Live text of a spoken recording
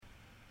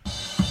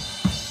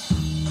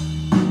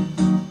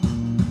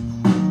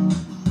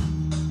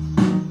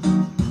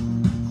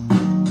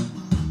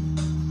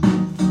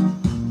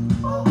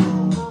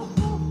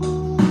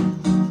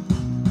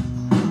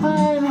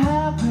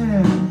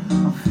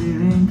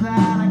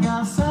glad I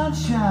got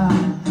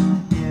sunshine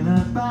in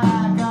a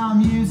bag. I'm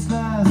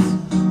useless,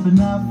 but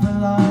not for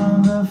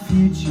long. The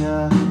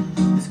future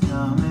is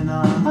coming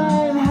on.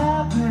 I ain't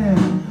happy.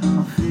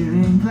 I'm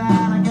feeling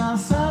glad I got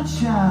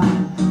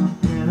sunshine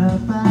in a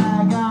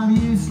bag. I'm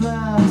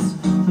useless,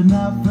 but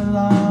not for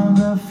long.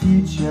 The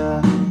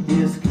future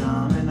is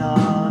coming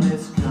on.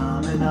 It's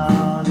coming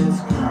on.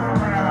 It's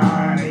coming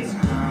on. It's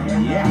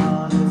coming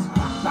on. It's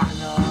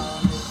coming on.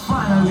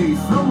 Finally,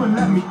 someone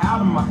let me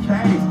out of my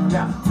cage.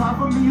 Now, time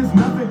for me is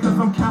nothing cause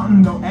I'm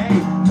counting no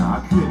A's. Nah, I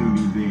couldn't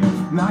be there.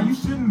 Nah, you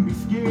shouldn't be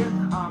scared.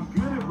 I'm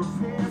good at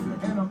repairs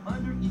and I'm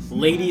under each...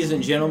 Ladies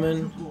and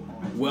gentlemen,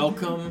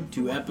 welcome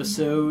to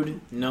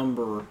episode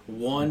number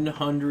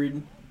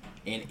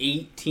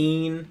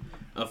 118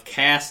 of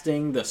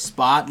Casting the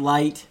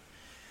Spotlight.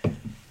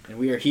 And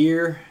we are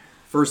here,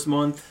 first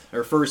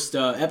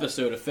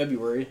episode of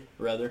February,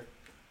 rather.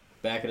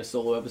 Back in a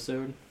solo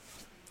episode.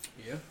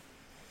 Yeah.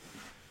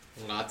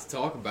 A lot to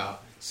talk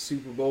about.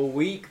 Super Bowl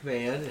week,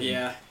 man.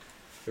 Yeah.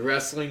 The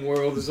wrestling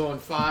world is on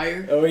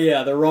fire. Oh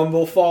yeah, the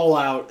Rumble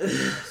fallout.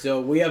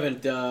 So we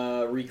haven't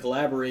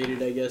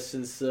re-collaborated, I guess,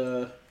 since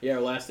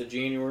last of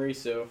January,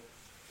 so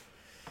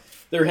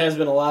there has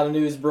been a lot of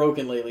news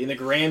broken lately. And the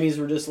Grammys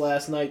were just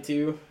last night,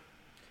 too.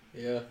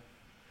 Yeah.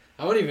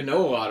 I don't even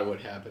know a lot of what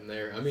happened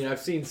there. I mean,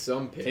 I've seen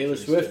some pictures. Taylor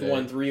Swift today.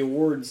 won 3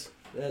 awards.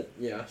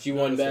 She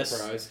won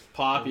best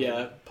pop,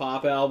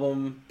 pop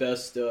album,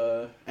 best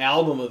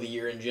album of the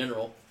year in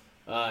general,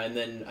 and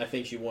then I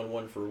think she won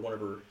one for one of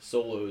her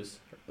solos,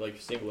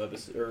 like single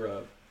episode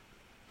or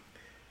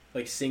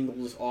like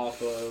singles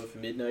off of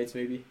Midnight's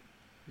maybe.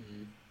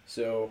 Mm-hmm.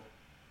 So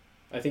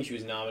I think she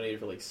was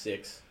nominated for like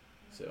 6.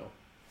 So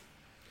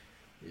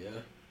yeah,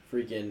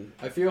 freaking.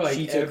 I feel like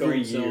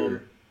every year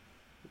some.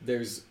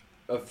 There's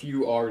a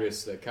few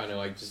artists that kind of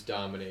like just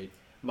dominate.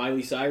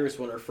 Miley Cyrus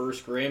won her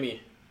first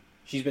Grammy.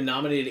 She's been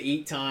nominated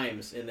 8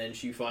 times, and then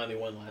she finally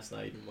won last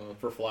night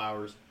for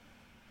Flowers.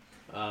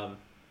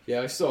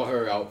 Yeah, I saw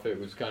her outfit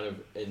was kind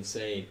of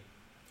insane.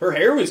 Her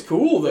hair was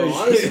cool, though,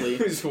 honestly.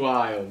 It was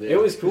wild. Yeah.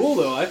 It was cool,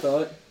 though, I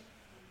thought.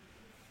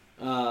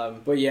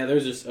 But yeah,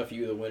 there's just a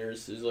few of the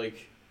winners. There's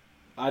like,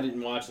 I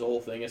didn't watch the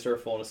whole thing. I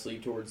started falling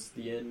asleep towards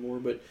the end more,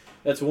 but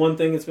that's one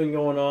thing that's been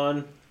going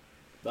on.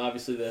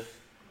 Obviously, the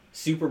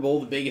Super Bowl,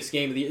 the biggest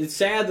game of the year. It's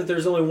sad that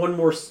there's only one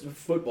more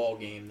football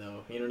game,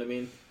 though. You know what I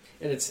mean?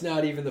 And it's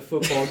not even the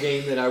football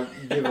game that I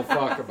give a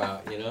fuck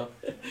about, you know?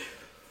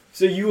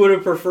 So you would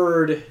have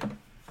preferred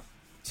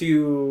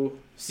to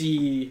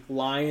see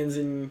Lions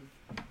and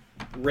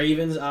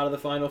Ravens out of the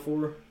Final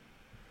Four?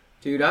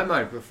 Dude, I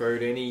might have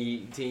preferred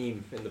any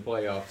team in the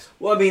playoffs.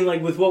 Well, I mean,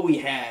 like, with what we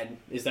had,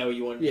 is that what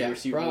you wanted your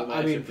Super Bowl matchup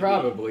I mean, to be?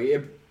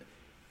 probably.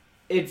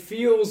 It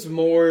feels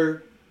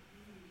more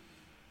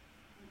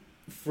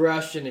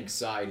fresh and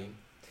exciting.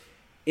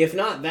 If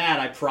not that,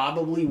 I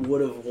probably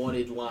would have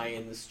wanted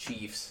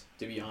Lions-Chiefs,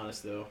 to be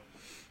honest, though.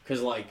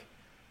 Because, like,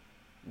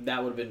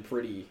 that would have been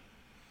pretty...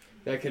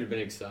 That could have been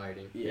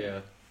exciting.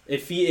 Yeah.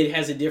 It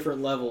has a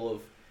different level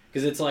of...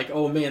 Because it's like,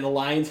 oh, man, the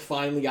Lions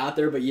finally got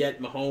there, but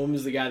yet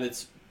Mahomes, the guy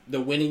that's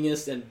the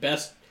winningest and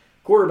best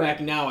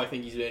quarterback now, I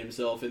think he's made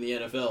himself in the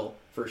NFL,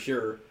 for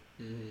sure.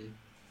 Mm-hmm.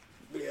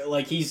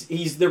 Like,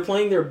 they're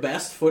playing their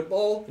best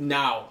football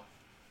now.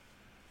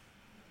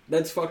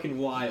 That's fucking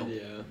wild.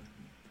 Yeah.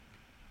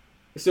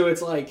 So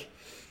it's like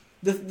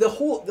the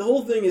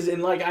whole thing is,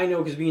 and like I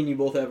know because me and you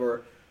both have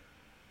our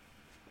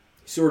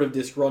sort of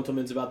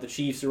disgruntlements about the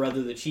Chiefs, or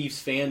rather the Chiefs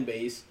fan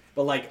base.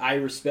 But like I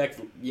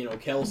respect,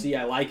 Kelsey,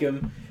 I like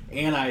him,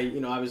 and I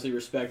obviously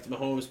respect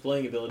Mahomes'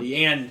 playing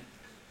ability. And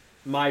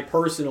my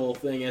personal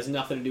thing has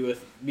nothing to do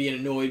with being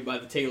annoyed by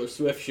the Taylor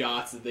Swift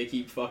shots that they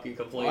keep fucking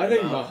complaining about. I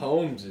think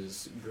Mahomes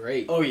is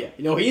great. Oh yeah,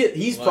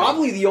 he's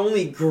probably the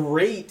only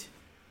great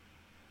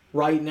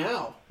right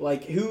now.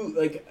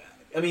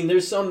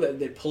 There's some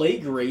that play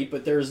great,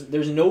 but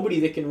there's nobody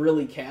that can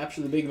really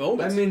capture the big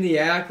moments. I mean, the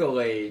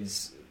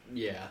accolades,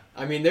 yeah.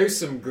 I mean, there's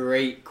some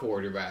great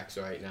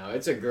quarterbacks right now.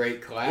 It's a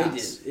great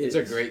class. It's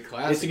a great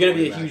class. It's going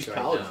to be a huge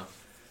college. Now.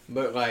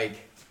 But, like,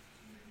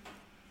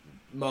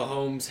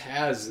 Mahomes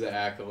has the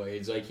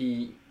accolades. Like,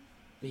 he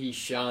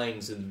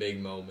shines in the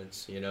big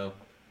moments,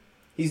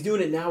 He's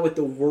doing it now with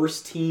the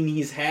worst team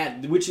he's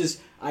had, which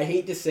is, I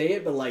hate to say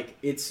it, but, like,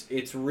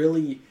 it's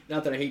really,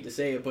 not that I hate to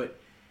say it, but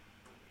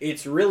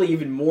it's really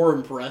even more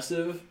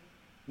impressive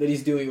that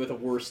he's doing it with a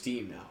worse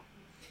team now.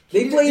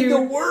 They played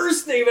the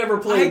worst they've ever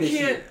played this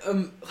year.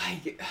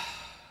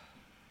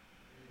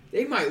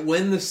 They might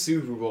win the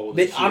Super Bowl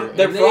this year.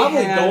 They're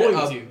probably going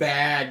to. A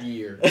bad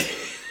year.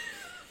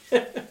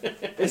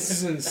 This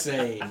is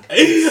insane.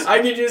 I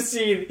can just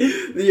see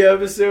the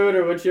episode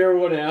or whichever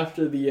one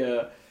after we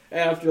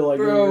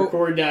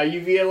record now,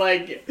 you being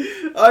like,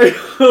 I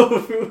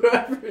hope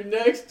whoever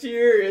next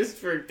year is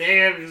for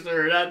damn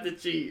sure, not the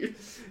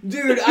Chiefs.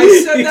 Dude, I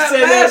said that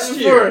last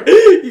year.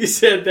 You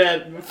said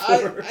that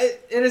before.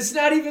 And it's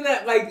not even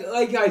that,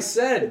 like I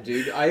said,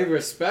 dude, I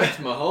respect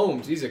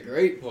Mahomes. He's a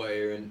great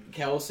player. And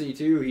Kelsey,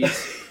 too.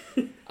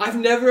 I've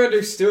never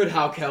understood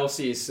how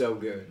Kelsey is so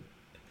good.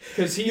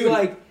 Because he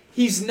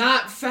He's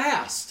not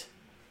fast.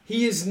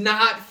 He is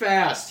not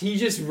fast. He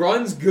just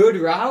runs good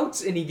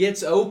routes and he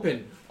gets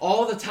open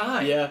all the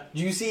time. Yeah.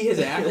 Do you see his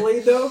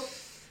accolade, though?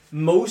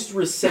 Most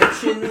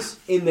receptions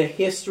in the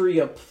history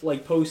of,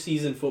 like,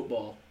 postseason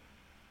football.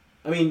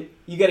 I mean,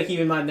 you got to keep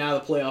in mind now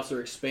the playoffs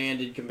are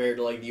expanded compared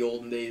to, like, the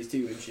olden days,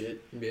 too, and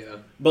shit. Yeah.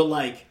 But,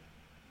 like,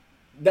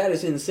 that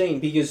is insane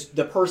because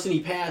the person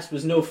he passed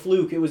was no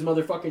fluke. It was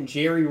motherfucking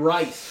Jerry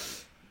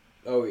Rice.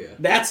 Oh, yeah.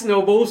 That's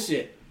no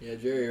bullshit. Yeah,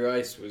 Jerry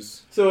Rice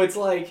was So it's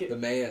like... the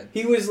man.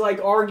 He was, like,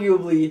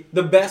 arguably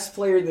the best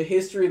player in the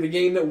history of the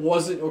game that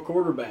wasn't a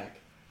quarterback.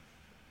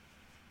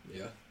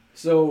 Yeah.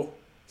 So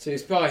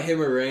it's probably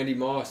him or Randy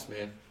Moss,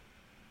 man.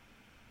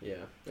 yeah.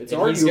 It's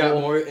And arguable. he's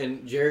got more,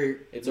 and Jerry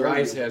It's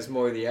Rice arguable. has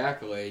more of the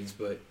accolades,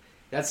 but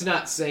that's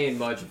not saying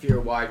much if you're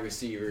a wide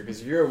receiver.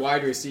 Because if you're a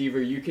wide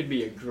receiver, you could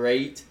be a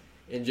great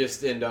and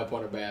just end up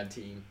on a bad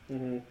team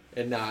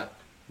and not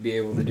be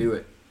able to do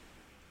it.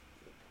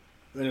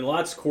 And a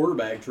lot's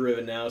quarterback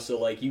driven now, so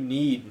like you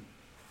need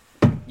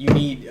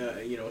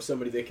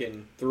somebody that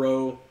can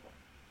throw.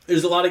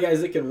 There's a lot of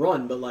guys that can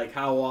run, but like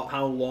how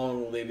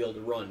long will they be able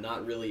to run?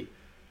 Not really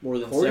more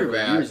than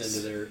several years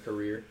into their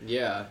career.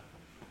 Yeah.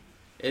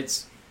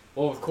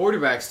 With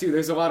quarterbacks too,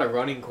 there's a lot of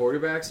running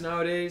quarterbacks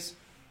nowadays.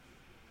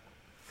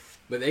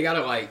 But you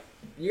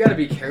gotta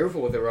be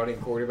careful with a running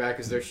quarterback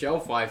because their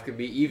shelf life can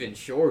be even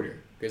shorter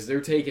because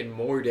they're taking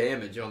more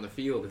damage on the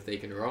field if they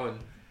can run.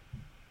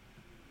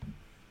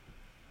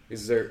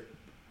 Because they're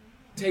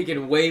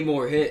taking way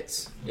more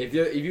hits. If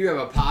you have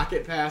a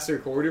pocket passer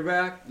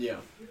quarterback, Yeah.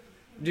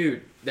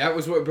 dude, that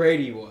was what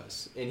Brady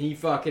was, and he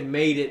fucking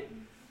made it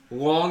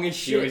long as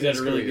shit. He's had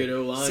a really good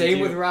O-line, Same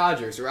too. with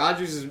Rodgers.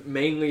 Rodgers is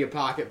mainly a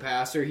pocket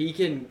passer. He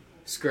can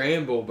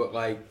scramble, but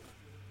like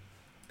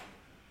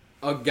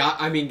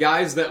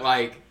guys that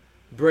like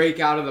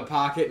break out of the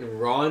pocket and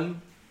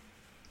run,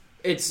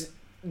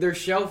 their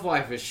shelf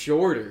life is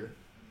shorter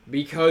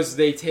because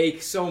they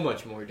take so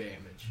much more damage.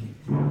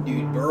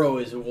 Dude, Burrow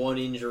is one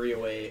injury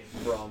away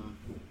from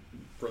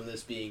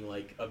this being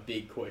like a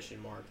big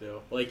question mark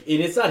though. Like,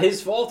 and it's not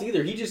his fault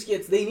either.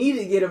 They need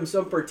to get him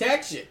some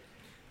protection.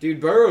 Dude,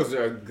 Burrow's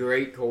a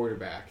great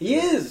quarterback. He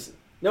is.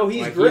 No,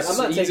 he's Like, great. I'm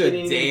not he's taking a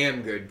anything.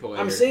 damn good player.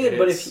 I'm saying, and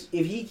but if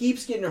he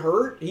keeps getting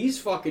hurt, he's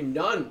fucking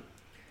done.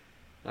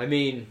 I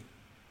mean,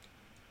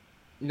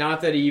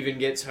 not that he even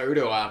gets hurt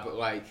a lot, but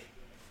like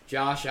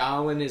Josh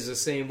Allen is the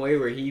same way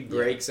where he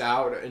breaks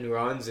out and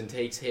runs and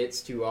takes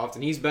hits too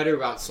often. He's better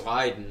about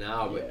sliding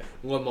now, but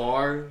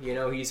Lamar,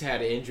 he's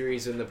had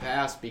injuries in the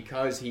past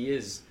because he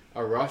is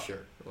a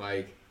rusher.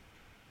 Like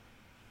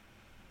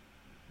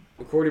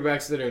the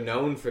quarterbacks that are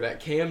known for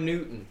that, Cam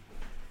Newton,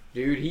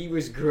 dude, he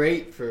was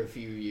great for a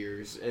few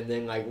years, and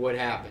then like what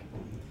happened?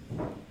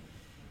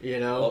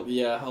 Well,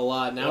 yeah, a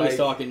lot. Now he's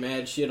talking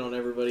mad shit on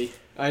everybody.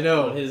 I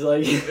know. On his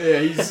like, yeah,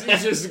 he's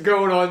just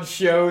going on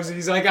shows, and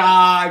he's like,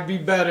 I'd be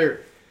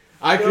better.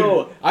 I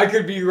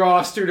could be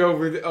rostered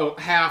over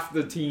half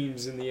the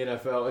teams in the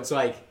NFL. It's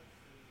like,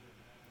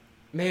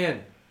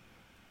 man,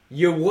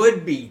 you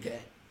would be then.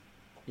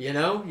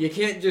 You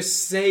can't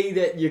just say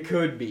that you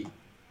could be.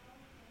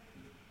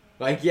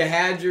 Like, you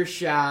had your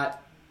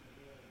shot.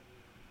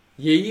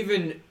 You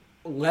even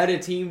led a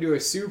team to a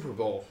Super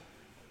Bowl.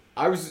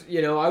 I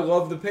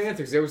love the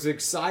Panthers. It was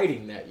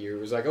exciting that year.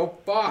 It was like, oh,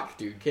 fuck,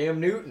 dude, Cam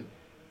Newton.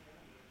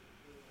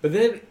 But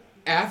then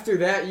after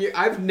that year,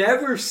 I've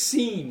never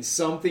seen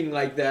something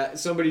like that,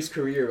 somebody's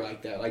career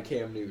like that, like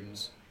Cam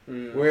Newton's.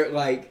 Where,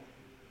 like,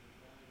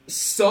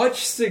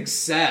 such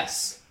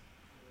success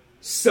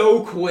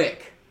so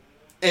quick.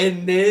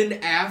 And then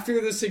after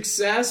the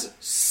success,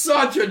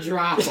 such a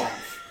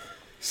drop-off.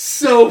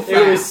 So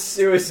fast.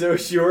 It was so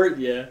short,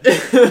 yeah.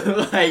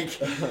 Like,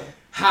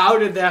 how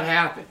did that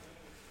happen?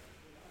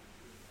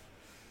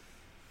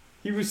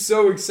 He was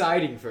so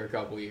exciting for a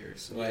couple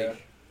years.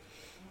 Like,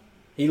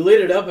 he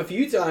lit it up a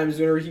few times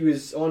whenever he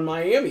was on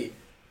Miami.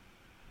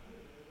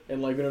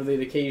 And like whenever they'd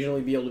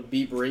occasionally be able to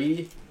beat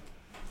Brady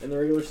in the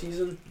regular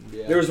season.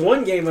 Yeah. There was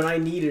one game when I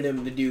needed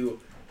him to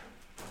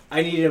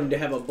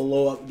have a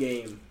blow-up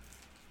game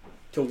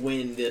to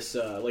win this,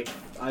 I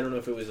don't know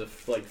if it was a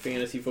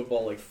fantasy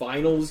football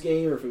finals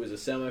game or if it was a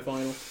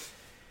semifinal.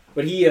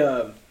 But he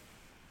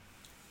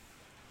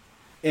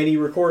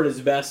recorded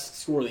his best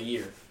score of the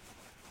year.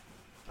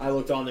 I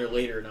looked on there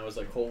later and I was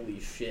like, holy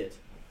shit.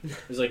 It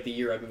was like the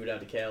year I moved out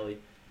to Cali.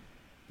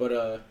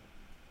 But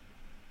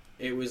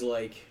it was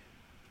like,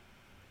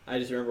 I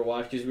just remember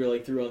watching because we were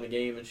through on the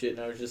game and shit,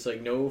 and I was just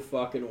like, no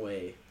fucking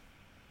way.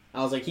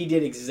 I was like, he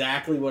did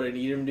exactly what I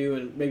needed him to do,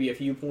 and maybe a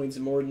few points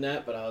more than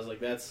that, but I was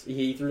like,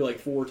 he threw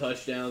 4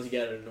 touchdowns, he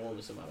got an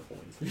enormous amount of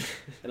points.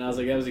 And I was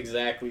like, that was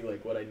exactly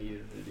what I needed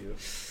him to do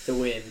to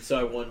win. So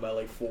I won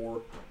by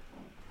 4.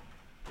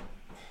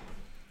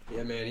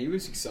 Yeah, man, he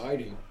was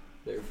exciting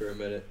there for a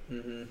minute.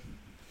 Mm-hmm.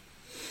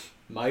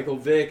 Michael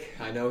Vick,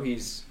 I know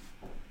he's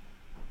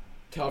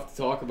tough to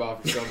talk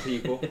about for some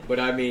people, but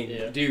I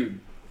mean, dude.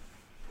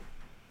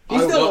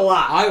 He's done a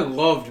lot. I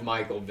loved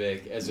Michael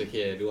Vick as a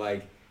kid,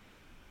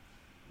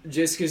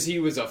 just because he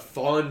was a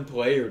fun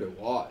player to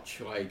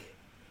watch.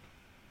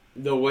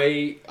 the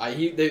way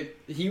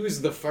he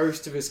was the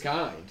first of his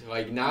kind.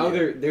 Like now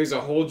there's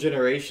a whole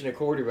generation of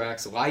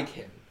quarterbacks like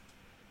him,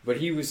 but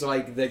he was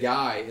like the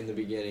guy in the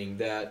beginning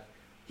that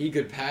he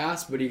could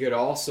pass, but he could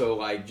also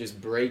like just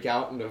break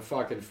out into a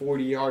fucking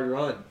 40-yard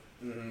run.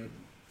 Mm-hmm.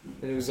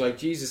 And it was like,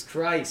 Jesus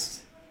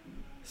Christ,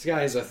 this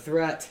guy is a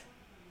threat,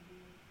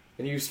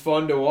 and he was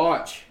fun to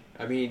watch.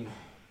 I mean,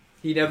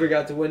 he never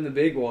got to win the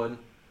big one,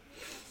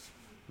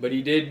 but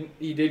he did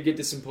get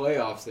to some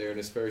playoffs there in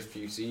his first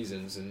few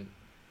seasons and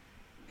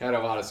had a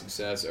lot of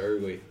success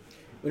early.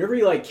 Whenever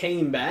he like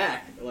came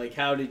back, like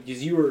how did,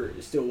 because you were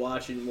still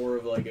watching more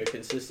of like a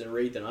consistent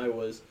rate than I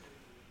was,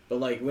 but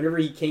like whenever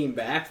he came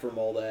back from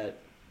all that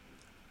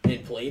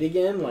and played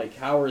again, like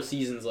how were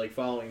seasons like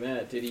following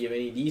that? Did he have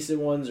any decent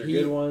ones or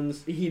good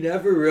ones? He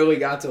never really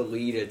got to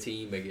lead a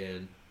team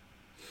again.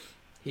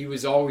 He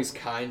was always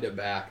kind of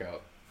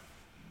backup,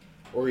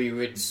 or he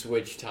would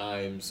switch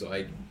times.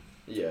 Like,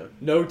 yeah,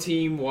 no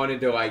team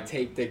wanted to like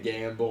take the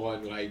gamble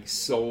on like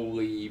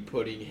solely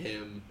putting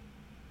him.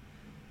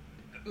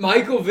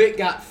 Michael Vick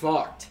got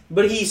fucked,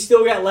 but he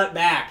still got let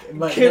back.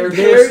 But they're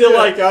Compared still to-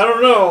 like, I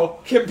don't know.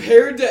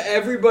 compared to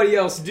everybody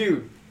else,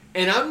 dude.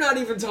 And I'm not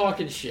even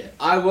talking shit.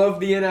 I love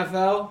the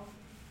NFL,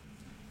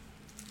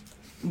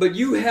 but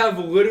you have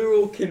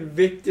literal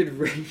convicted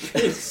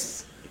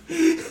rapists,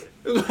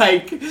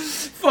 like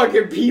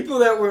fucking people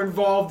that were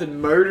involved in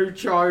murder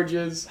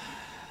charges,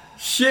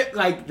 shit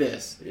like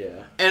this.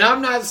 Yeah, And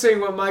I'm not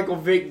saying what Michael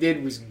Vick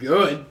did was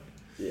good.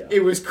 yeah.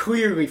 It was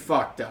clearly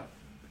fucked up.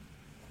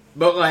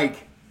 But,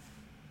 like,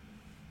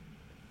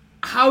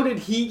 how did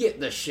he get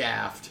the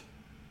shaft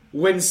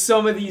when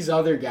some of these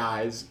other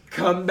guys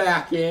come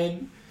back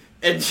in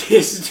and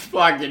just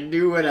fucking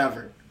do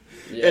whatever?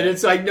 Yeah. And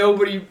it's like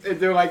nobody,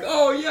 they're like,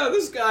 oh yeah,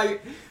 this guy,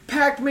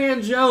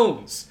 Pac-Man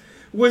Jones,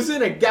 was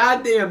in a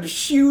goddamn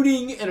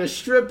shooting in a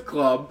strip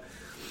club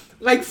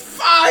like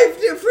 5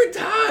 different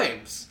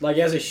times. Like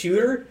as a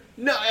shooter?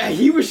 No,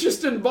 he was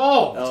just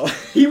involved. Oh.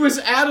 He was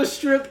at a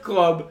strip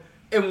club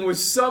and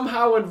was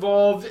somehow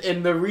involved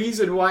in the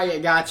reason why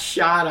it got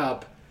shot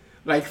up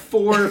like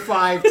 4 or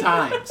 5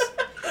 times.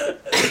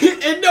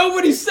 And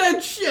nobody said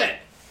shit.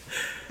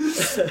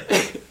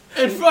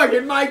 And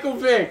fucking Michael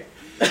Vick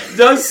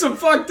does some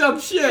fucked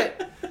up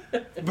shit.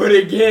 But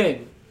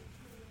again,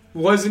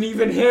 wasn't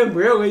even him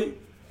really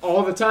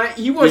all the time.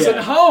 He wasn't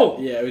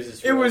home. Yeah, it was his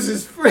It friend. was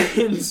his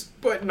friends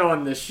putting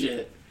on the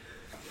shit.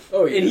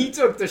 Oh, yeah. And he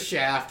took the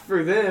shaft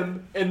for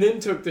them, and then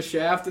took the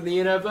shaft in the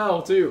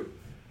NFL too.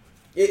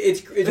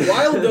 It's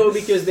wild though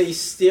because they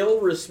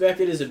still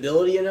respected his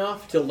ability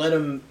enough to let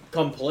him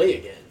come play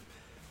again.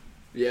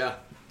 Yeah.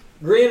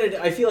 Granted,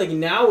 I feel like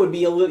now would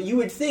be a little. You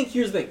would think.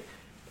 Here's the thing,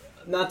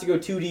 not to go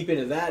too deep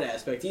into that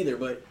aspect either,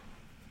 but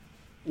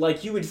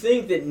like you would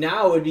think that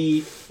now would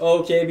be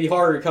okay. It'd be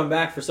harder to come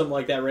back for something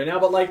like that right now.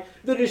 But like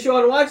the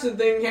Deshaun Watson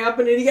thing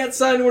happened, and he got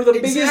signed to one of the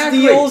biggest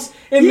deals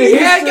in the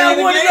history of got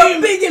the one game.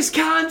 of the biggest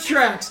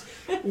contracts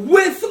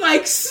with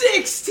like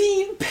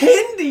 16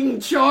 pending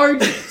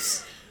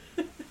charges.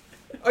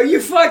 Are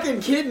you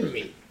fucking kidding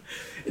me?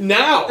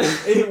 Now,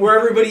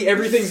 where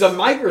everything's a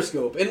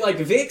microscope. In like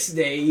Vic's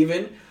day,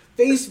 even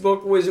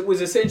Facebook was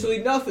essentially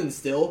nothing.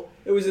 Still,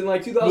 it was in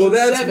like 2007. Well,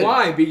 that's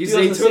why, because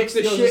they took 2006,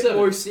 the shit 2007.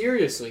 more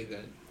seriously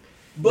then.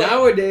 But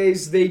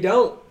Nowadays, they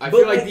don't. I but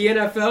feel like like- the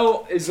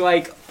NFL is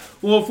like,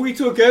 well, if we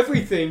took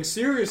everything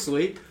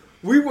seriously,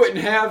 we wouldn't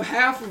have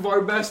half of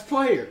our best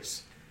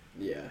players.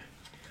 yeah.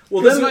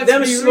 Well, 'Cause them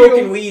let's be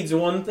smoking real. weed's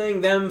one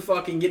thing. Them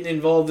fucking getting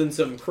involved in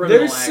some criminal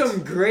There's acts.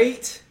 some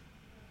great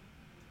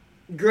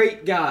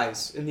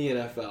guys in the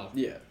NFL.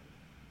 Yeah.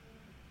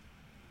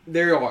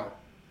 There are.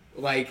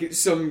 Like,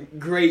 some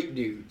great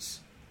dudes.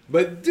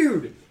 But,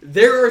 dude,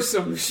 there are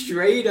some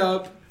straight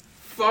up,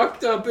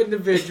 fucked up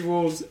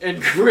individuals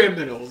and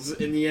criminals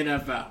in the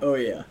NFL. Oh,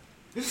 yeah.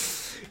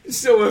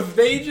 So if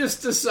they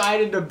just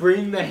decided to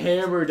bring the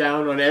hammer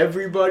down on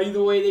everybody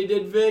the way they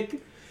did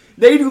Vic,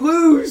 they'd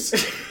lose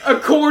a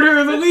quarter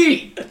of the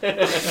league.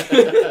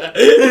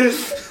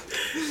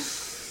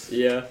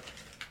 Yeah.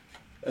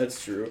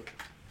 That's true.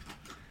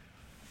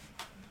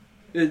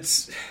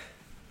 It's...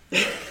 Do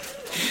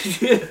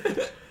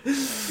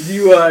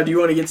you want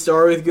to get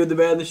started with good, the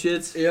bad, and the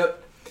shits?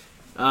 Yep.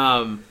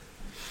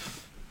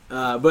 But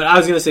I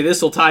was gonna say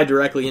this will tie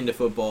directly into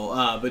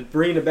football. But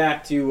bringing it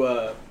back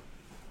to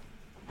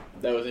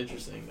that was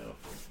interesting though.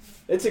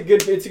 It's a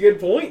good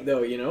point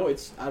though. You know,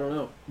 I don't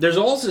know. There's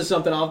also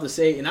something I'll have to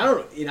say, and I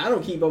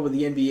don't keep up with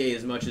the NBA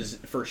as much as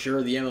for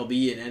sure the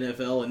MLB and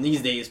NFL, and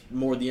these days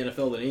more the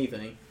NFL than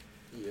anything.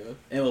 Yeah.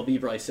 MLB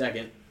probably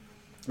second.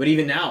 But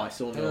even now, I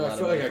still don't know a lot I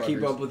feel like I about keep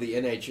fuckers. up with the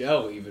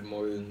NHL even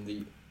more than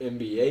the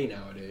NBA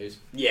nowadays.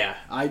 Yeah,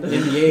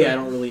 NBA. I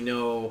don't really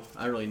know.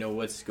 I don't really know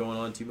what's going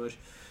on too much.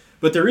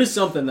 But there is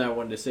something that I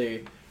wanted to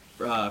say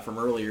from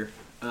earlier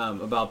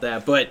about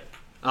that. But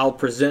I'll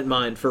present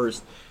mine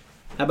first.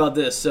 How about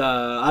this?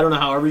 I don't know.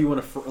 However you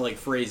want to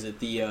phrase it.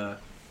 The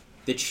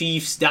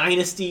Chiefs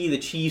dynasty, the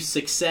Chiefs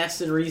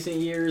success in recent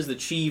years, the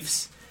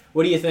Chiefs.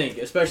 What do you think?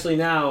 Especially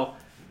now,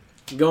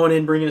 going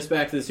in, bringing us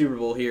back to the Super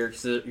Bowl here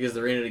because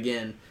they're in it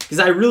again. Because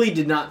I really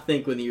did not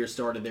think when the year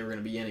started they were going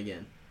to be in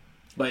again.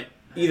 But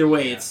either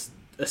way, it's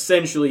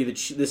essentially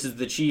this is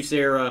the Chiefs'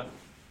 era.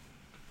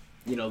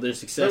 Their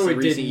success in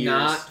recent years. It did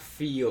not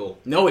feel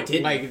it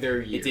didn't. like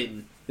their year. It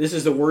didn't. This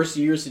is the worst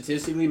year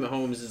statistically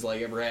Mahomes has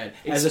ever had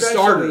as a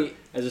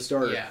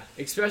starter. Yeah,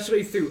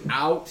 especially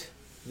throughout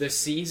the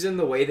season,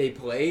 the way they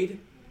played,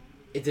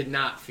 it did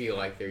not feel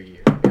like their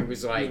year. It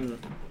was like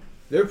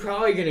they're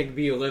probably going to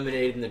be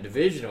eliminated in the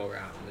divisional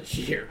round this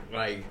year.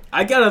 Like,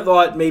 I kind of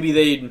thought maybe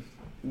they'd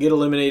get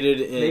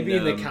eliminated maybe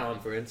in the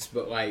conference,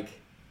 but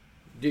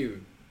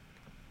dude,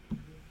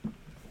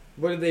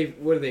 what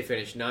did they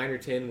finish? 9 or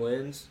 10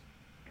 wins?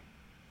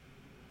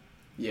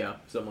 Yeah,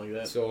 something like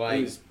that. So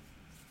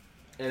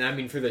and I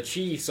mean for the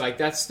Chiefs,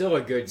 that's still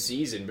a good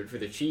season, but for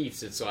the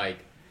Chiefs, it's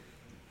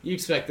you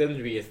expect them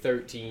to be a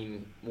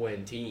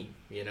 13-win team,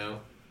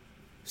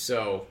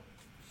 So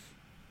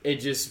it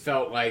just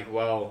felt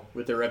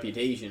with their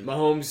reputation,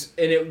 Mahomes,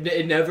 and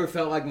it never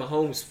felt like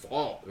Mahomes'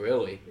 fault,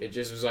 really. It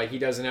just was he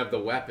doesn't have the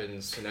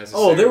weapons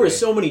necessarily. Oh, there were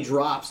so many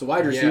drops. The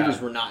wide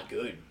receivers were not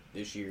good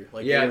this year.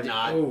 They were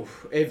not.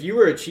 If you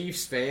were a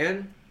Chiefs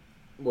fan,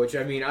 which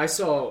I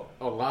saw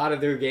a lot of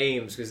their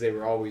games because they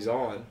were always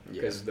on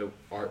because of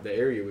the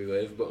area we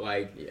live. But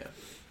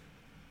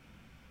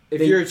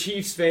if you're a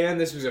Chiefs fan,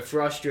 this was a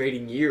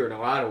frustrating year in a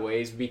lot of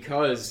ways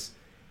because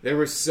there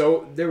were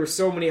so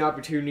many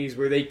opportunities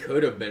where they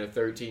could have been a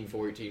 13,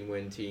 14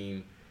 win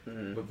team,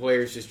 but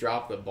players just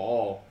dropped the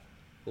ball,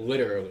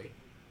 literally,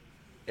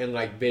 in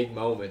big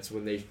moments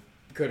when they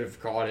could have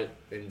caught it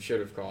and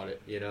should have caught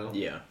it.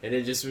 Yeah. And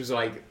it just was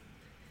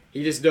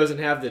he just doesn't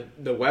have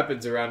the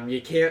weapons around him.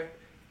 You can't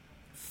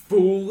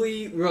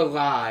fully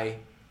rely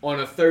on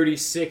a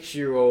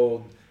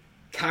 36-year-old,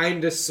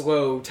 kind of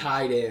slow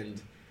tight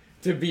end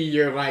to be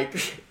your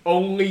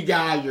only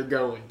guy you're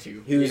going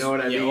to. You know what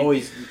I mean?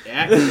 Always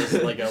acting as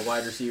a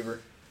wide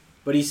receiver,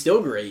 but he's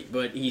still great.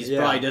 But he's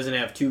probably doesn't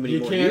have too many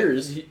more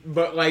years.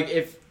 But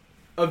if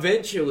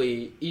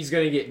eventually he's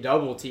going to get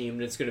double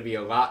teamed, it's going to be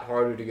a lot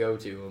harder to go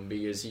to him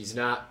because he's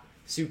not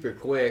super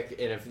quick.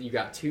 And if you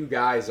got two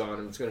guys on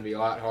him, it's going to be a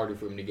lot harder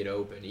for him to get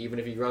open, even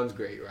if he runs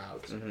great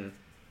routes. Mm-hmm.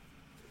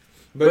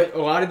 But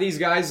a lot of these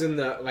guys in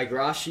the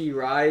Rashee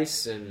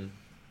Rice and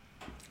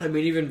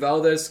even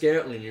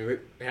Valdez-Scantling,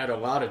 you had a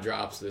lot of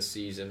drops this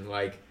season.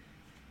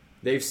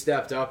 They've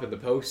stepped up in the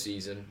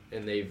postseason,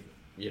 and they've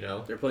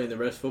they're playing the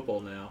best football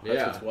now.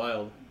 That's what's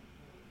wild.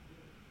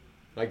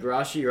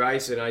 Rashee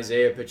Rice and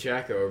Isaiah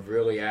Pacheco have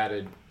really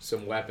added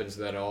some weapons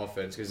to that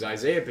offense. Because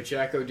Isaiah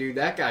Pacheco, dude,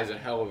 that guy's a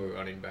hell of a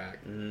running back.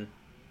 Mm-hmm.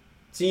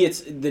 See,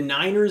 it's the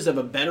Niners have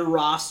a better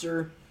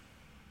roster,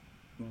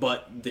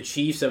 but the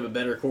Chiefs have a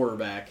better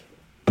quarterback.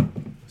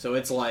 So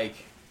it's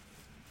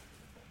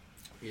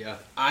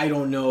I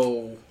don't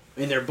know.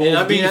 And they're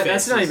both defenses.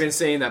 That's not even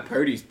saying that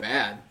Purdy's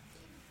bad.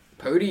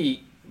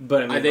 Purdy,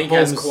 but I think,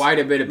 has quite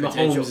a bit of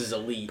potential. Mahomes is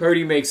elite.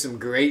 Purdy makes some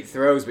great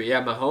throws, but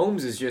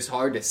Mahomes is just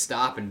hard to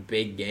stop in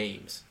big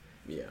games.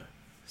 Yeah.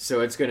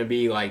 So it's gonna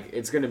be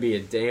a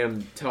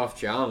damn tough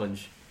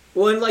challenge.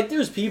 Well, and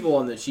there's people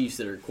on the Chiefs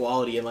that are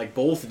quality, and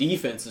both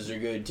defenses are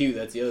good too.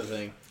 That's the other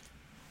thing.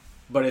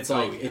 But it's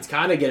it's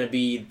kind of gonna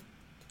be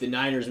the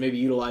Niners maybe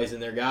utilizing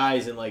their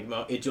guys, and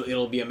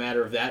it'll be a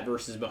matter of that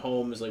versus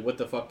Mahomes. What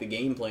the fuck the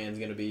game plan is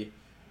going to be?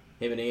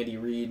 Him and Andy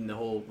Reid and the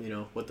whole,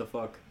 what the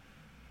fuck?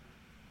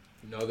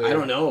 I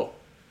don't know.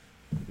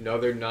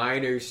 Another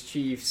Niners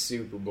Chiefs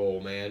Super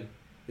Bowl, man.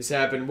 This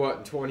happened in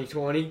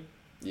 2020?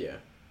 Yeah.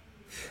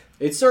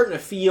 It's starting to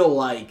feel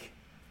like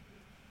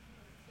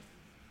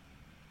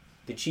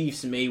the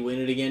Chiefs may win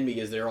it again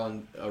because they're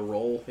on a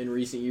roll in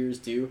recent years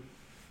too.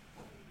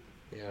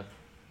 Yeah.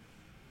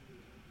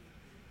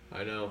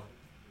 I know.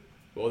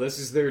 Well, this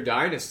is their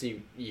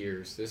dynasty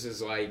years. This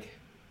is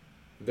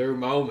their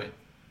moment.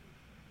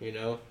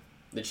 The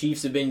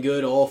Chiefs have been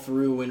good all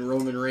through when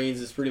Roman Reigns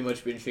has pretty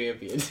much been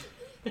champion.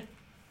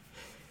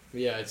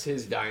 Yeah, it's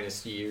his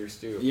dynasty years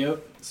too.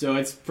 Yep. So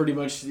it's pretty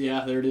much,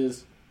 there it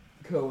is.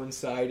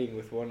 Coinciding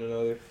with one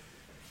another.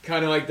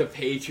 Kind of like the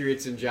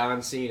Patriots and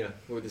John Cena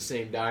were the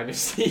same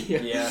dynasty.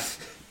 Yeah.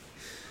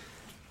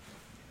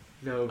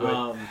 No,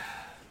 but...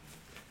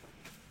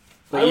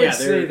 But I would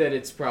say that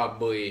it's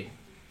probably...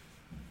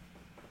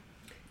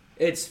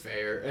 It's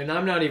fair. And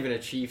I'm not even a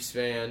Chiefs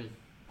fan.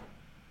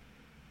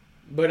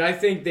 But I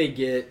think they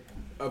get...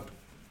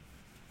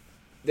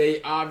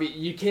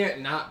 You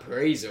can't not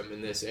praise them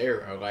in this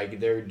era.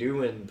 They're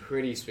doing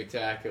pretty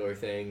spectacular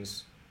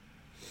things.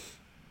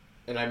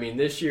 And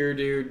this year,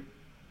 dude,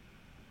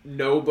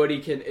 nobody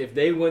can... If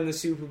they win the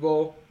Super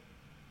Bowl,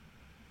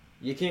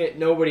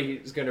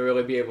 nobody's going to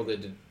really be able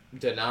to...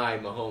 deny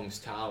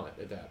Mahomes' talent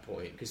at that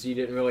point because he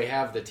didn't really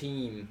have the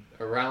team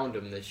around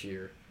him this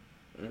year.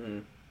 Mm-hmm.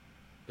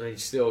 And he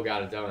still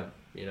got it done,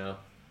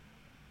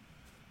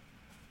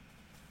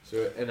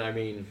 So,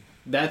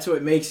 that's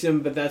what makes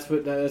him. But that's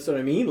what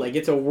I mean.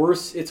 It's a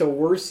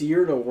worse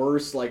year and a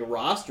worse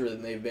roster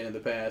than they've been in the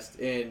past,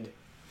 and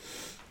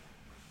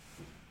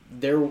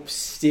they're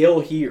still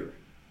here.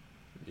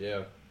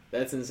 Yeah,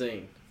 that's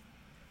insane.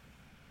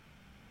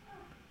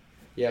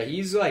 Yeah,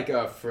 he's like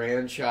a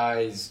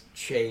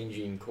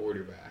franchise-changing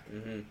quarterback.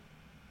 Mm-hmm.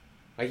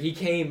 Like, he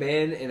came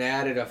in and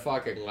added a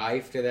fucking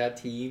life to that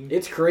team.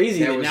 It's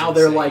crazy that was now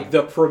they're insane. like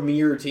the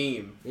premier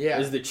team. Yeah.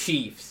 Is the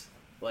Chiefs.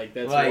 Like,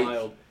 that's Like,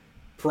 wild.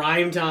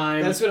 Prime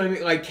time. That's what I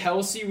mean. Like,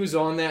 Kelsey was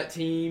on that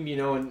team, you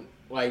know, and,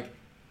 like,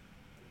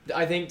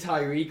 I think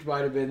Tyreek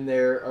might have been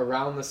there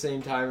around the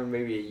same time or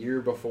maybe a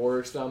year before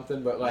or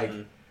something. But, like,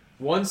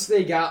 once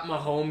they got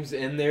Mahomes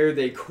in there,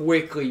 they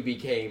quickly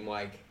became,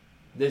 like,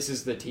 this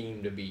is the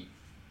team to beat.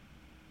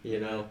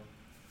 You know?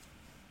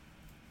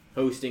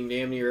 Hosting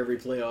damn near every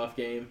playoff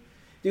game.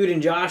 Dude,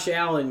 and Josh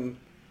Allen,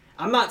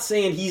 I'm not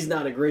saying he's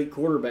not a great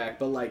quarterback,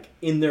 but like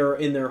in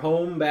their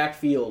home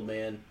backfield,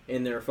 man,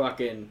 in their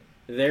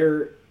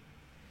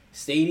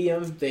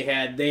stadium, they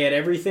had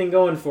everything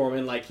going for him,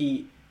 and like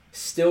he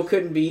still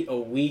couldn't beat a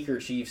weaker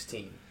Chiefs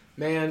team.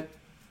 Man,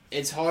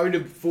 it's hard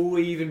to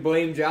fully even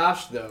blame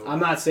Josh, though.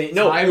 I'm not saying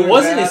it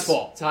wasn't his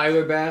fault.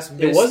 Tyler Bass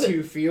missed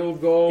 2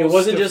 field goals. It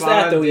wasn't just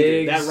that though either.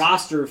 Diggs. That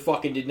roster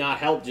fucking did not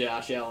help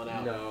Josh Allen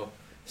out. No.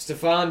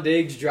 Stephon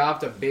Diggs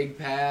dropped a big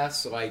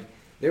pass. Like,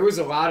 there was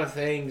a lot of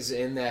things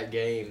in that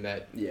game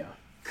that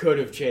could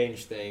have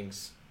changed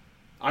things.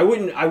 I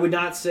would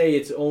not say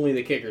it's only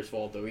the kicker's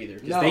fault though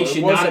either. No, they should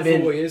it not wasn't have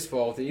been fully his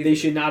fault either. They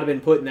should not have been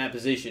put in that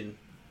position.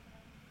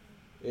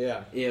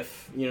 Yeah.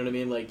 If you know what I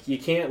mean, like you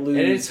can't lose.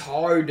 And it's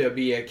hard to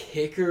be a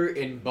kicker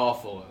in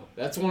Buffalo.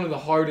 That's one of the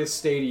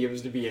hardest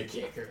stadiums to be a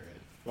kicker in.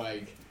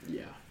 Like,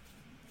 yeah.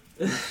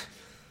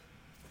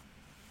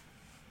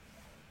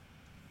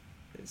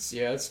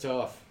 It's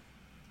tough.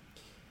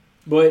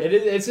 But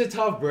It's a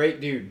tough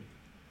break, dude.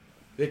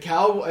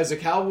 As a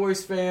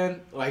Cowboys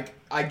fan, like,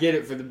 I get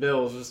it for the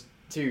Bills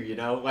too, you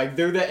know? Like,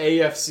 they're the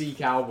AFC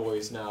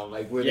Cowboys now.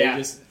 Like, where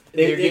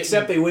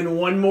except they win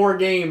one more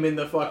game in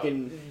the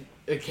fucking...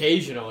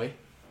 Occasionally.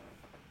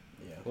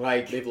 Yeah.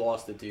 Like, they've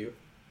lost it too.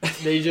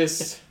 They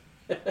just...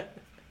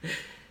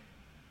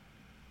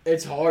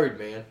 It's hard,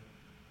 man.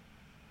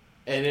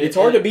 And it's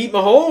hard to beat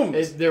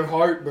Mahomes. They're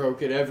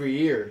heartbroken every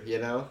year, you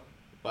know?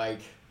 Like...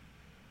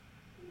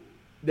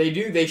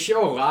 They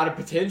show a lot of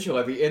potential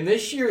and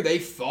this year they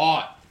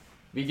fought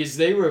because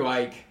they were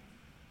like,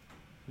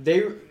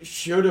 they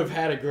should have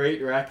had a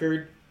great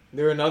record.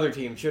 They're another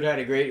team, should have had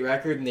a great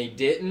record, and they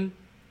didn't,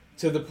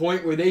 to the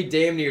point where they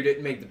damn near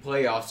didn't make the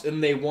playoffs,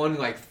 and they won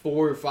like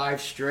 4 or 5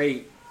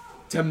 straight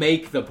to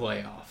make the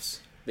playoffs.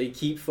 They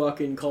keep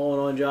fucking calling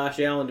on Josh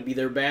Allen to be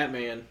their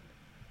Batman,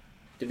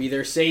 to be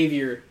their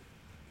savior.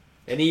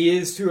 And he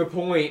is to a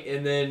point,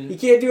 and then... He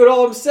can't do it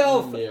all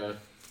himself. Yeah.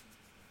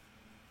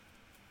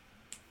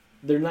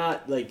 They're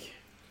not, like...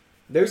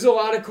 There's a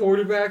lot of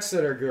quarterbacks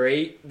that are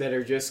great that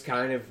are just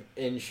kind of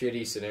in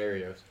shitty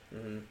scenarios.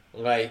 Mm-hmm.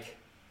 Like,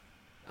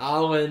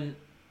 Allen,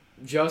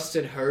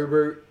 Justin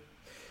Herbert.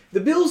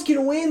 The Bills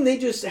can win, they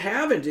just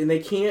haven't, and they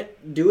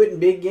can't do it in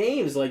big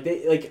games.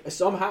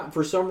 Somehow,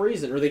 for some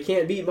reason, or they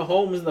can't beat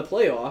Mahomes in the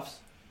playoffs.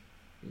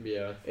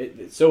 Yeah.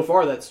 So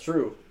far, that's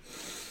true.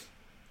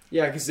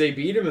 Yeah, because they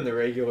beat him in the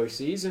regular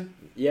season.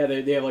 Yeah,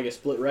 they have like a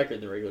split record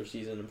in the regular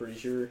season, I'm pretty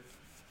sure.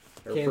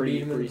 Can't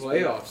beat him in the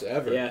playoffs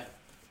ever. Yeah.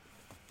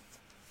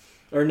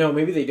 Or no,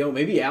 maybe they don't.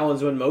 Maybe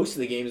Allen's won most of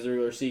the games in the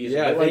regular season.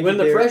 Yeah, but when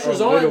the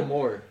pressure's on,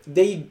 more.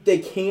 they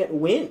can't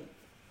win.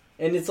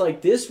 And it's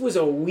like, this was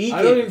a weekend.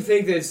 I don't even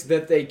think it's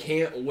that they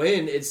can't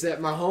win. It's that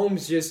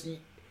Mahomes just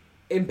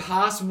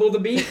impossible to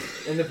beat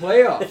in the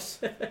playoffs.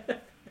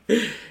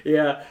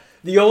 Yeah.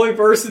 The only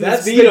person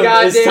that's beat him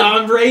is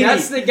Tom Brady.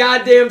 That's the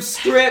goddamn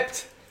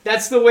script.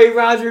 That's the way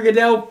Roger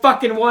Goodell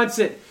fucking wants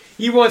it.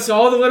 He wants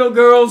all the little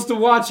girls to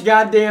watch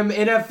goddamn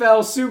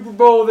NFL Super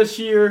Bowl this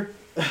year.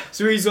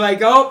 So he's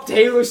like, oh,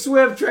 Taylor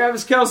Swift,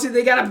 Travis Kelce,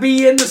 they gotta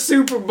be in the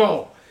Super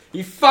Bowl.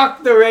 He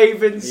fucked the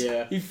Ravens.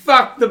 Yeah. He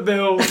fucked the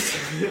Bills.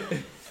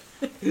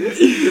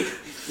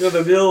 No,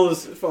 the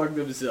Bills fucked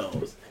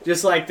themselves.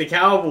 Just like the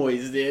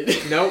Cowboys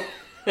did. Nope.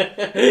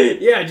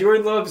 Yeah,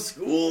 Jordan Love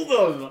schooled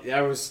them.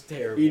 That was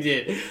terrible. He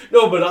did.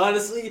 No, but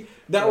honestly,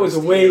 that was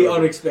way terrible.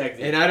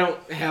 Unexpected. And I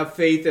don't have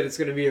faith that it's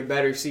going to be a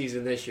better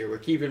season this year. We're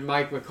keeping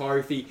Mike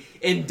McCarthy,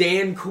 and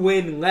Dan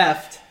Quinn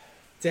left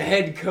to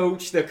head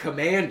coach the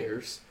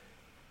Commanders.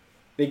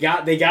 They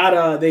got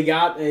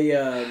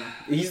a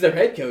he's their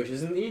head coach,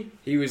 isn't he?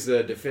 He was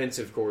the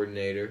defensive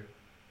coordinator.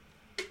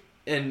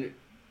 And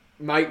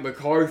Mike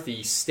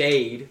McCarthy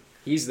stayed.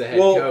 He's the head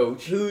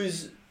coach.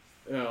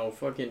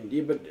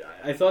 But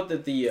I thought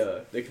that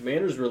the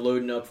Commanders were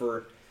loading up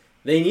for...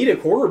 They need a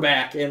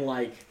quarterback and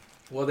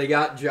Well, they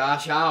got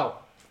Josh Howe.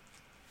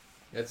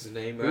 That's his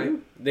name, right?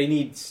 They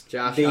need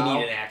Josh They Howe.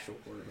 need an actual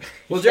quarterback.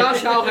 Well,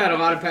 Josh Howe had a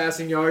lot of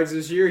passing yards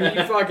this year. He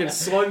fucking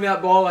slung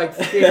that ball like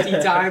 50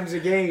 times a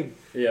game.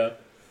 Yeah.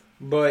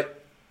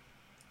 But...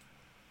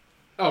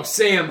 Oh,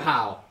 Sam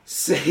Howe.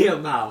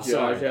 Sam Howe.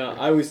 Sorry. Josh Howe.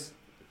 I was...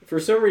 For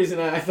some reason,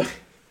 I thought...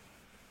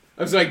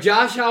 I was like,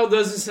 Josh Howe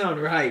doesn't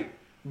sound right.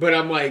 But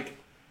I'm like...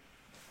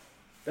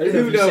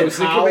 Who knows?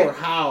 How or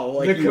how?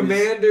 Like the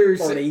Commanders...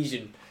 Part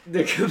Asian.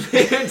 The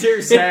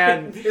Commanders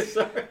had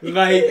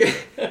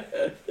like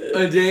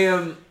a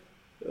damn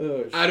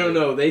Oh, shit. I don't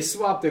know. They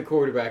swapped their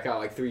quarterback out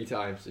like 3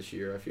 times this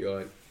year, I feel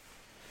like.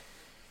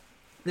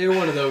 They're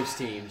one of those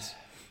teams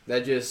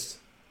that just...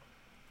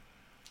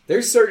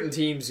 There's certain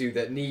teams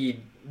that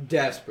need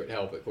desperate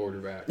help at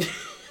quarterback.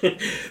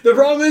 The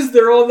problem is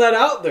they're all not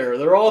out there.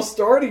 They're all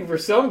starting for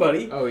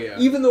somebody. Oh, yeah.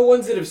 Even the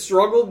ones that have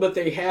struggled, but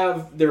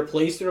they're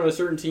placed on a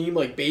certain team,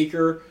 like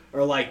Baker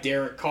or like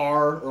Derek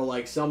Carr or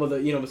like some of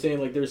the, you know what I'm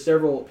saying? Like there's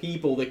several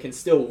people that can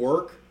still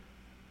work.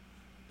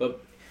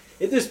 But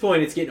at this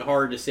point, it's getting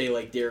hard to say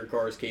like Derek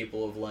Carr is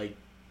capable of like,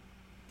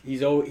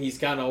 he's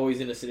kind of always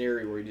in a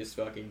scenario where he just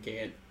fucking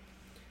can't.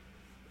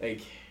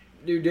 Like,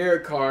 dude,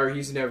 Derek Carr,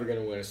 he's never going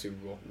to win a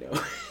Super Bowl.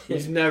 No.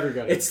 He's never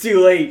going to. It's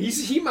too late.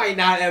 He might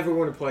not ever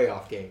win a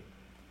playoff game.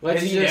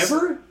 Has he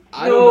never?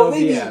 I don't know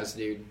if he has,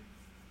 dude.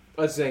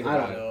 Let's think about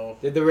it. I don't know.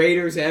 Did the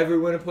Raiders ever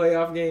win a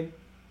playoff game?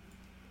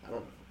 I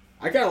don't know.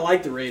 I kind of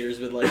like the Raiders,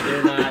 but like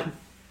they're not.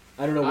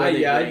 I don't know why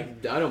they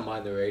rank. I don't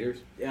mind the Raiders.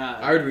 Yeah,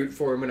 I would root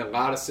for them in a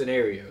lot of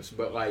scenarios,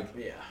 but like,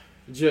 yeah,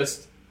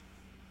 just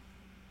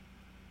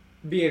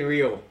being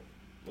real.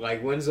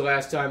 Like, when's the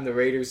last time the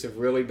Raiders have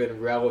really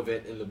been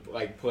relevant in the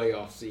like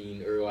playoff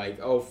scene, or like,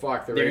 oh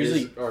fuck, the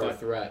Raiders are a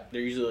threat?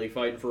 They're usually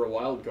fighting for a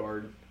wild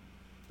card,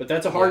 but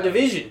that's a hard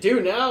division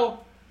too now.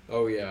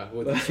 Oh yeah,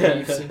 with the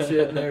Chiefs and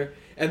shit in there,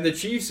 and the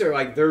Chiefs are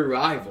like their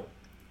rival.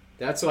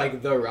 That's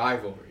like the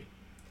rivalry.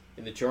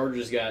 And the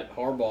Chargers got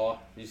Harbaugh.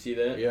 Did you see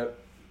that? Yep,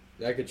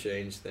 that could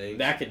change things.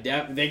 That could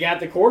they got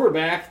the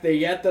quarterback. They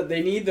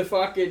need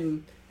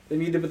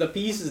the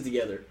pieces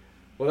together.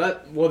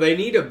 Well, they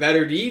need a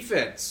better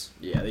defense.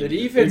 Yeah, the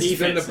defense has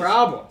been the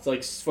problem. It's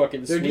like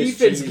fucking their Swiss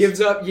defense cheese. gives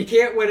up. You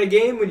can't win a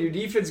game when your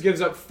defense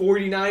gives up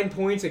 49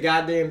 points a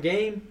goddamn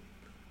game.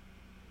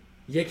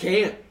 You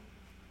can't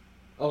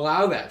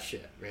allow that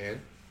shit,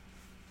 man.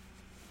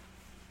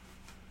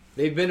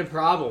 They've been a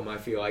problem, I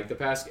feel like, the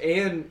past...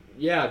 And,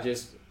 yeah,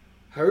 just...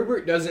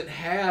 Herbert doesn't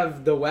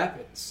have the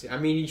weapons. I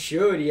mean, he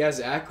should. He has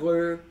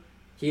Eckler,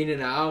 Keenan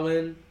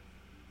Allen...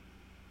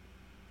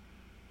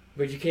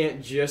 But you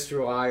can't just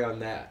rely on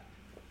that.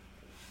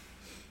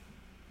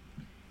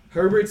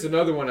 Herbert's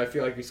another one I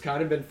feel like he's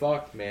kind of been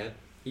fucked, man.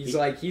 He's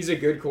a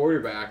good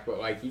quarterback, but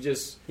like he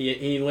doesn't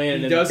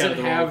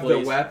have the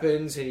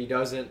weapons, and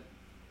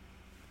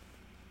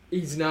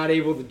he's not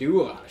able to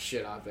do a lot of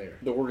shit out there.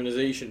 The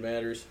organization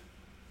matters.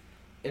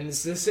 And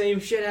it's the same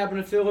shit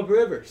happened to Phillip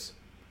Rivers.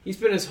 He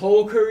spent his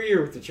whole career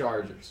with the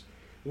Chargers.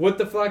 What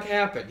the fuck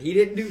happened? He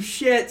didn't do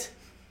shit.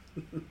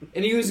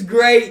 And he was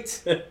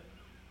great.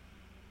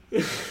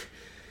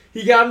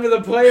 He got into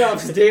the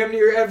playoffs damn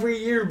near every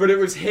year, but it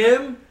was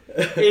him,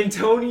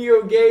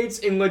 Antonio Gates,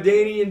 and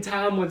LaDainian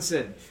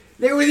Tomlinson.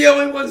 They were the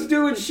only ones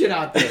doing shit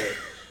out there.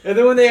 And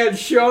then when they had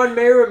Sean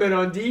Merriman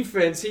on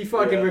defense, he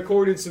fucking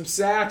recorded some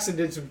sacks and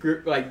did some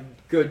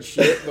good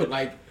shit, but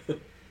like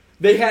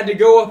they had to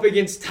go up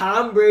against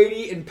Tom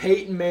Brady and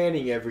Peyton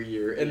Manning every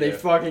year, and they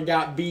fucking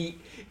got beat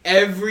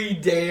every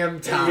damn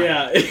time.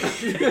 Yeah.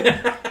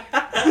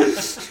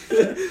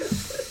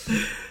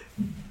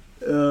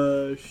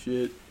 Oh,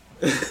 shit.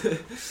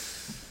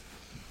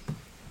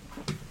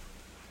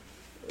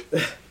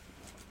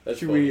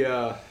 Should we,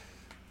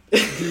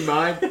 do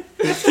mine?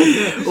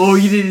 Oh,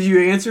 did you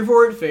answer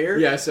for it? Fair?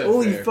 Yeah, I said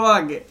Holy fair.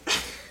 fuck.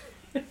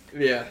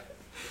 Yeah.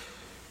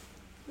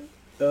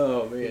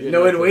 Oh, man.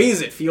 No, in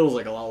ways it feels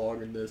like a lot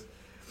longer than this.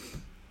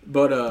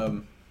 But,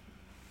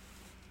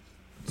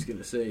 just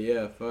gonna say,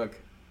 yeah, fuck.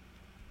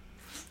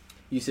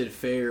 You said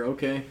fair,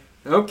 okay.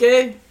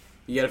 Okay.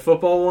 You got a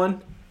football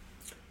one?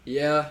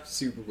 Yeah,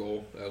 Super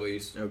Bowl, at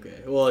least.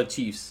 Okay. Well, the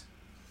Chiefs.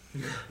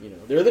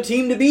 They're the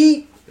team to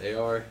beat. They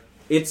are.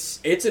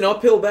 It's an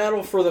uphill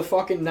battle for the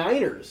fucking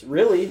Niners,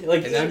 really.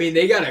 And I mean,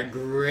 they got a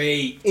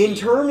great team. In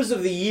terms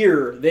of the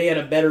year, they had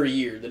a better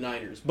year, the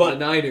Niners. But the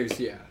Niners,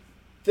 yeah.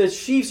 The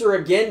Chiefs are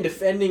again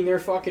defending their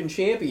fucking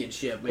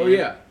championship, man. Oh,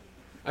 yeah.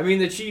 I mean,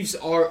 the Chiefs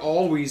are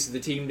always the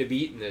team to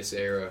beat in this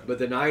era. But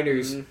the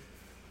Niners,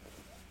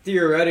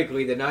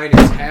 theoretically, the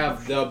Niners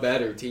have the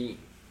better team.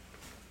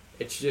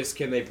 It's just,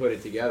 can they put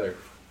it together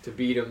to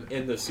beat them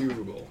in the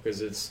Super Bowl?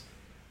 Because it's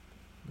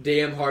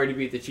damn hard to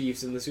beat the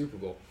Chiefs in the Super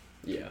Bowl.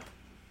 Yeah.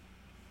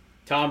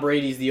 Tom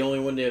Brady's the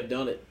only one to have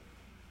done it.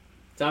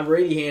 Tom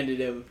Brady handed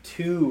him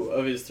 2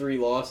 of his 3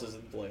 losses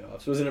in the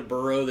playoffs. Wasn't it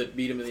Burrow that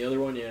beat him in the other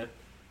one? Yeah.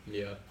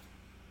 Yeah.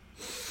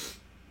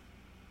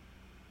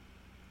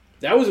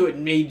 That was what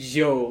made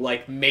Joe,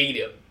 made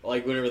him.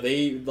 Whenever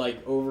they,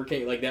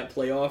 overcame, that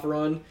playoff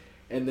run,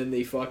 and then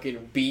they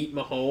fucking beat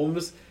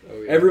Mahomes,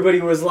 everybody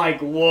was like,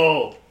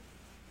 whoa.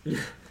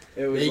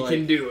 It was they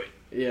can do it.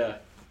 Yeah.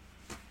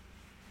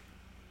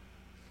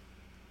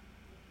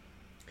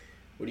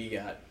 What do you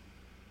got?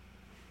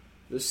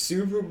 The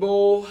Super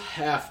Bowl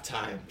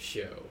halftime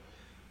show.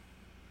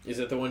 Is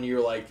that the one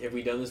you're like, have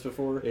we done this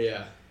before?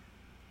 Yeah.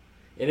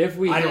 And if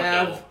we I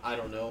have...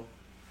 don't know.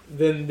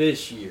 Then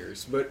this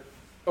year's. But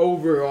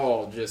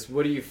overall, just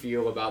what do you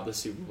feel about the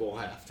Super Bowl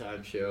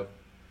halftime show?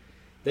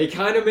 They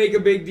kind of make a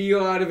big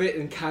deal out of it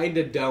and kind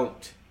of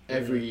don't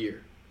every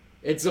year.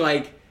 It's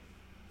like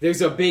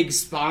there's a big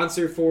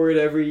sponsor for it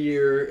every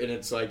year, and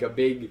it's like a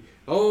big,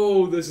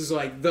 this is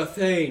like the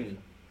thing.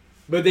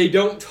 But they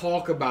don't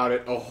talk about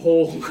it a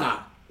whole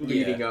lot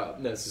leading up,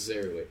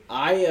 necessarily.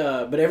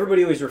 But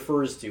everybody always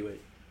refers to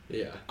it.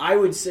 Yeah. I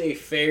would say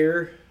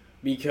fair,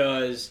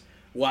 because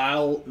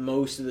while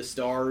most of the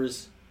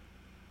stars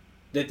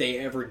that they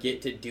ever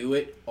get to do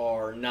it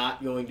are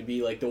not going to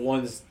be like the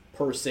ones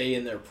per se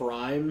in their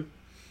prime,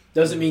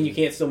 doesn't mean you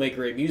can't still make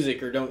great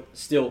music or don't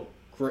still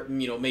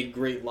make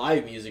great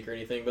live music or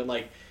anything, but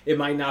like it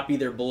might not be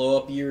their blow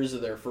up years or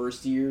their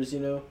first years,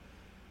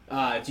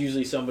 it's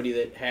usually somebody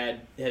that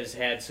has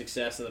had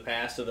success in the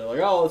past, so they're like,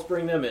 oh, let's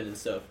bring them in and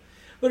stuff.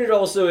 But it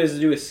also has to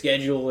do with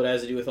schedule, it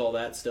has to do with all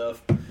that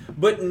stuff.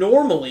 But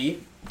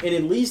normally, in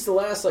at least the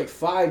last like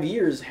 5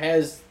 years,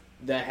 has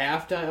the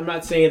halftime, I'm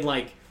not saying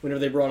like whenever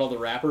they brought all the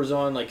rappers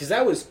on, like, because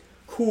that was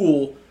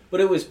cool, but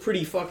it was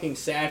pretty fucking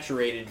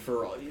saturated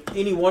for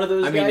any one of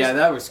those guys. I mean, yeah,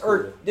 that was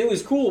cool. It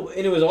was cool,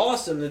 and it was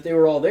awesome that they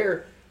were all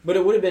there, but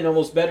it would have been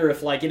almost better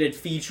if like it had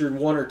featured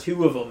one or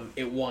two of them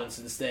at once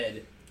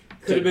instead.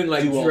 Could have been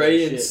like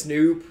Dre and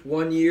Snoop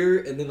one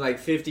year, and then like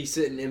 50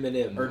 Cent and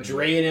Eminem. Or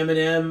Dre and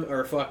Eminem,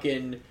 or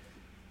fucking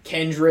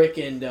Kendrick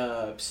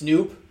and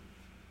Snoop.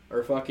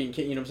 Or fucking,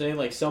 you know what I'm saying?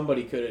 Like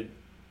somebody could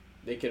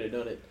have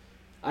done it.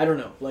 I don't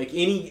know. Like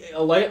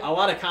a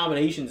lot of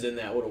combinations in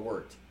that would have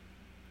worked.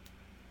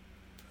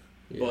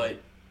 Yeah. But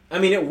I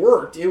mean, it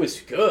worked. It was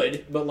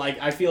good. But like,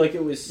 I feel like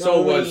it was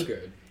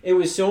good. It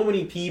was so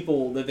many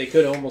people that they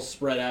could almost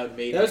spread out and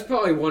made. That was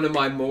probably one of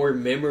my more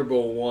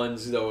memorable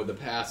ones, though. The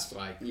past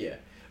 5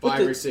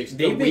 or 6.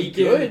 The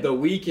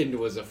Weeknd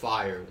was a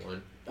fire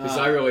one because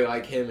I really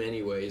like him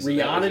anyways.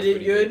 Rihanna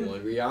did good.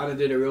 Rihanna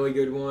did a really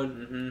good one.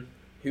 Mm-hmm.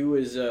 Who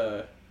was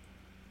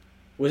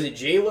it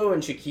J-Lo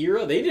and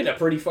Shakira? They did a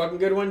pretty fucking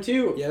good one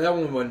too. Yeah, that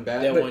one wasn't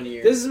bad. That 1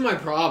 year. This is my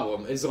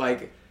problem. Is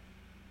like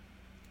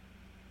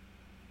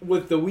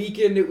with the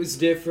Weeknd it was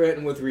different,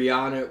 and with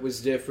Rihanna it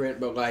was different.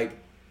 But like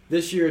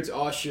this year it's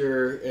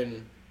Usher,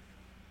 and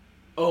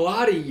a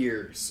lot of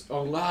years,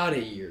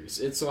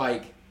 it's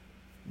like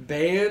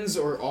bands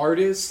or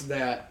artists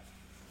that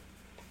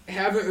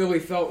haven't really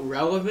felt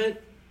relevant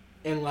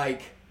in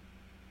like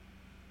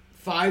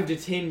 5 to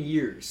 10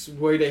 years,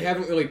 where they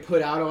haven't really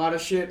put out a lot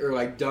of shit or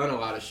like done a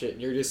lot of shit,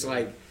 and you're just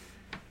like,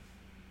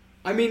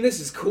 I mean, this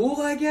is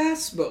cool, I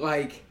guess, but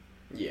like,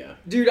 yeah,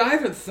 dude, I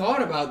haven't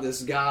thought about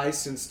this guy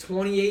since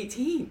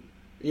 2018,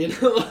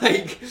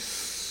 like,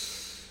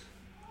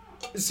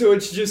 so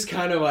it's just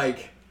kind of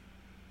like,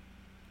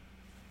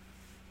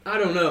 I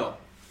don't know.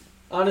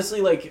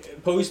 Honestly,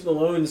 like, Post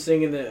Malone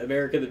singing the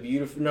America the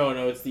Beautiful... No,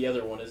 it's the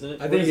other one, isn't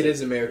it? I think it is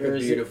America the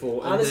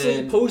Beautiful.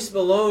 Honestly, Post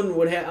Malone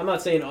would have... I'm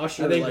not saying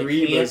Usher... I think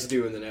Reba's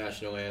doing the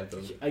national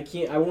anthem.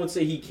 I won't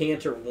say he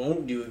can't or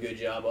won't do a good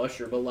job,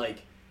 Usher, but,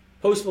 like,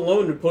 Post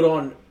Malone would put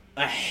on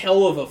a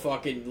hell of a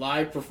fucking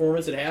live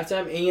performance at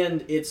halftime,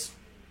 and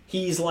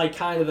he's like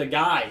kind of the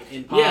guy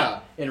in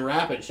pop and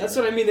rap and shit. That's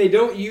what I mean. They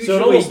don't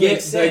usually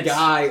get the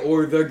guy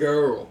or the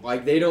girl.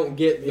 Like, they don't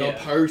get the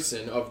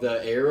person of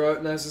the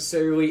era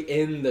necessarily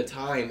in the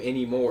time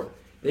anymore.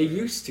 They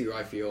used to,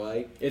 I feel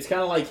like. It's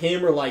kind of like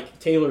him or like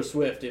Taylor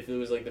Swift if it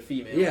was like the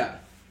female. Yeah.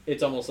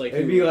 It's almost like...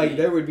 It'd be like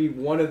there would be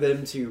one of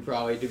them two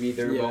probably to be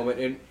their moment.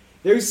 And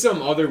there's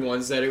some other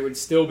ones that it would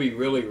still be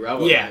really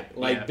relevant. Yeah.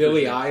 Like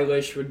Billie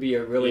Eilish would be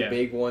a really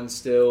big one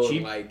still.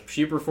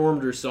 She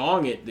performed her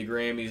song at the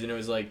Grammys, and it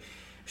was like,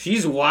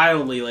 she's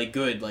wildly like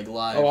good, like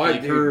live. Oh,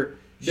 like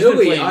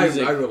Billie, I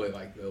really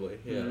like Billie.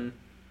 Yeah. Mm-hmm.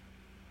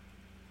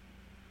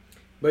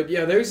 But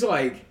yeah, there's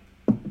like,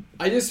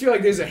 I just feel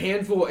like there's a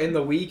handful in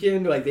the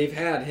Weeknd, like they've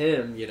had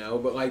him,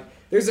 but like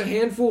there's a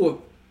handful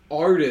of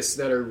artists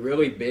that are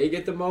really big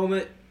at the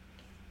moment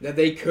that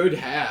they could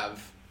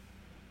have.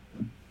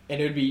 And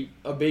it would be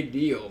a big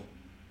deal.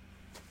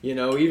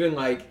 Even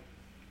like,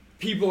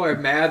 people are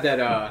mad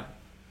that,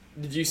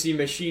 did you see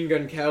Machine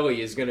Gun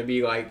Kelly is going to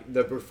be like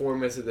the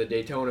performance of the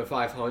Daytona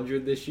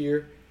 500 this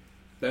year?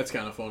 That's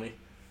kind of funny.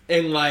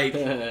 And like,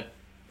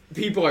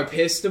 people are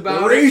pissed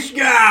about Race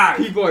guy!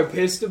 People are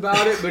pissed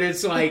about it, but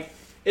it's like,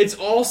 it's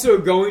also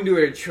going to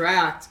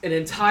attract an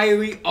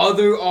entirely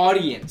other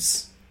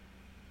audience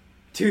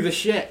to the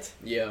shit.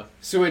 Yeah.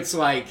 So it's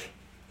like,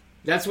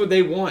 that's what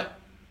they want.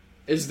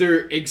 Is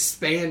they're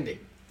expanding,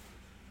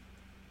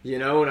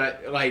 and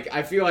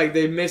I feel like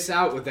they miss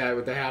out with that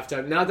with the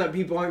halftime. Not that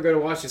people aren't going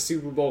to watch the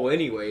Super Bowl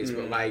anyways,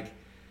 but like,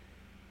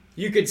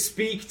 you could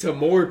speak to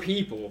more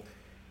people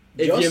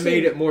if you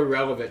made it more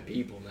relevant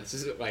people. That's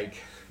just like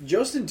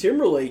Justin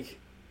Timberlake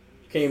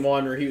came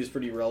on where he was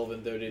pretty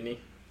relevant though, didn't he?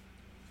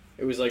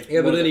 It was like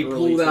but then he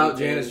pulled out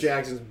Janis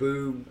Jackson's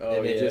boob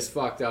and it just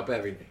fucked up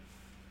everything.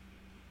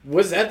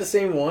 Was that the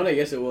same one? I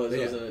guess it was,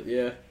 wasn't it?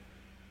 Yeah.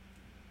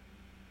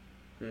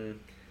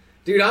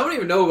 Dude, I don't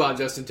even know about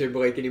Justin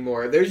Timberlake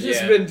anymore. There's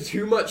just been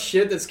too much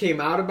shit that's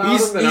came out about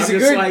him that I'm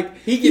just like,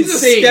 he's a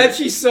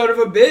sketchy son of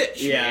a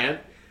bitch, man.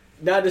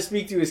 Not to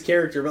speak to his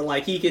character, but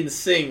like, he can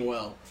sing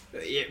well.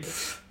 Yeah.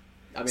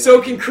 I mean,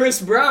 So can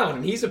Chris Brown,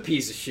 and he's a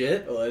piece of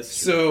shit. Oh,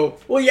 that's true. So,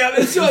 Well,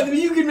 yeah, so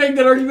you can make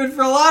that argument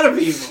for a lot of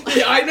people.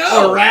 yeah, I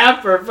know. A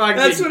rapper, fucking.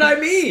 That's what I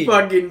mean.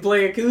 Fucking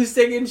play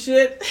acoustic and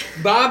shit.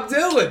 Bob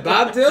Dylan.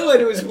 Bob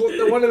Dylan was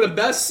one of the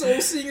best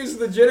soul singers of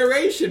the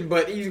generation,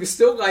 but he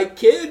still like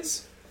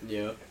kids.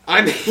 Yeah.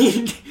 I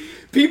mean,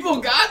 people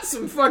got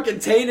some fucking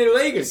tainted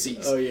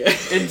legacies. Oh yeah.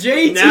 And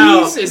JT's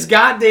Now- is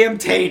goddamn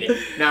tainted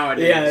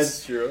nowadays. Yeah,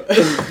 that's true.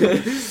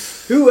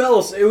 Who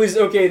else? It was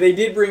okay. They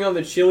did bring on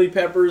the Chili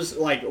Peppers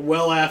like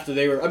well after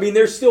they were. I mean,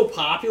 they're still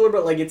popular,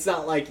 but like it's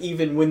not like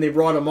even when they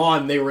brought them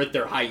on, they were at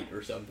their height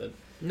or something.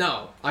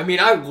 No, I mean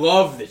I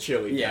love the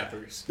Chili Yeah.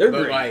 Peppers. They're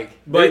but great.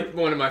 they're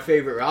one of my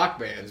favorite rock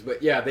bands.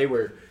 But yeah, they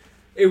were.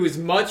 It was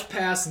much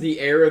past the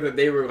era that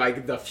they were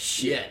like the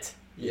shit.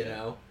 You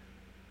know.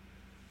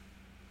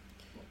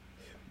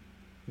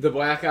 The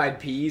Black Eyed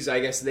Peas, I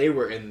guess they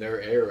were in their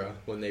era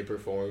when they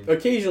performed.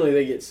 Occasionally,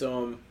 they get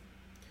some.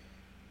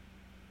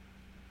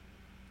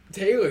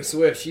 Taylor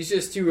Swift, she's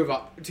just too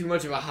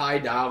much of a high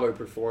dollar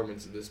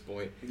performance at this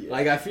point. Yeah.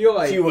 Like I feel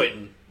like She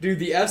wouldn't. dude,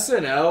 the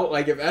SNL,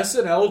 like if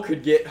SNL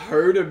could get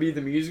her to be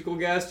the musical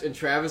guest and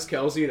Travis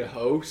Kelce to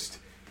host,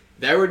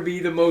 that would be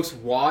the most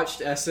watched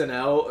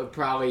SNL of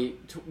probably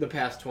the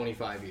past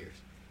 25 years.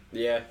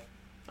 Yeah,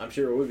 I'm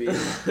sure it would be.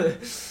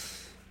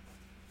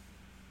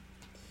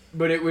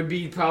 But it would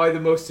be probably the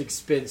most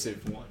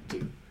expensive one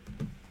too.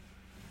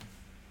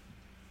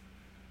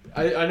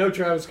 I know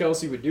Travis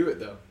Kelce would do it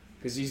though.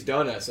 Because he's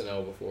done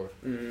SNL before.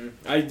 Mm-hmm.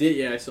 I did,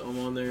 yeah, I saw him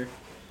on there.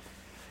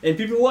 And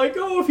people are like,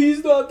 oh, if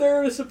he's not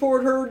there to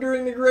support her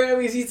during the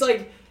Grammys, he's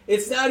like,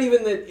 it's not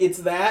even that it's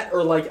that,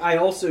 or like, I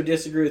also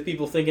disagree with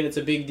people thinking it's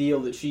a big deal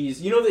that she's,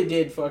 you know, they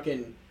did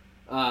fucking,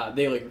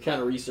 they like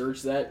kind of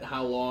researched that,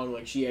 how long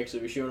like she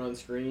actually was shown on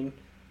screen.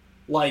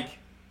 Like,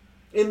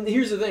 and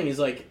here's the thing, is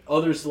like,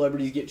 other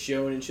celebrities get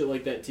shown and shit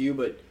like that too,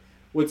 but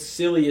what's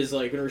silly is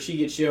like whenever she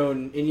gets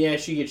shown, and yeah,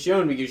 she gets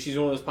shown because she's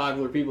one of those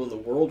popular people in the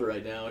world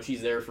right now.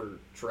 She's there for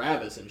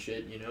Travis and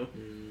shit, you know.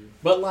 Mm.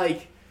 But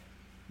like,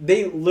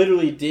 they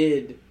literally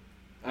did.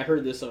 I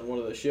heard this on one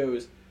of the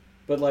shows,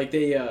 but like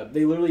they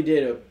literally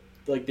did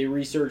they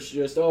researched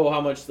just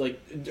how much like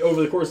over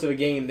the course of a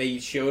game they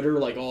showed her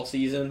like all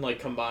season like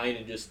combined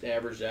and just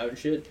averaged out and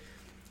shit.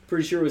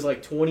 Pretty sure it was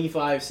like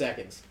 25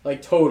 seconds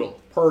like total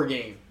per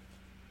game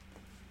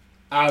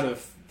out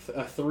of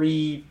a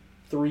 3+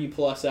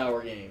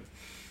 hour game.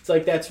 It's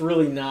like that's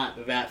really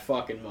not that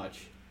fucking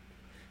much.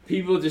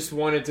 People just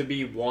want it to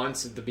be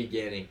once at the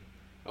beginning.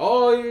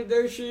 Oh,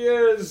 there she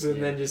is,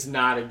 and then just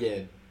not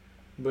again.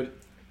 But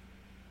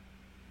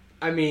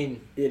I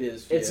mean,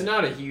 It's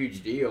not a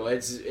huge deal.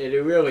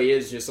 It really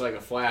is just like a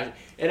flash.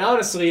 And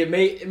honestly,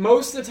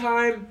 most of the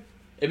time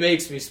it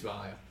makes me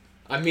smile.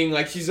 I mean,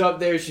 like she's up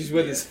there, she's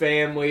with his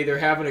family, they're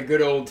having a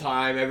good old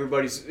time.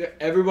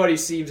 Everybody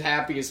seems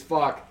happy as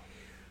fuck.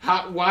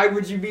 Why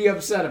would you be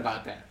upset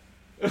about that?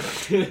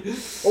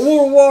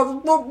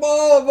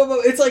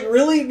 It's like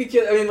really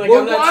because I mean like We're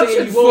I'm not saying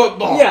watching you won't.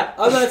 football. Yeah,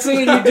 I'm not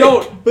saying you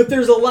don't. But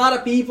there's a lot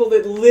of people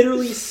that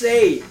literally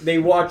say they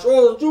watch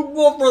the Super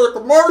Bowl for the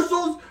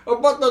commercials.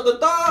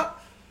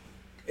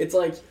 It's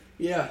like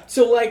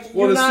So like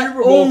Well, you're the not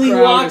Super Bowl only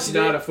crowd watching is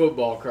not it- a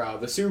football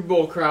crowd. The Super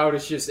Bowl crowd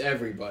is just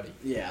everybody.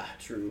 Yeah,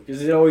 true.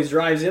 Because it always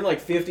drives in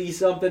like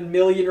 50-something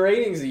million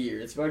ratings a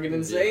year. It's fucking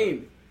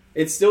insane.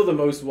 It's still the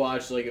most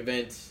watched like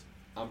event.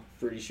 I'm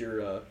pretty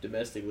sure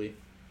domestically.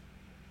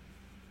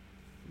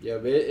 Yeah,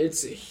 but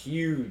it's a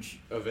huge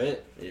event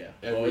Yeah,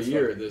 every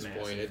year at this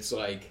massive. point. It's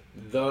like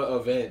the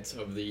event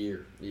of the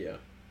year. Yeah.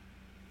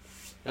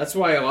 That's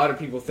why a lot of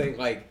people think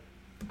like,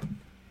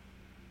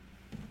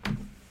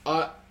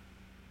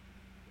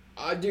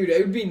 dude,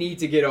 it would be neat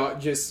to get off.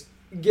 Just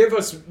give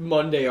us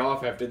Monday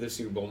off after the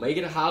Super Bowl. Make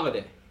it a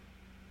holiday.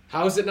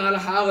 How is it not a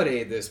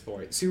holiday at this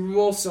point? Super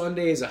Bowl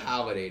Sunday is a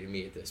holiday to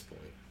me at this point.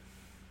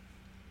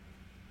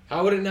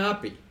 How would it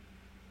not be?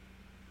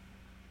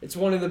 It's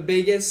one of the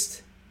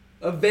biggest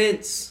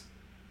events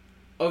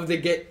of the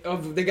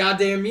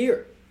goddamn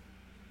year.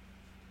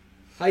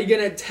 How you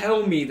gonna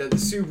tell me that the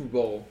Super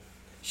Bowl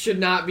should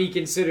not be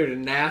considered a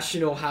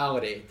national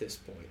holiday at this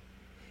point,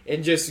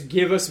 and just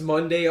give us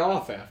Monday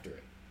off after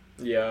it?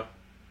 Yeah.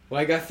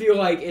 Like I feel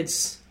like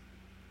it's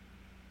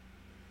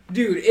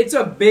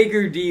a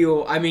bigger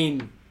deal. I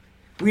mean,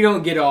 we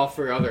don't get off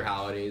for other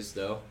holidays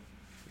though.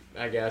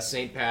 I guess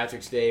St.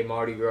 Patrick's Day,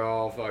 Mardi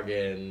Gras,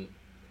 fucking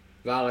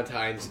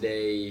Valentine's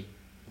Day.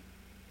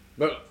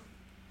 But,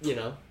 you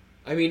know,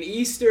 I mean,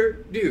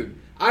 Easter, dude,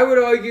 I would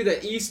argue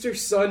that Easter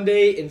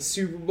Sunday and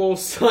Super Bowl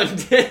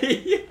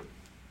Sunday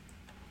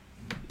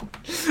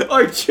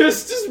are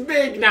just as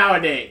big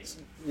nowadays.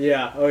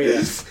 Yeah. Oh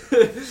yeah.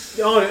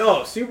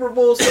 Super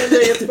Bowl Sunday,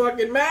 it's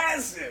fucking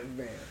massive,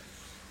 man.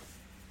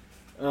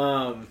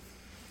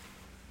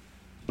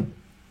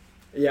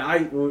 Yeah,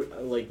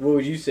 what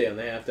would you say on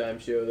the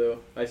halftime show, though?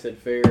 I said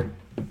fair.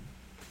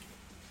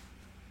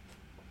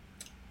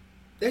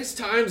 There's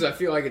times I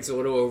feel like it's a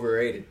little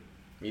overrated.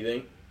 You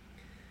think?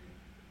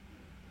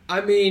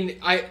 I mean,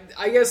 I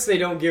guess they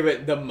don't give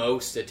it the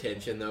most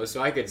attention, though,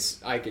 so I could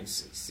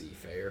see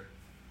fair.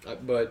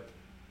 But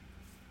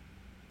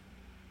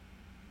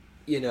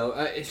you know,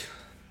 I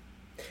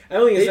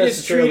don't think they it's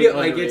just treat necessarily it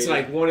like it's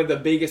underrated. like one of the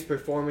biggest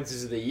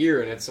performances of the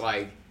year, and it's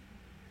like,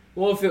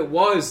 well, if it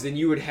was, then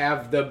you would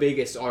have the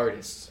biggest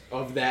artists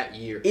of that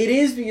year. It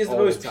is because the all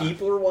the most time.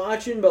 people are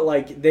watching, but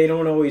like they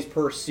don't always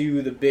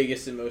pursue the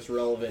biggest and most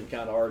relevant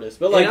kind of artists.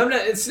 But like, And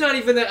it's not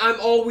even that I'm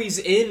always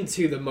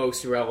into the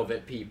most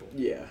relevant people.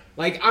 yeah,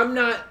 Like, I'm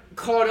not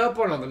caught up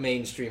on all the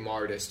mainstream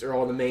artists or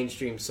all the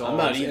mainstream songs I'm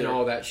not and either.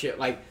 all that shit.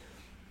 Like,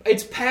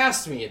 it's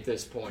past me at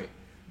this point.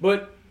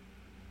 But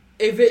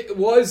if it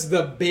was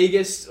the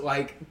biggest,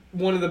 like,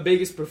 one of the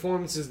biggest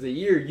performances of the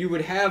year, you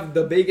would have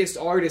the biggest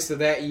artist of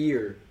that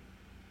year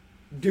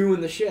doing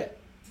the shit,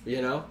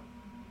 you know?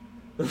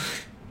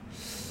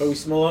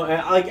 Post Malone.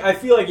 I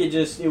feel like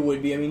it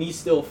would be. I mean, he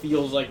still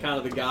feels like kind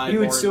of the guy. He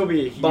would born still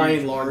be a huge by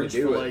and one to large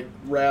do for it. like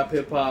rap,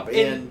 hip hop,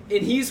 And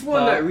he's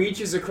one pop. that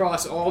reaches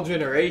across all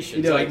generations.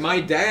 He does. Like,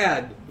 my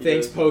dad He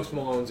thinks does. Post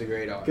Malone's a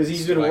great artist. because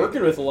he's been Like,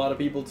 working with a lot of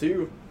people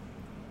too.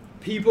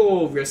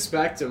 people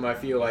respect him, I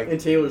feel like. And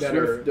Taylor that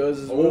Swift are does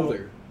as well.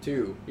 older,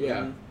 too.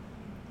 Yeah. Mhm.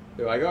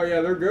 They're like, oh,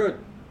 yeah, they're good.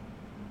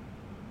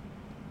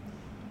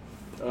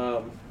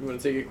 You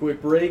want to take a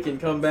quick break and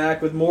come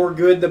back with more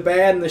good, the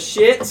bad, and the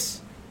shits?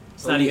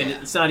 It's not even.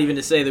 It's not even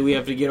to say that we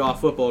have to get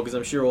off football because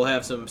I'm sure we'll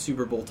have some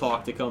Super Bowl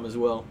talk to come as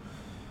well.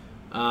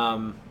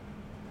 Well,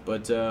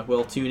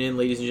 tune in,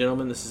 ladies and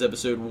gentlemen. This is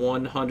episode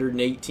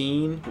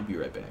 118. We'll be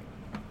right back.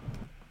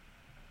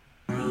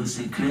 Rules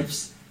and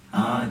Crips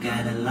all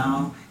got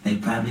along. They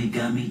probably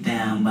got me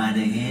down by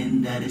the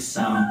end of the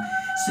song.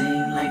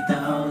 Seem like the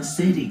whole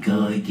city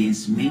go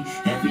against me.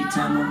 Every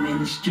time I'm in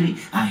the street,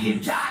 I hear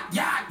yacht,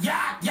 yacht,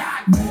 yacht,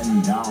 yacht.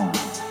 Man down,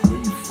 where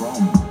you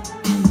from,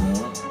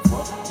 nigga?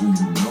 Fuck, do you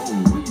know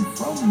where you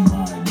from,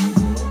 my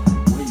nigga?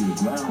 Where your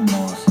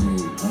grandma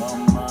stay, huh,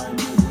 my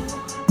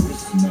nigga?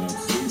 This man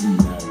city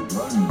I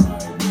run, my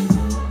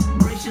nigga.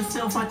 Brace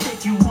yourself, I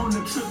take you on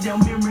a trip down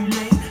memory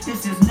lane.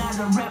 This is not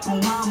a rap while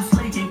I'm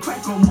slinging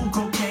crack or moon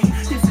cocaine.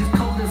 This is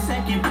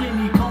cul-de-sac and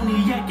plenty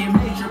cognac and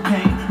major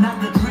pain.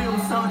 Not the drill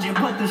sergeant,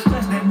 but the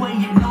stress that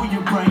weighing on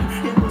your brain.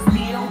 It was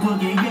me, El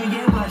Boogie,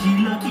 yeah, Raji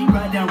Lucky.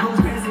 Ride down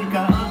Rosecrans, it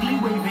got ugly.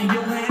 Waving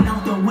your hand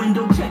out the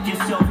window, check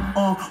yourself.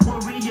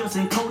 Warriors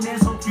and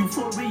Conans, hope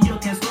euphoria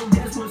can slow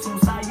dance with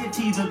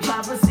society. The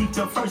driver seek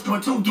the first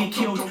one to get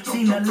killed.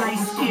 Seen a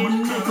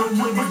light-skinned nigga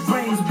with his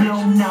brains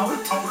blown out.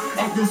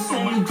 At the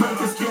same drug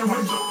as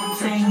steroids,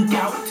 same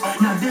gout.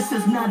 Now this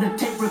is not a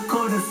tape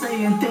recorder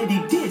saying that he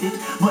did it,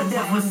 but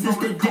ever since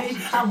the day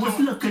I was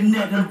looking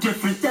at him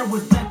different. That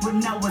was back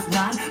when I was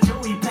 9.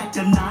 Joey packed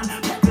a 9.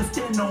 Pack a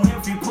stand on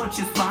every punch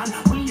is fine.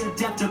 We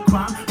adapt to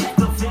crime. Pack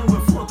a van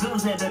with 4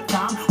 guns at a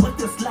time. With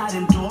the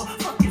sliding door.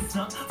 Fuck it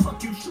up.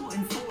 Fuck you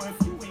shooting for.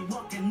 If you ain't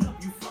walking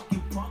up, you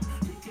fucking punk.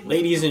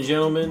 Ladies and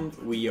gentlemen,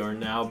 we are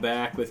now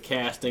back with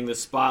Casting the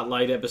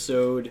Spotlight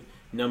episode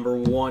number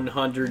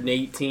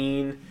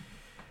 118.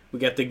 We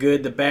got the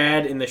good, the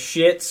bad, and the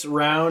shits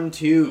round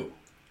 2.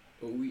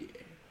 Oh, yeah.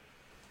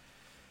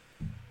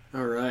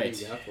 All right.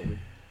 Yeah, for me.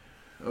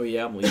 Oh,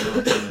 yeah, I'm leaving off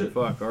on that.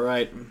 Fuck. All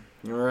right.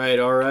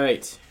 All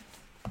right.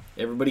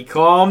 Everybody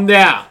calm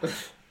down.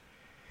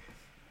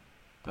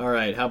 All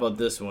right, how about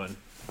this one?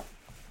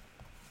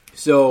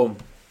 So,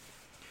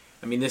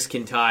 I mean, this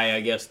can tie,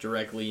 I guess,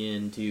 directly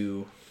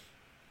into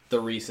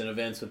the recent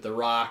events with The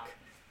Rock.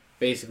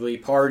 Basically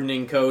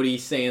pardoning Cody,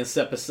 saying,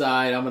 step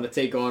aside, I'm going to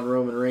take on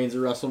Roman Reigns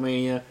at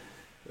WrestleMania.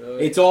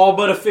 It's all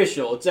but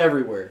official. It's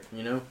everywhere,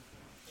 you know?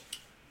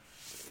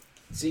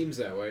 Seems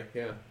that way,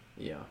 yeah.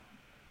 Yeah.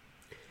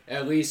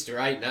 At least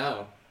right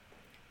now.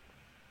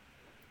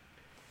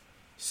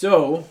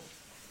 So,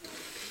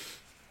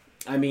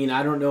 I mean,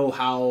 I don't know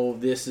how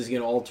this is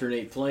going to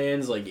alternate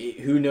plans. Like,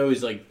 who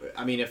knows? Like,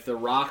 I mean, if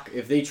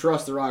they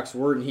trust The Rock's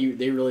word and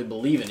they really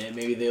believe in it,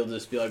 maybe they'll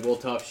just be like, well,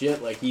 tough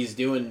shit. Like, he's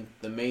doing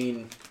the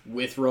main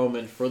with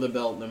Roman for the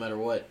belt no matter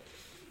what.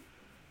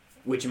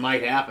 Which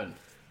might happen.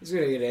 He's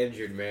gonna get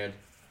injured, man.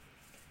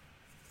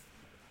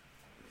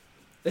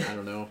 I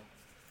don't know.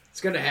 It's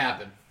gonna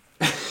happen.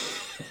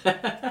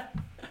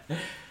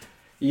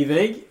 You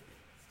think?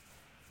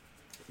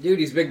 Dude,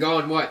 he's been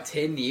gone, what,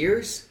 10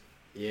 years?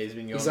 Yeah, he's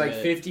been going. He's like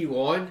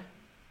 51.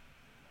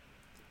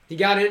 He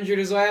got injured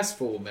his last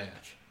full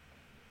match.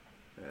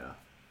 Yeah.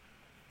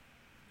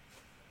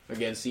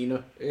 Against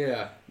Cena?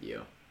 Yeah.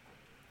 Yeah.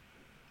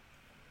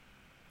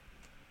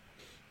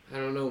 I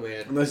don't know,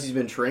 man. Unless he's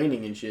been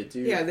training and shit, too.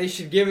 Yeah, they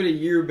should give it a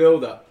year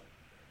build-up.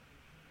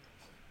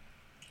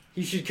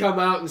 He should come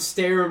out and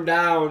stare him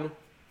down.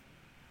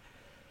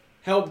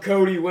 Help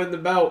Cody win the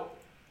belt.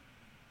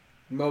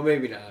 Well,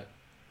 maybe not.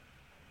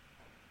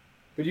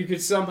 But you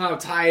could somehow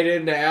tie it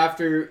into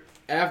after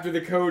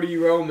the Cody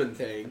Roman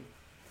thing.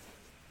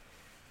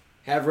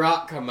 Have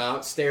Rock come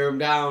out, stare him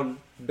down,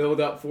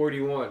 build up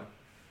 41.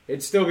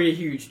 It'd still be a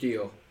huge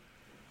deal.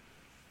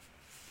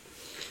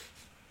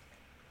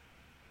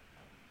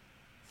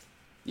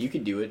 You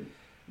could do it.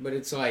 But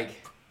it's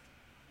like...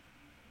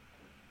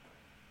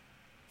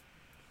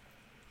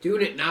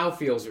 doing it now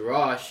feels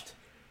rushed.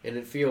 And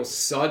it feels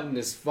sudden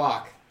as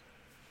fuck.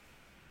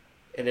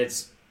 And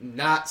it's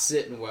not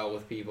sitting well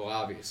with people,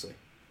 obviously.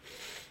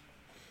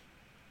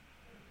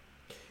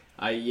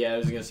 I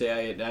was gonna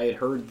say I had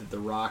heard that The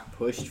Rock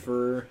pushed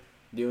for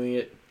doing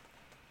it.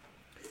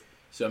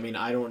 So I mean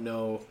I don't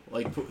know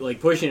like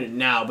pushing it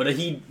now, but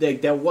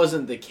that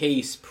wasn't the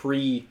case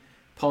pre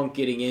Punk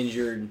getting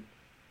injured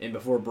and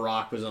before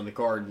Brock was on the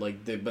card.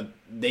 But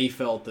they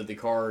felt that the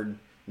card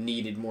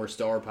needed more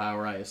star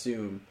power, I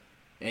assume,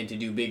 and to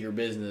do bigger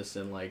business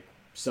and like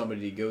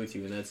somebody to go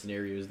to in that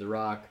scenario is The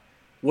Rock.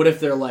 What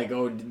if they're like,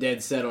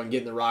 dead set on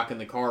getting The Rock in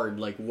the card?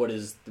 Like, what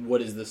is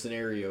the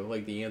scenario?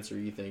 Like, the answer,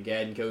 you think?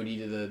 Adding Cody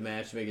to the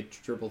match to make it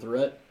triple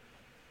threat?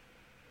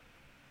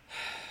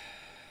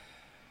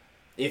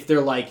 If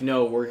they're like,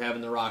 no, we're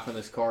having The Rock on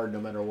this card no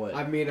matter what.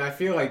 I mean, I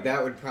feel like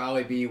that would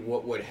probably be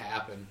what would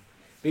happen.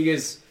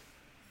 Because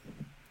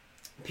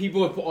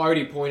people have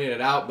already pointed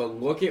it out, but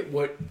look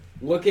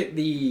at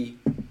the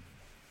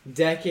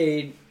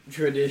decade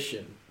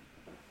tradition,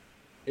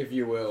 if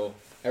you will.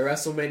 At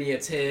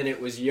WrestleMania 10, it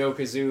was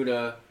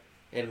Yokozuna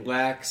and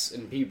Lex,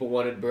 and people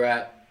wanted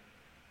Brett.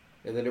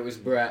 And then it was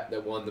Brett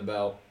that won the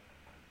belt.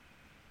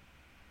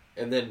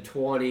 And then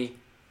 20,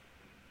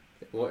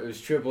 it was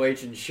Triple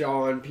H and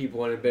Shawn. People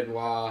wanted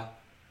Benoit.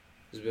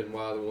 It was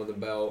Benoit that won the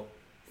belt.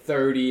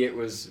 30, it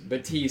was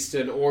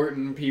Batista and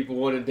Orton. People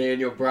wanted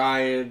Daniel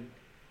Bryan.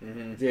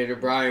 Mm-hmm. Daniel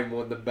Bryan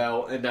won the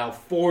belt. And now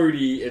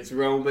 40, it's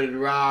Roman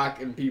and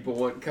Rock, and people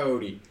want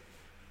Cody.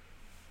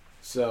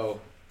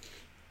 So...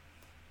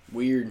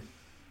 weird.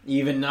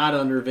 Even not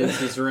under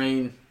Vince's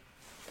reign.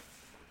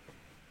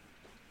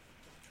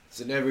 It's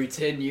an every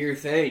 10-year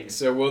thing.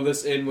 So will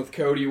this end with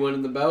Cody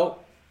winning the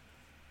belt?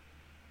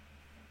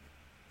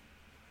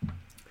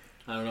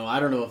 I don't know.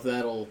 I don't know if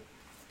that'll...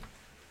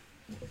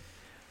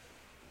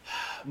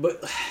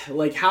 But,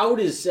 like, how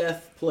does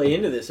Seth play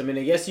into this? I mean,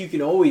 I guess you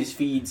can always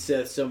feed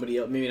Seth somebody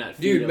else. Maybe not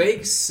feed him.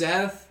 Make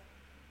Seth...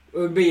 It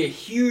would be a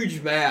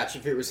huge match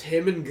if it was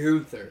him and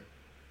Gunther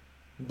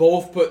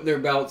both putting their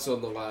belts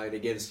on the line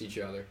against each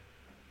other.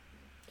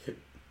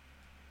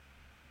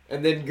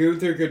 And then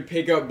Gunther could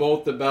pick up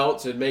both the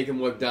belts and make him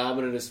look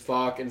dominant as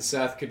fuck, and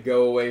Seth could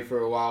go away for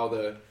a while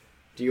to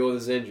deal with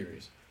his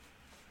injuries.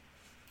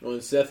 Well,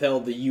 Seth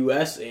held the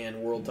U.S. and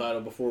world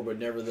title before, but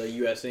never the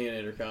U.S. and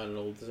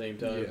Intercontinental at the same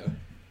time. Yeah.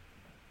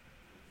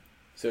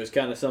 So it's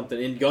kind of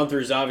something. And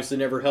Gunther's obviously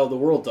never held the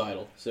world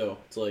title, so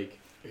it's like...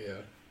 yeah.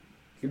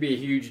 Could be a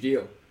huge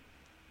deal.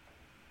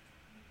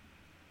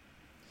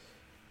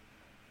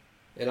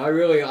 And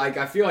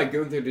I feel like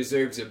Gunther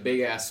deserves a big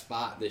ass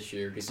spot this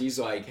year because he's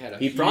like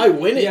He'd probably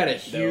win it. He had a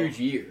huge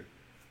year.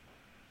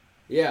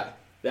 Yeah,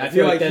 I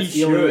feel like that's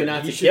the only way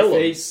not to kill him.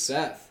 Face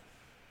Seth.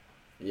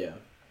 Yeah,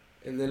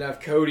 and then have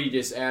Cody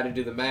just added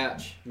to the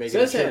match, make it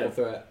a triple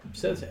threat.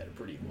 Seth's had a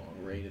pretty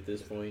long reign at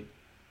this point.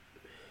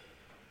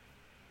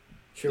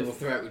 Triple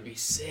threat would be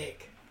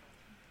sick.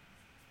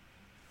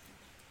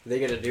 Are they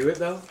gonna do it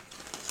though?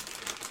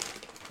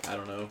 I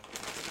don't know.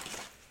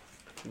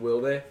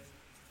 Will they?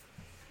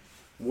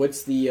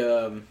 What's the?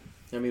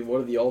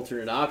 What are the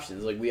alternate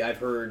options? Like I've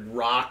heard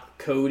Rock,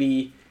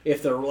 Cody.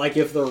 If the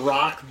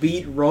Rock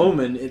beat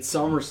Roman at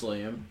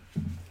SummerSlam,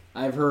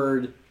 I've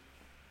heard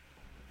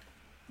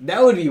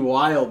that would be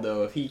wild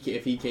though if he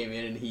came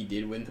in and he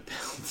did win the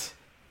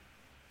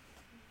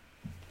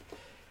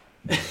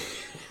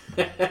belt.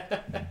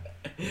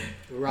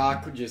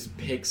 Rock just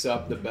picks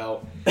up the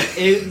belt,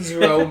 ends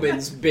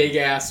Roman's big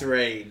ass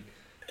reign.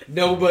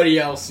 Nobody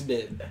else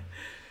did.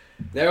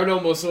 That would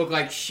almost look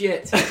like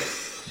shit.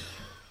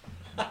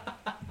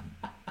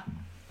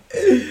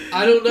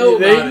 I don't know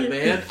about it,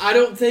 man. I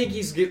don't think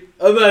he's good.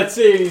 I'm not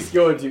saying he's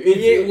going to.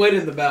 He ain't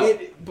winning the belt.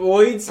 It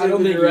points I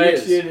don't in the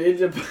think he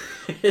direction.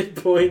 It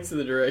points in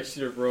the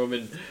direction of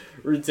Roman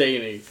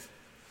retaining.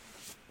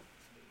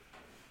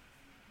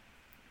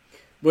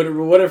 But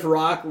what if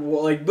Rock?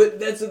 But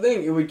that's the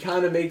thing. It would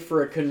kind of make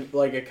for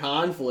a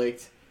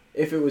conflict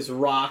if it was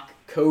Rock,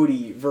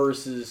 Cody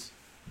versus.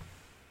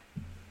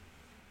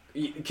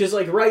 Because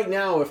right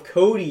now, if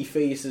Cody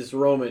faces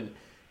Roman,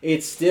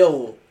 it's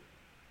still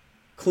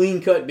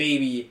clean cut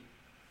baby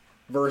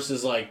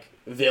versus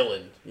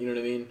villain. You know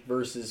what I mean?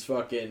 Versus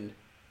fucking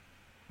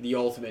the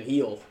ultimate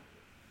heel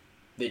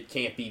that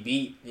can't be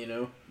beat. You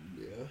know?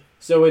 Yeah.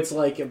 So it's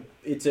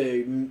it's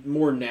a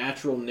more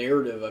natural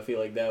narrative. I feel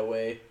like that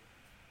way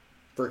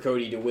for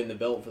Cody to win the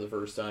belt for the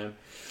first time.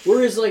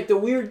 Whereas the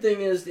weird thing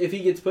is if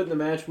he gets put in the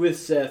match with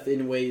Seth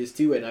in ways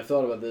too, and I've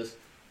thought about this.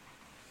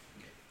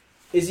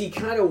 Is he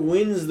kind of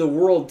wins the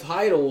world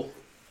title,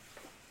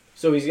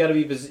 so he's got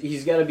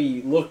to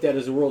be looked at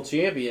as a world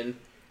champion,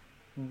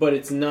 but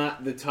it's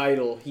not the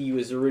title he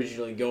was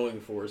originally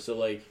going for.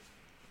 So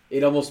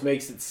it almost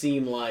makes it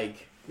seem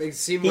like he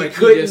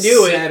couldn't just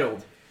do settled.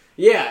 It.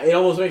 Yeah, it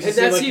almost makes it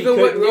seem like he couldn't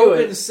do it. And that's even what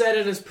Roman said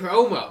in his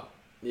promo.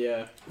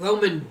 Yeah,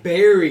 Roman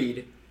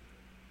buried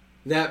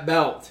that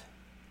belt.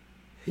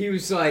 He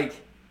was like,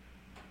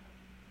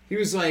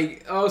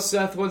 oh,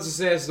 Seth wants to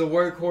say it's the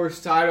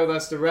workhorse title,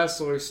 that's the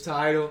wrestler's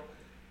title.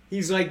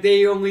 He's like,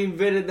 they only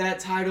invented that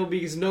title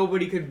because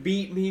nobody could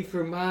beat me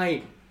for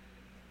mine.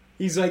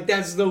 He's like,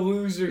 that's the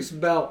loser's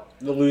belt.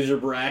 The loser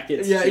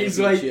brackets. Yeah, he's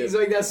like,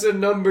 championship. that's the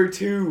number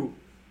 2.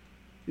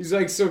 He's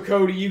like, so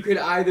Cody, you could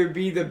either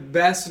be the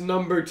best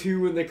number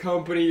 2 in the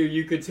company, or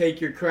you could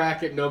take your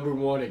crack at number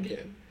 1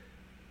 again.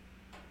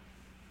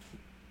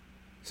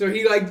 So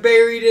he like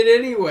buried it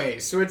anyway.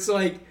 So it's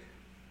like,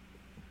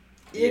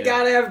 you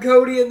gotta have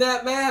Cody in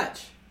that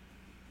match.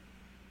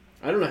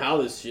 I don't know how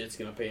this shit's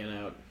gonna pan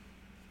out.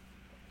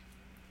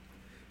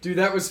 Dude,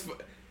 that was...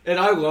 And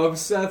I love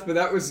Seth, but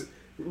that was...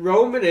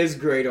 Roman is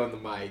great on the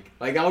mic.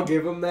 Like, I'll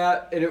give him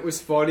that. And it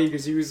was funny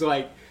because he was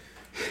like...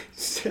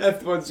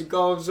 Seth wants to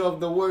call himself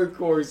the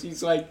workhorse.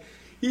 He's like,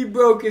 he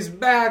broke his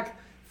back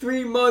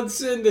 3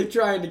 months into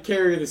trying to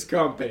carry this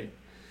company.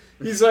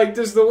 He's like,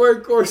 does the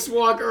workhorse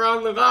walk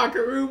around the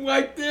locker room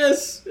like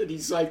this? And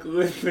he's like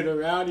limping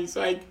around. He's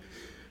like,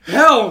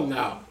 hell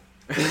no.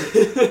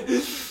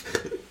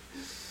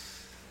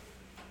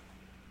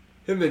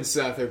 Him and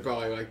Seth are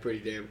probably like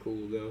pretty damn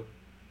cool though.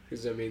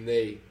 Because, I mean,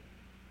 they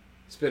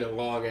spent a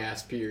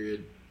long-ass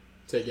period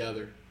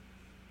together.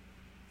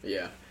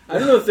 Yeah. I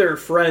don't know if they're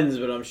friends,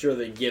 but I'm sure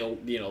they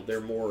get, they're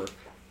more...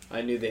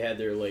 I knew they had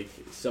their, like,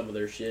 some of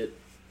their shit.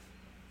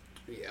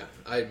 Yeah,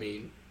 I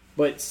mean...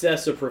 But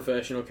Seth's a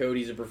professional,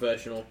 Cody's a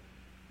professional.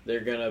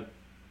 They're gonna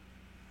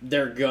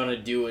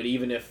do it,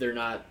 even if they're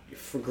not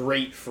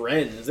great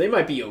friends. They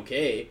might be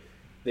okay.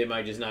 They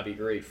might just not be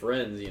great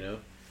friends,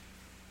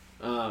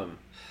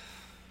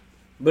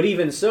 But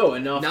even so,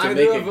 enough to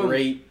make a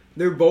great...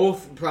 They're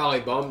both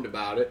probably bummed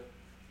about it.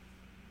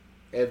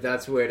 If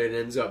that's what it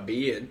ends up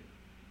being.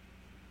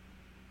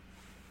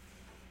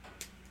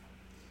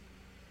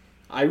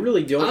 I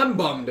really don't... I'm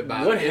bummed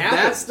about what it. If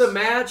happens? that's the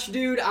match,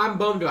 dude, I'm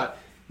bummed about it.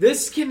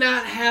 This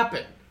cannot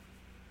happen.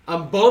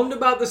 I'm bummed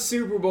about the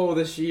Super Bowl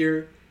this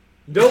year.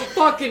 Don't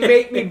fucking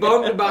make me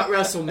bummed about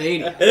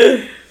WrestleMania.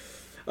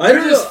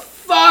 They're just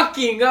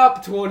fucking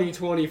up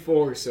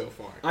 2024 so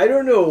far. I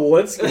don't know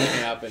what's going to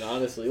happen,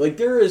 honestly. Like,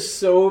 there is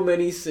so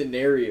many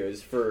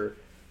scenarios for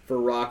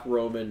Rock,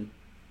 Roman,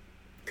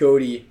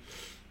 Cody,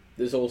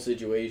 this whole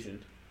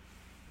situation.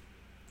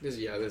 This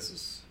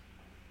is...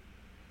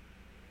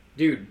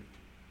 Dude,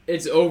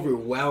 it's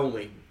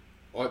overwhelming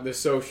on the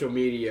social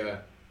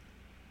media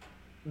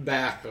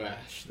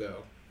backlash,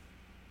 though.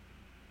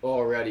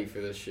 Already for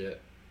this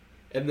shit.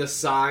 And the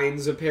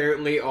signs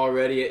apparently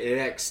already at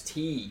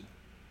NXT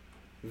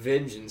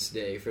Vengeance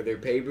Day for their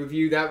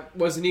pay-per-view. That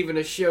wasn't even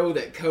a show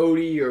that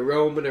Cody or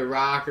Roman or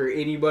Rock or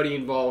anybody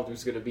involved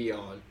was going to be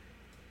on.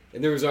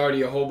 And there was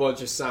already a whole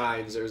bunch of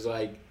signs. There was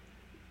like,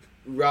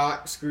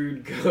 Rock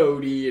screwed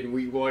Cody and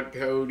we want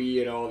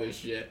Cody and all this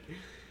shit.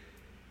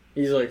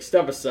 He's like,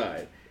 step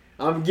aside.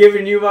 I'm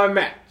giving you my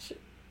match.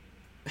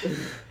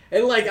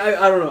 And like,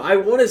 I don't know. I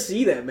want to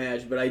see that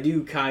match, but I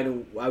do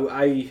kind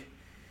of...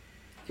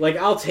 Like,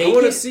 I'll take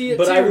wanna it, see it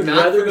but too, I would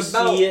not rather for the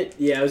belt. see it...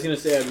 Yeah, I was going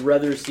to say I'd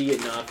rather see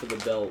it not for the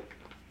belt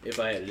if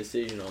I had a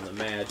decision on the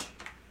match.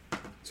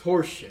 It's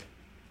horseshit.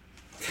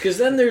 Because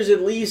then there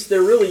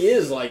really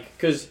is, like...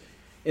 Because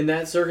in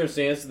that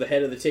circumstance, the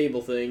head of the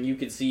table thing, you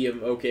could see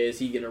him, okay, is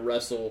he going to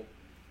wrestle...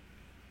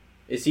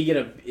 Is he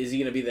gonna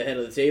be the head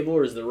of the table,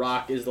 or is the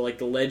Rock,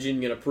 the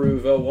legend gonna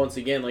prove, once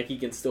again, like he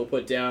can still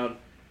put down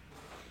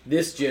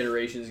this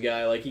generation's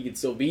guy, like he can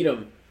still beat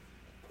him,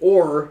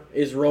 or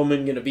is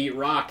Roman gonna beat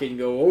Rock and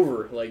go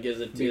over, like as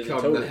a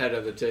Become the head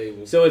of the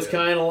table. So it's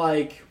kind of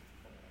like,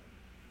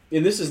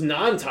 and this is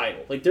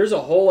non-title. Like there's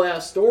a whole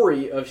ass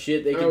story of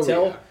shit they can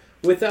tell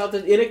without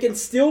and it can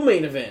still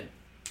main event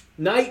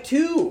night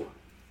 2.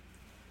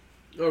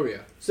 Oh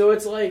yeah. So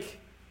it's like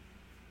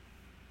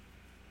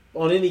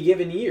on any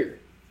given year.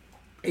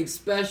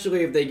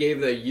 Especially if they gave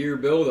the year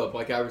build-up,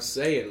 like I was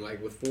saying,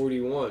 like with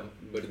 41.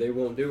 But they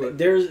won't do it.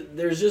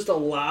 There's just a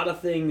lot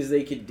of things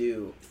they could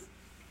do.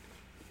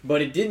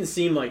 But it didn't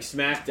seem like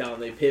SmackDown,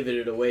 they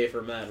pivoted away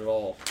from that at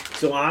all.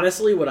 So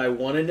honestly, what I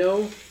want to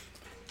know,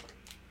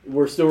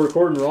 we're still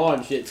recording Raw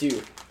and shit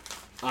too.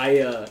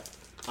 I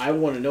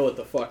want to know what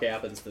the fuck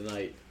happens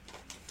tonight.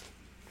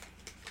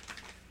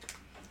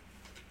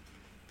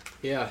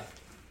 Yeah.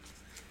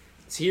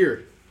 It's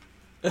here.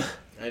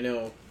 I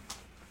know.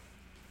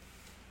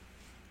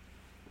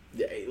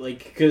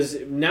 Like,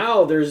 because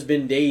now there's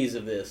been days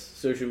of this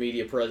social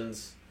media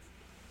presence.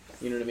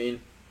 You know what I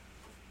mean?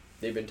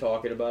 They've been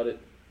talking about it.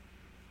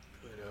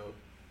 I know.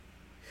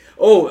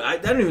 Oh, I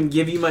didn't even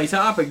give you my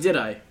topic, did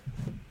I?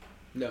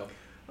 No.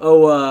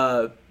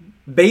 Oh,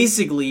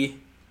 basically,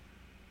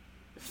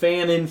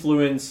 fan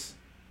influence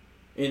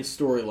in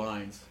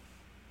storylines.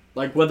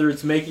 Like, whether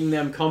it's making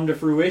them come to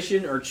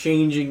fruition or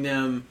changing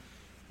them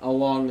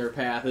along their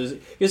path.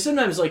 Because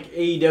sometimes, like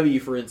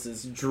AEW, for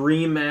instance,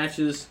 dream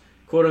matches,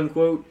 quote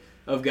unquote,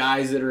 of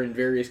guys that are in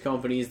various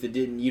companies that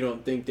you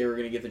don't think they were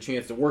going to get the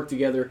chance to work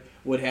together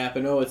would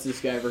happen. Oh, it's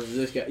this guy versus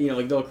this guy.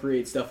 Like they'll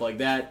create stuff like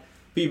that.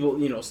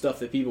 People, stuff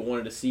that people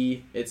wanted to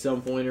see at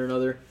some point or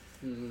another.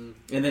 Mm-hmm.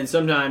 And then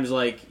sometimes,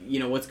 like,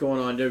 what's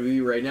going on in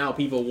WWE right now,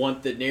 people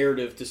want the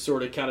narrative to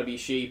sort of kind of be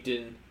shaped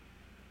and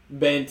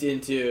bent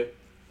into,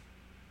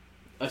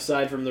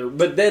 aside from their...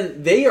 But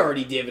then they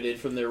already divoted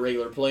from their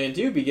regular plan,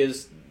 too,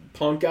 because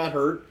Punk got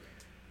hurt.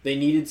 They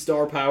needed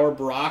star power.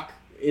 Brock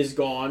is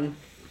gone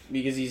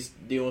because he's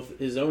dealing with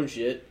his own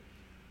shit.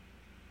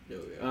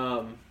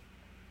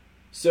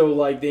 So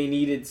like they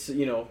needed,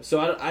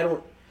 So I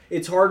don't.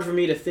 It's hard for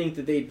me to think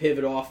that they'd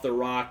pivot off The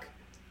Rock.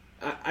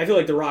 I feel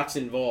like The Rock's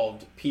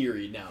involved.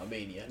 Period. Now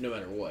Mania, no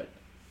matter what,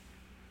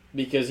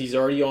 because he's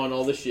already on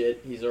all the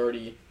shit. He's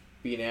already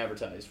being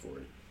advertised for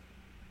it.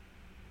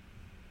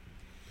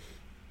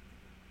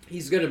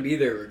 He's gonna be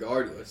there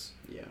regardless.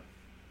 Yeah.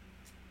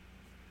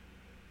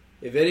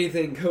 If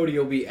anything, Cody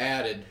will be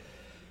added.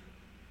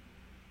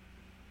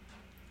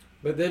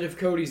 But then if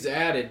Cody's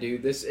added,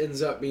 dude, this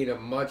ends up being a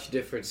much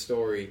different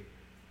story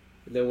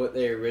than what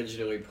they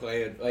originally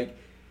planned. Like,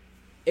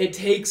 it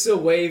takes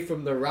away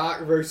from the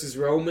Rock versus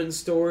Roman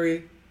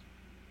story,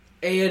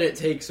 and it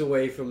takes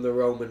away from the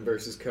Roman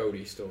versus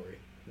Cody story,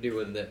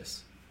 doing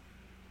this.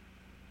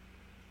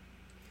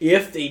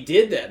 If they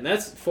did that, and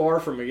that's far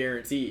from a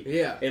guarantee.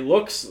 Yeah. It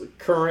looks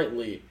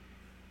currently,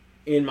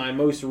 in my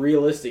most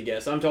realistic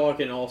guess, I'm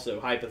talking also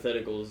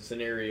hypotheticals,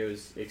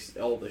 scenarios,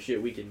 all the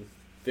shit we can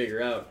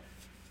figure out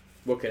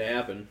what could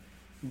happen.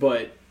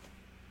 But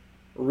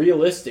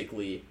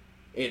realistically,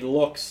 it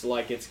looks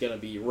like it's going to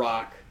be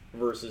Rock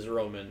versus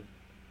Roman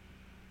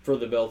for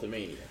the belt of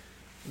Mania.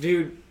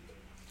 Dude,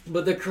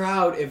 but the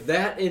crowd, if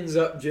that ends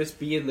up just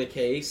being the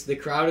case, the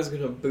crowd is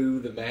going to boo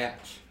the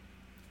match.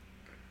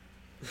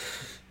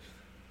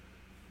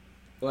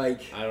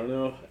 Like, I don't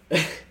know.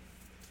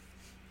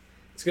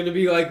 It's going to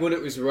be like when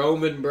it was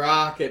Roman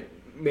Brock at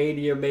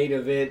Mania main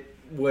event,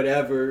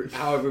 whatever,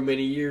 however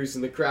many years,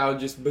 and the crowd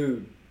just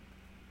booed.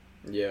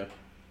 Yeah.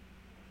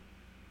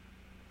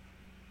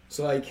 It's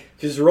like...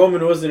 Because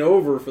Roman wasn't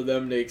over for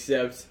them to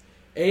accept.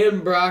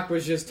 And Brock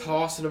was just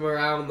tossing him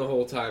around the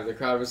whole time. The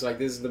crowd was like,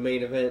 this is the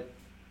main event.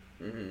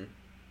 Mm-hmm.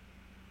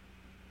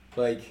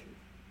 Like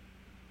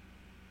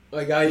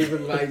I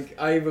even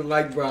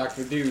like Brock,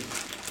 but dude,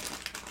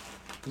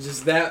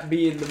 just that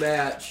being the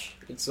match,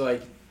 it's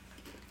like,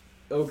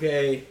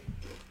 okay,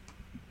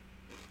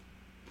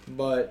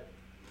 but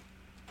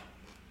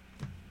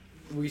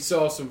we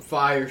saw some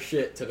fire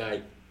shit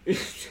tonight.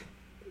 This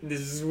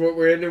is what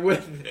we're ending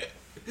with.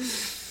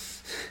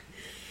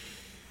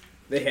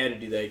 They had to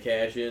do that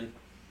cash in.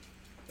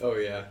 Oh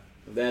yeah,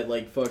 that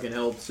like fucking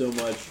helped so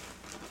much.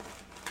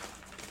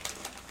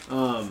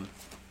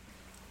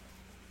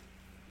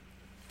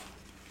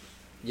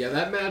 Yeah,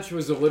 that match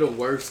was a little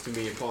worse to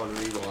me upon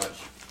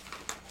rewatch.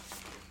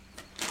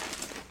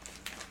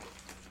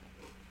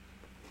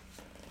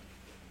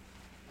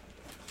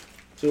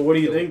 So what do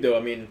you think, though?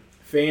 I mean,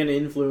 fan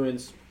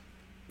influence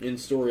in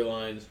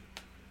storylines.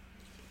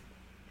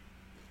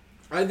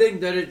 I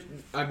think that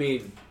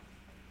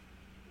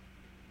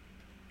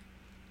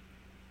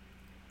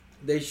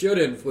they should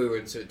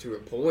influence it to a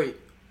point.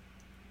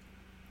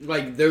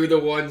 Like, they're the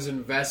ones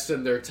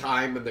investing their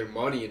time and their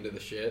money into the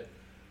shit.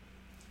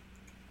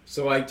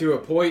 So, like, to a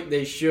point,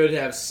 they should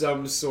have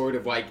some sort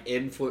of, like,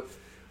 influence.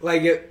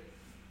 Like,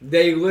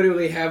 they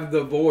literally have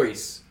the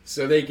voice.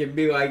 So they can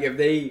be like, if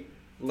they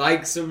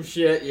like some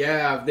shit,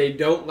 yeah. If they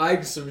don't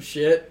like some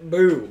shit,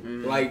 boo.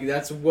 Mm-hmm. Like,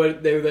 that's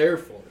what they're there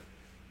for.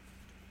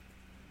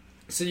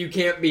 So you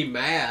can't be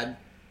mad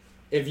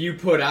if you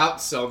put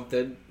out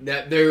something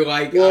that they're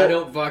like, I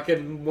don't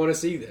fucking want to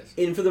see this.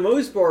 And for the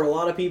most part, a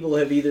lot of people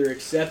have either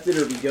accepted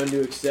or begun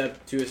to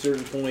accept to a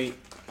certain point.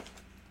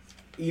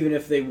 Even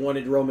if they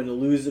wanted Roman to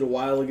lose it a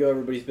while ago,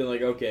 everybody's been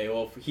like, okay,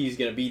 well, if he's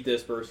going to beat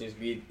this person,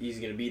 he's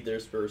going to beat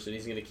this person,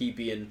 he's going to keep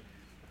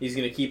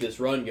this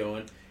run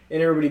going,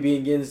 and everybody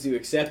begins to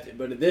accept it.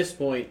 But at this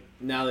point,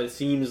 now that it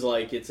seems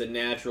like it's a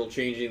natural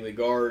changing of the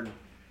guard,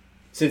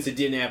 since it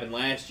didn't happen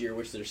last year,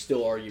 which there's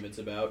still arguments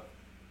about,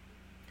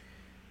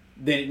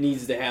 then it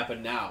needs to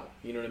happen now.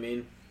 You know what I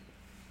mean?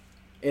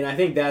 And I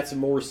think that's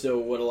more so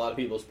what a lot of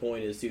people's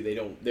point is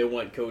too. They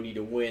want Cody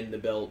to win the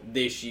belt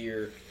this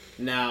year.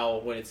 Now,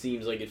 when it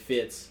seems like it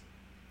fits.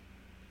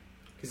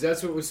 Because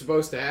that's what was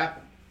supposed to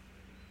happen.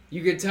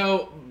 You could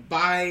tell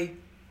by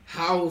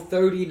how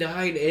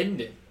 39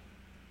 ended.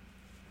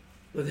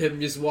 With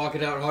him just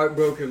walking out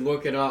heartbroken,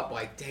 looking up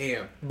like,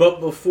 damn. But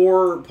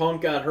before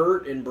Punk got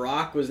hurt and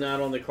Brock was not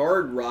on the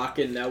card,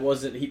 rocking, that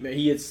wasn't...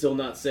 He had still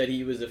not said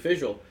he was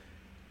official.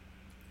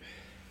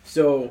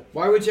 So...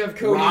 Why would you have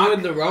Cody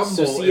win the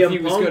Rumble if he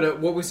was going to...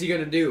 What was he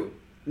going to do?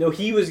 No,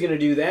 he was going to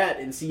do that,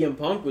 and CM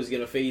Punk was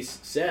going to face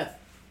Seth.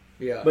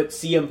 Yeah. But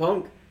CM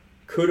Punk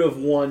could have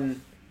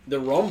won the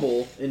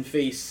Rumble and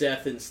faced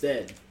Seth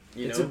instead.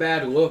 It's a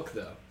bad look,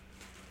 though.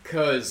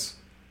 Because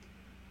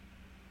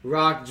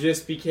Rock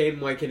just became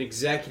like an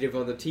executive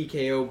on the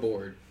TKO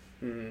board.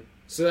 Mm-hmm.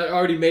 So that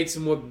already makes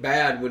him look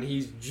bad when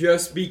he's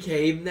just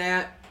became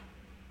that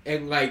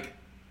and like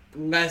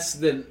less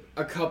than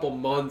a couple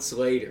months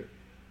later.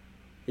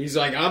 He's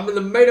like, I'm in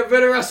the main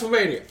event of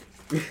WrestleMania.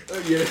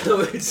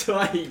 It's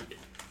like...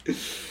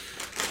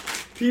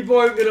 People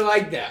aren't going to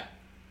like that.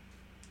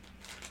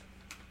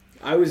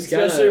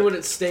 Especially when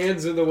it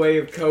stands in the way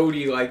of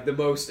Cody, like the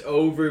most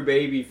over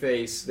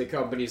babyface the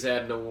company's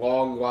had in a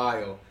long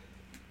while,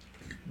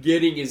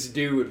 getting his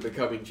due and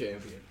becoming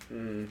champion.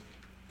 Mm.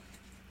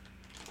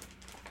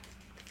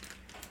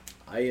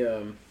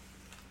 I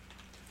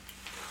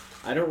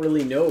don't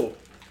really know.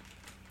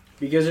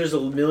 Because there's a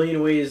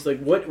million ways,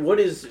 like, what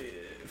is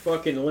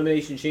fucking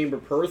Elimination Chamber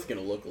Perth gonna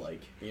look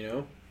like, you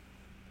know?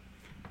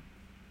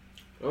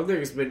 I don't think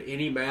there's been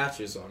any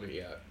matches on it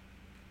yet.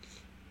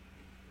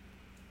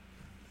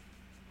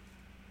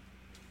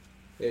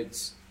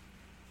 It's...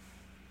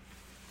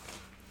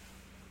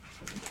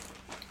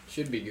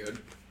 should be good.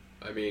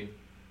 I mean...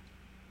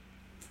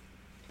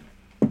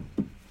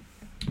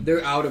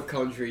 their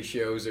out-of-country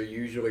shows are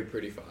usually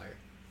pretty fire.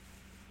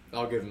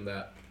 I'll give them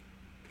that.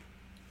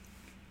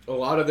 A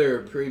lot of their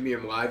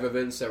premium live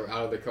events that were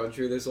out of the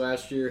country this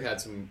last year had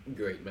some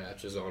great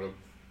matches on them.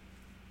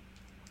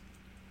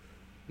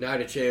 Night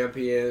of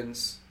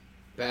Champions,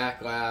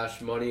 Backlash,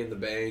 Money in the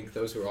Bank,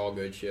 those were all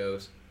good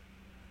shows.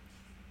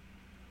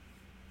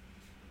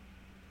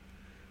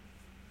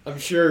 I'm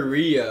sure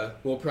Rhea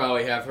will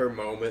probably have her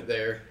moment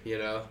there, you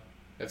know?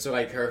 That's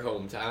like her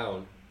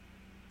hometown.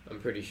 I'm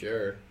pretty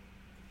sure.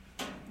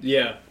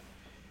 Yeah.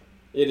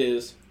 It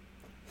is.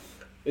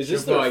 Is She'll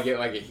this probably get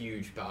like a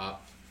huge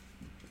pop.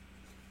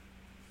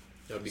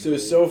 That'd be cool.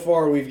 So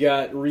far we've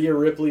got Rhea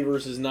Ripley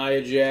versus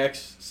Nia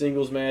Jax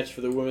singles match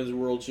for the Women's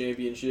World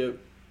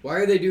Championship. Why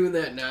are they doing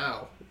that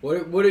now?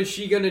 What is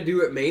she going to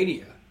do at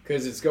Mania?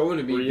 Because it's going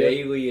to be Rhea?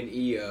 Bayley and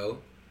Io.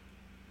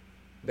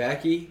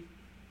 Becky?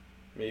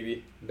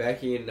 Maybe.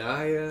 Becky and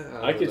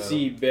Nia? I could know.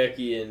 see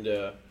Becky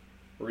and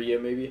Rhea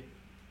maybe.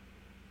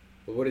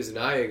 But what is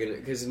Nia going to...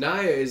 because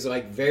Nia is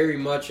like very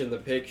much in the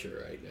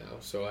picture right now.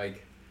 So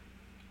like...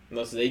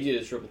 unless they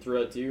did a triple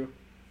threat too.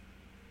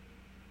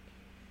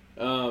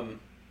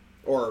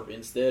 Or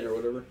instead or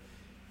whatever.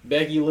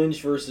 Becky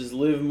Lynch versus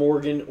Liv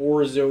Morgan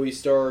or Zoe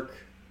Stark.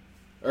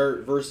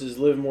 Or versus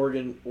Liv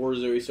Morgan or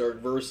Zoe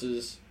Stark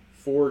versus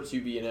 4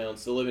 to be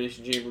announced. The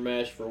Elimination Chamber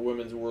match for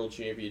Women's World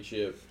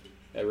Championship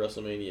at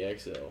WrestleMania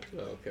XL.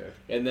 Oh, okay.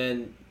 And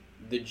then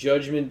the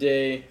Judgment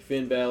Day,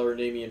 Finn Balor,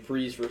 Damian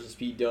Priest versus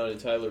Pete Dunne and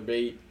Tyler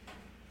Bate.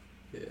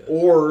 Yeah.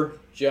 Or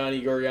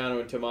Johnny Gargano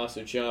and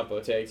Tommaso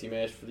Ciampa tag team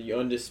match for the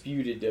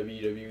undisputed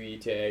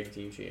WWE Tag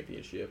Team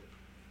Championship.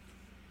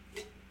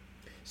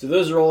 So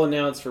those are all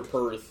announced for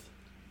Perth.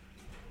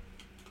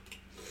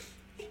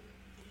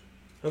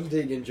 I'm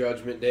digging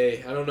Judgment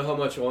Day. I don't know how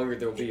much longer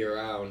they'll be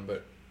around,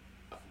 but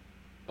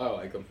I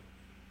like them.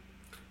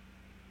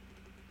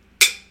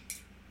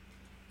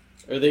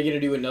 Are they going to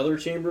do another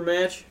chamber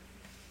match?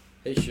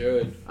 They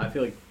should. I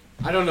feel like...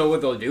 I don't know what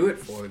they'll do it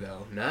for,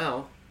 though,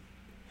 now.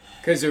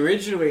 Because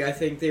originally, I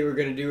think they were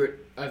going to do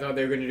it... I thought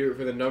they were going to do it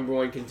for the number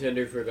one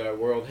contender for the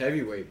World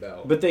Heavyweight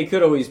belt. But they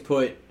could always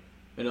put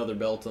another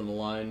belt on the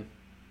line.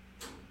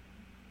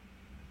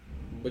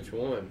 Which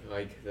one?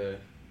 Like the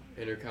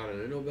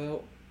Intercontinental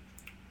belt?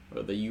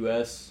 Or the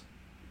U.S.?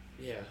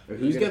 Yeah. Or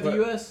who's got the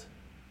U.S.?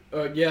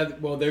 Yeah,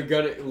 well, they're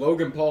gonna...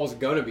 Logan Paul's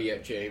gonna be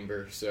at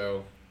Chamber,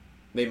 so...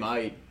 They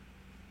might.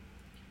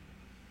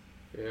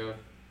 Yeah.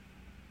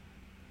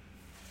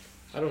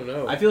 I don't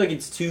know. I feel like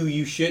it's too...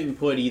 You shouldn't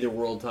put either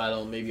world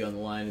title maybe on the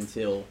line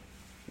until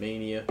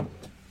Mania.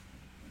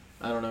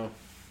 I don't know.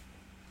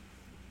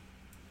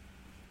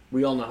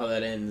 We all know how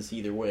that ends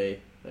either way.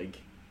 Like...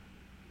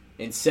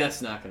 And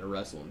Seth's not going to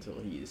wrestle until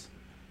he's...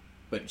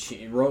 But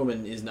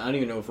Roman is not... I don't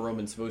even know if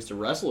Roman's supposed to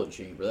wrestle at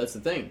Chamber. That's the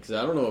thing. Because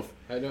I don't know if...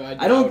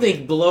 I don't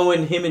think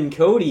blowing him and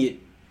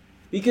Cody...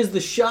 Because the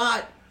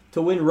shot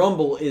to win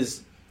Rumble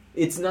is...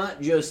 It's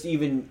not just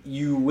even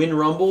you win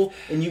Rumble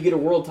and you get a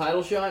world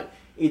title shot.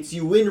 It's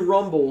you win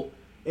Rumble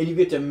and you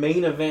get to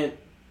main event.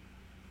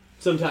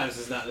 Sometimes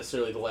it's not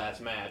necessarily the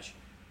last match.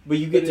 But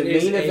you get to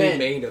main event.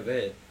 Main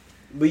event.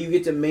 But you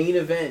get to main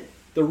event.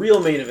 The real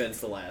main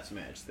event's the last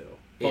match, though.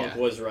 Punk Yeah.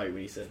 was right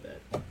when he said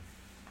that.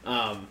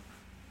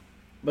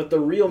 But the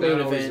real main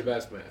Not always event, the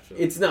best match. Though.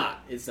 it's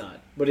not.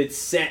 But it's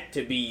set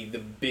to be the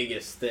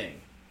biggest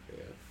thing.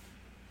 Yeah.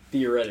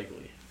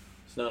 Theoretically.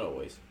 It's not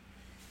always.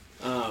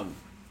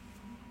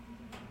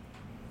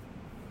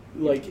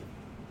 Like,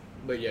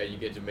 But yeah, you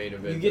get to main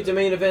event. you get to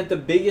main event, the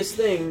biggest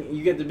thing,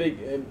 you get the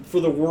big, for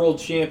the world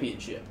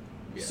championship.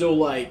 Yeah. So,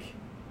 like,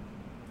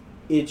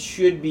 it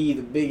should be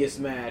the biggest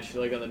match,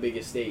 like, on the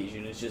biggest stage.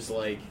 And it's just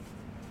like,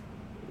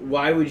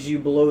 why would you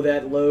blow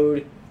that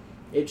load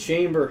at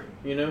Chamber,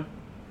 you know?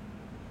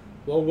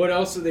 Well, what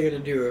else are they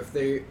going to do if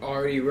they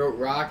already wrote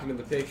Rock into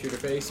the picture to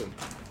face him?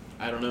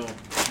 I don't know.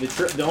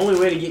 The only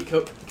way to get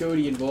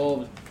Cody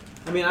involved...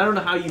 I mean, I don't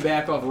know how you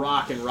back off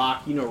Rock, and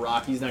Rock, you know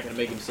Rock, he's not going to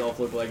make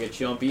himself look like a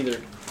chump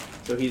either.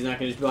 So he's not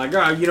going to just be like,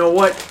 oh, you know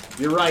what?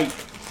 You're right.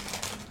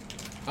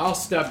 I'll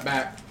step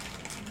back.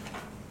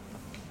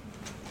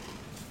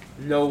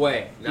 No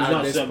way. He's Not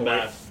at this stepping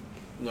point. back.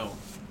 No.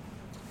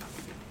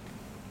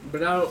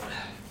 But I don't...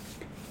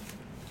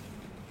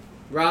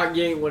 Rock,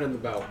 you ain't winning the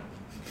belt.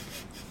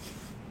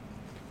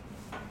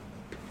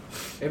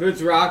 If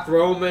it's Rock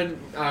Roman,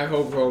 I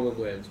hope Roman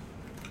wins.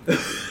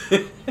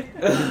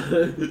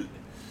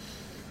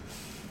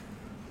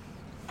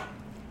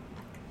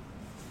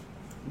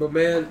 But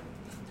man,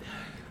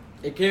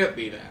 it can't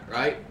be that,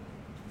 right?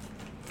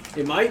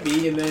 It might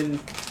be, and then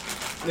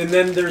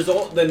there's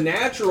all the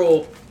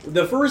natural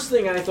The first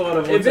thing I thought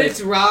of If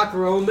it's Rock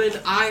Roman,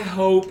 I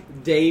hope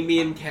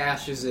Damian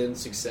cashes in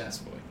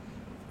successfully.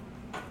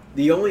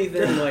 The only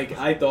thing like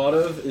I thought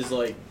of is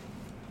like,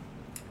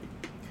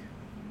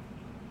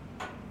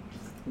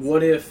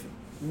 what if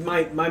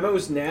my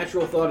most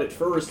natural thought at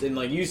first, and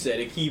like you said,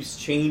 it keeps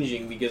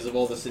changing because of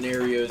all the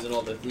scenarios and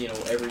all the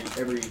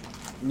every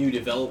new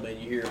development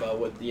you hear about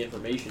what the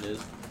information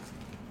is.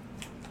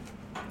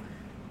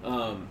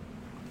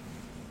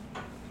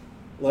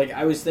 Like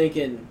I was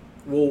thinking,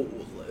 well,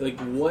 like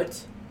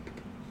what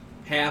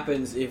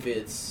happens if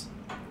it's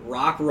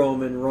Rock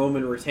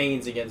Roman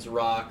retains against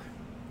Rock,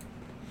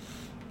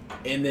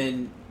 and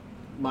then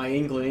my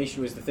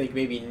inclination was to think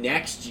maybe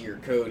next year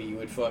Cody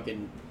would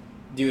fucking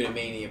do it at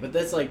Mania, but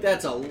that's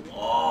a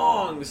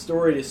long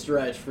story to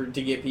stretch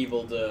to get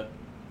people to.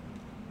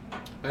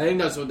 I think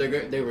that's what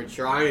they were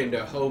trying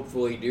to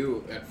hopefully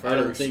do at first, I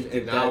don't think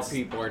and now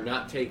people are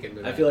not taking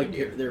the. I feel like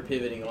they're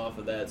pivoting off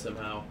of that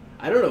somehow.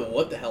 I don't know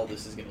what the hell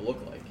this is going to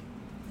look like.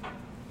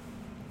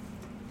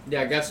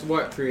 Yeah, guess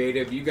what,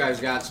 creative? You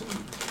guys got some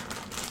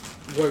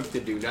work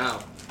to do now.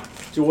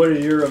 So what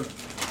is your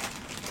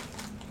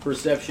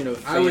perception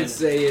of I would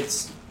say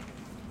it's...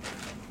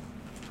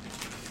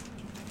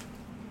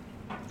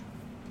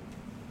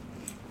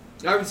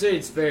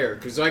 fair,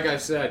 because like I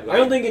said... I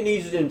don't think it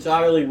needs to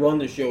entirely run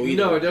the show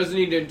either. No, it doesn't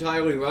need to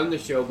entirely run the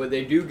show, but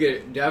they do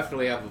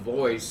definitely have a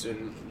voice,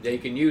 and they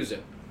can use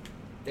it.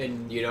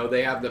 And, you know,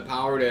 they have the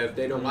power to, if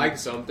they don't like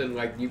something,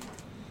 like,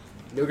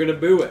 they're going to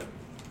boo it.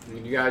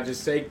 And you got to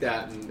just take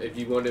that, and if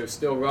you want to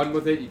still run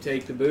with it, you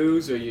take the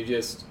boos, or you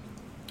just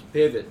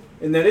pivot.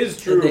 And that is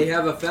true. And they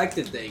have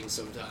affected things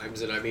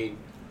sometimes, and I mean,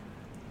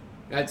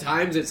 at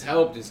times it's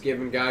helped. It's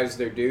given guys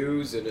their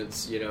dues, and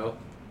it's, you know,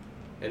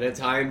 and at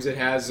times it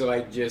has,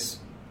 like, just,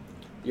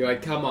 you're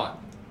like, come on.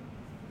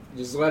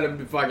 Just let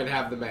them fucking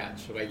have the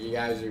match. Like, you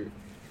guys are...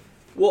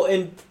 Well,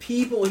 and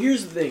people,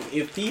 here's the thing.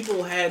 If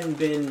people hadn't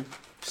been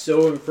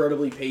so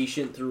incredibly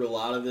patient through a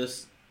lot of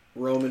this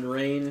Roman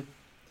reign,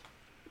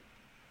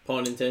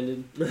 pun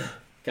intended,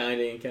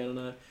 kind of and kind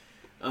of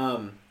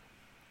not,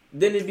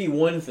 then it'd be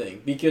one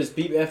thing. Because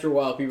after a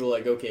while, people are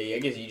like, okay, I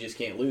guess you just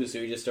can't lose. So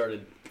we just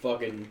started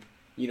fucking,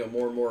 you know,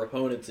 more and more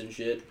opponents and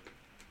shit.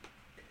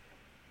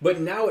 But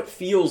now it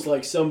feels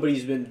like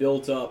somebody's been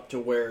built up to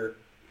where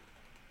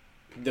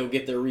they'll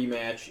get their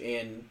rematch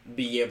and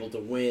be able to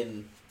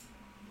win.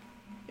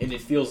 And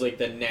it feels like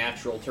the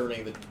natural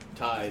turning the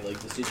tide, like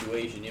the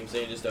situation. You know what I'm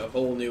saying? Just a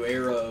whole new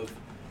era of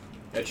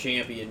a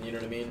champion, you know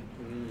what I mean?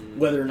 Mm.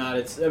 Whether or not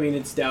it's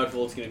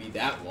doubtful it's going to be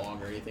that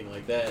long or anything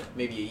like that.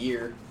 Maybe a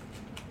year.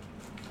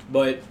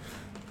 But,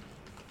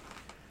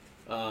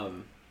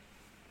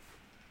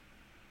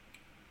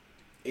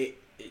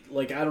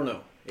 like, I don't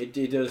know. It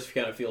does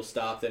kind of feel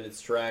stopped in its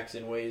tracks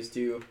in ways,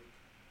 too.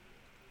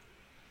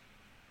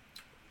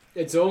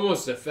 It's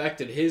almost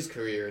affected his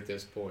career at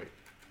this point.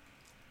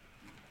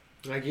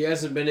 Like, he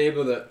hasn't been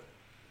able to...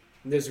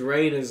 This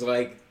reign has,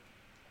 like,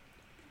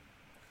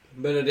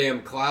 been a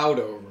damn cloud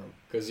over him.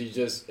 Because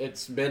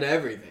it's been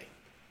everything.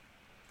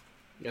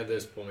 At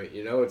this point,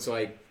 you know? It's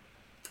like,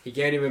 he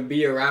can't even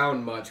be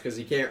around much because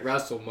he can't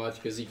wrestle much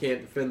because he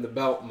can't defend the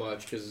belt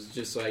much because it's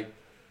just like...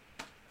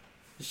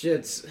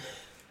 Shit's...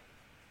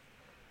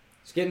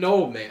 It's getting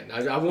old, man.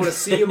 I want to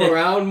see him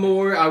around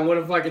more. I want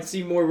to fucking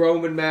see more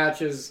Roman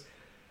matches.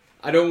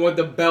 I don't want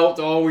the belt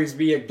to always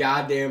be a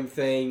goddamn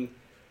thing.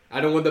 I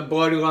don't want the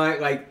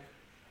bloodline, like,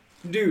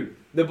 dude,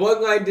 the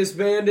bloodline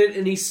disbanded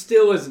and he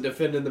still isn't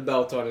defending the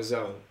belt on his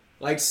own.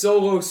 Like,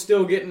 Solo's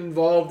still getting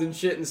involved in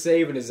shit and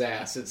saving his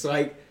ass. It's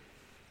like,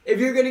 if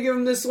you're going to give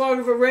him this long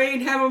of a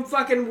reign, have him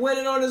fucking win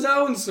it on his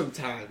own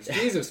sometimes.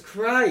 Jesus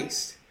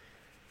Christ.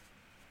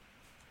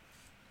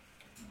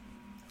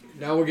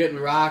 Now we're getting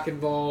Rock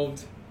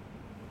involved.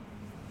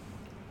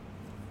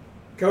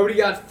 Cody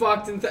got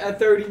fucked at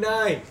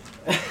 39.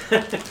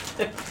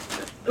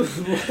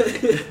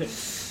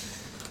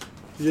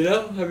 You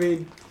know, I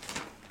mean,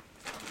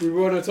 we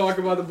want to talk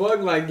about the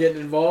bloodline getting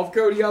involved.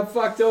 Cody got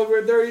fucked over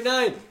at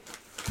 39.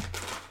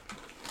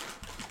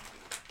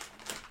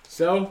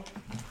 So,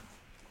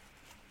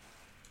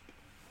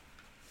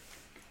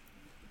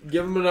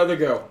 give him another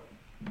go.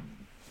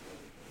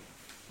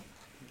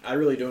 I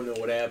really don't know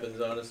what happens,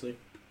 honestly.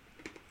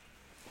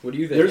 What do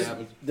you think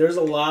happens? There's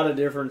a lot of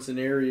different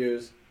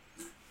scenarios.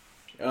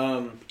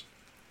 I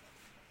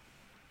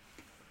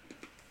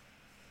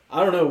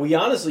don't know. We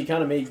honestly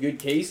kind of made good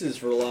cases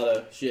for a lot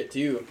of shit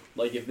too.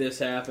 Like if this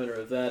happened,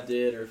 or if that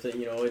did, or if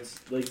you know, it's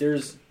like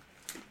it's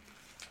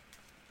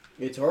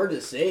hard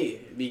to say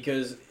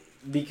because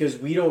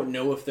we don't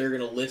know if they're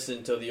gonna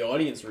listen to the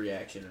audience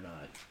reaction or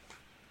not.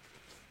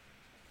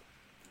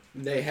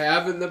 They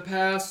have in the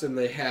past, and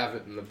they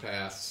haven't in the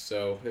past,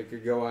 so it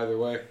could go either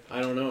way.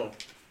 I don't know.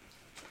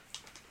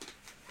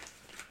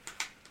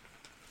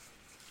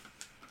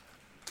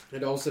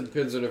 It also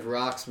depends on if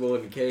Rock's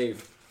willing to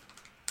cave.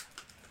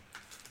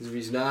 Because if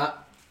he's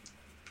not,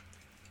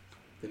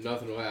 then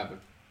nothing will happen.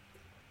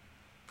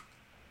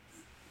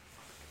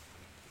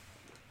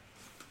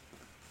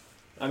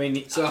 I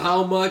mean, so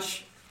how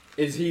much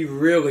Is he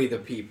really the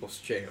people's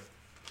champ?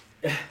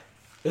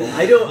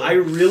 I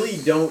really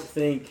don't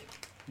think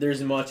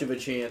there's much of a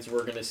chance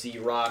we're going to see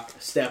Rock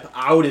step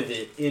out of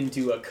it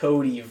into a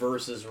Cody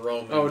versus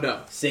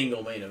Roman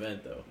single main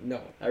event, though.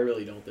 No. I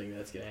really don't think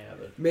that's going to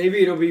happen.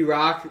 Maybe it'll be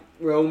Rock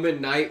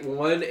Roman night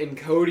 1, and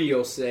Cody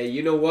will say,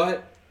 you know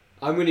what?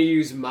 I'm going to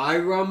use my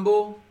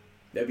Rumble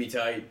That'd be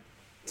tight.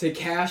 to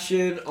cash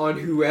in on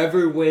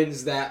whoever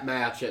wins that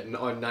match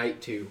on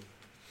night 2.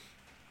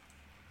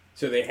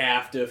 So they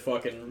have to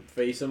fucking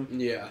face him?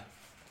 Yeah.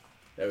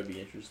 That would be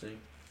interesting.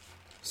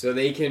 So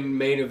they can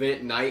main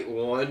event night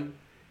 1,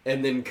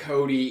 and then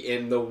Cody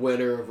and the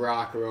winner of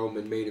Rock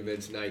Roman main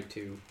events night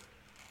 2.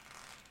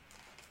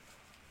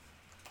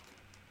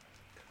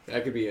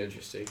 That could be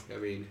interesting. I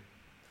mean,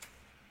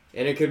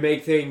 and it could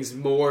make things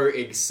more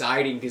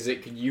exciting because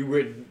you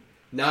would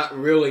not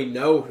really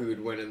know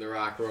who'd win in the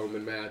Rock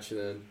Roman match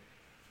then.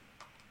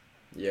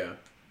 Yeah.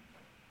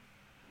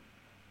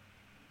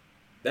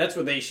 That's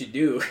what they should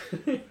do.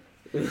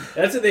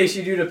 That's what they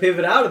should do to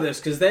pivot out of this,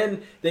 because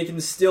then they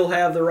can still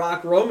have the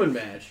Rock Roman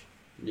match.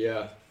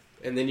 Yeah.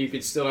 And then you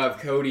could still have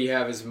Cody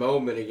have his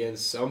moment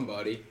against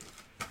somebody.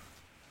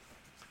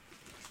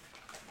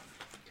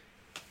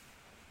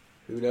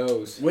 Who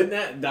knows? Wouldn't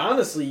that,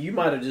 honestly, you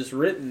might have just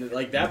written,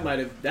 like,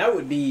 that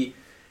would be,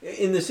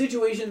 in the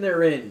situation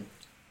they're in,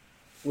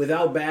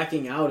 without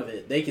backing out of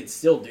it, they could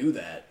still do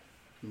that.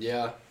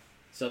 Yeah.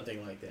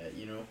 Something like that,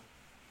 you know?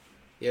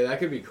 Yeah, that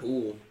could be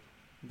cool.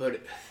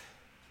 But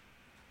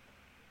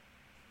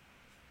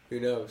who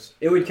knows?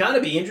 It would kind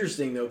of be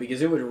interesting, though,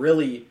 because it would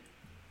really,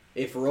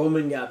 if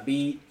Roman got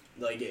beat,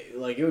 like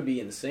it would be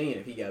insane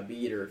if he got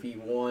beat or if he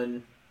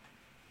won.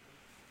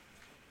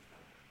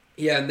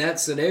 Yeah, in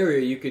that scenario,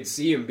 you could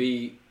see him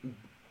be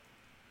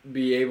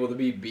able to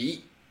be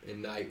beat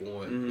in night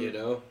 1, you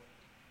know?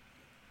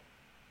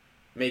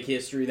 Make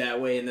history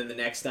that way, and then the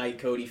next night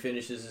Cody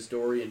finishes his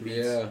story and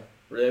beats. Yeah.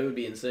 That would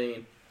be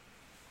insane.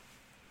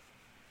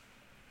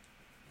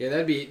 Yeah,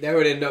 that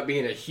would end up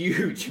being a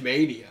huge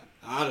mania,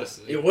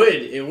 honestly. It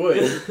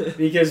would.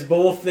 Because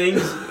both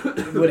things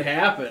would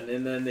happen,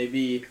 and then they'd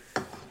be...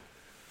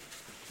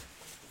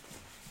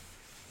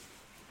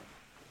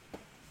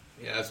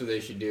 Yeah, that's what they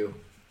should do.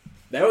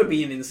 That would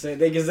be an insane...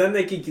 Because then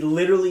they could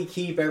literally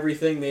keep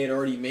everything they had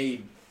already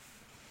made.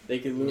 They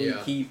could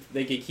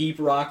literally keep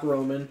Rock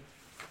Roman.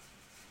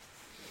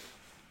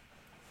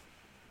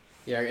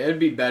 Yeah, it'd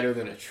be better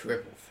than a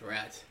triple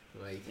threat.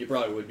 Like, It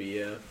probably would be,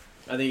 yeah.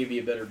 I think it'd be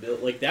a better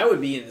build. Like, that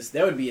would be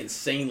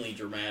insanely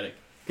dramatic.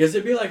 Because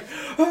they'd be like,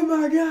 oh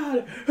my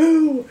god,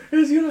 who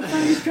is going to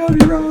face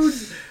Cody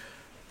Rhodes?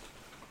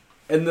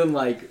 And then,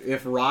 like,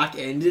 if Rock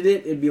ended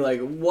it, it'd be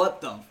like, what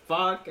the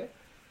fuck?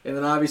 And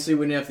then obviously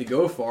wouldn't have to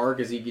go far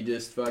because he could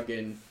just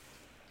fucking,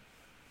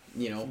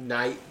 you know.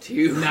 night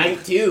 2.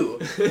 Night 2.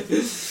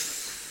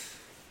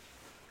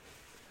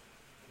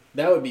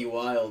 That would be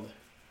wild.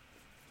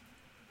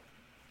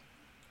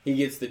 He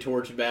gets the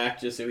torch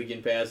back just so he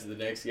can pass to the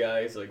next guy.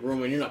 It's like,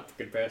 Roman, you're not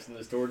fucking passing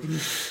this torch.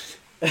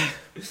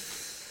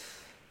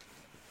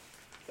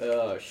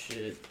 Oh,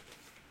 shit.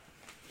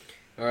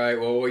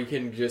 Alright, well, we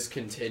can just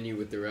continue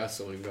with the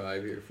wrestling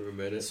vibe here for a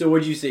minute. So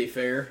would you say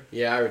fair?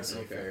 Yeah, I would say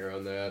Okay. fair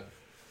on that.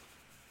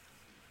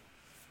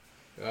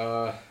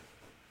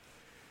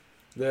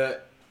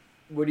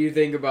 What do you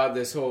think about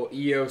this whole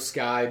Io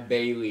Sky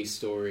Bailey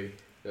story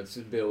that's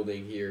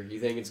building here?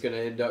 You think it's going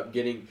to end up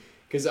getting...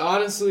 Because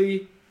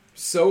honestly...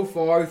 So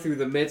far, through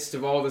the midst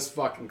of all this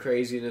fucking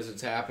craziness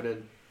that's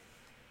happening,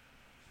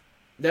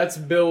 that's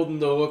building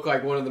to look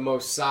like one of the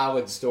most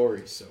solid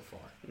stories so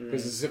far.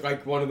 Because it's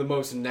like one of the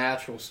most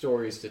natural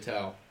stories to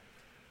tell.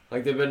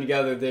 Like, they've been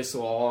together this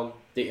long.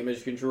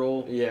 Damage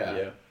control?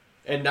 Yeah.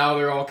 And now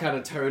they're all kind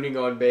of turning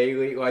on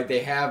Bailey. Like,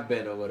 they have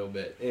been a little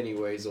bit,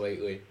 anyways,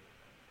 lately.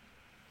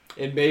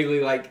 And Bailey,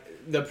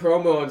 like, the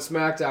promo on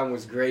SmackDown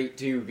was great,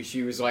 too, because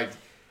she was like...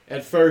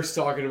 At first,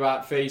 talking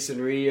about facing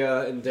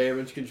Rhea and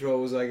Damage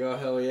Control was like, oh,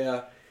 hell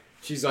yeah.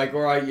 She's like,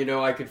 all right, you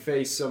know, I could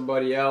face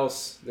somebody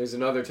else. There's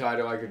another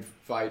title I could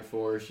fight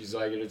for. She's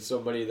like, and it's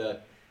somebody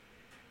that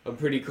I'm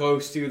pretty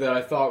close to that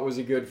I thought was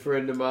a good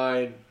friend of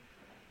mine.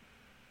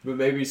 But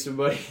maybe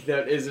somebody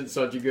that isn't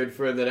such a good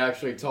friend that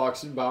actually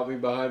talks about me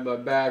behind my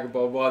back,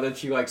 blah, blah. Then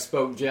she, like,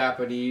 spoke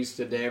Japanese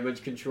to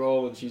Damage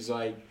Control, and she's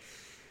like,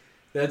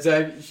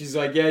 she's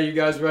like, yeah, you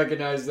guys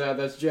recognize that.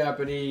 That's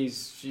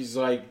Japanese. She's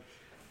like...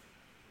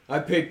 I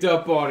picked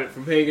up on it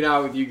from hanging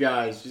out with you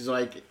guys. She's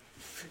like,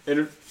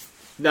 and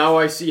now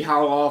I see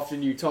how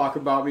often you talk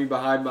about me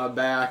behind my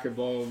back and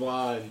blah, blah,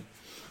 blah. And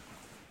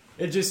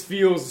it just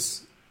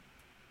feels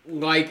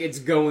like it's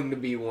going to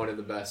be one of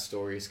the best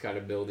stories kind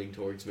of building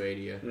towards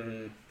Mania.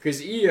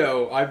 Because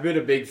Io, I've been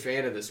a big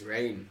fan of this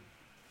reign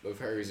of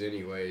hers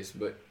anyways,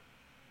 but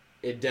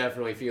it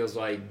definitely feels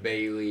like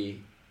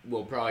Bailey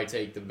will probably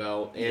take the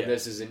belt, and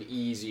this is an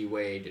easy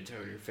way to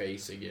turn her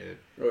face again.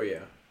 Oh,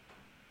 yeah.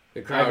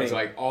 The crowd's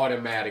like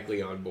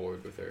automatically on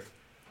board with her.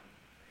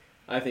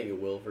 I think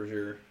it will for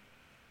sure.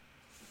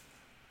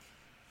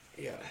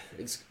 Yeah,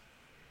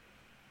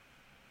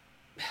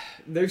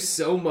 there's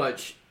so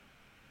much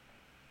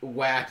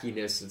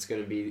wackiness that's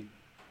going to be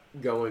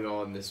going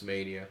on this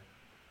Mania.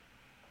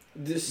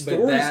 The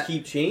stories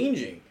keep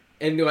changing.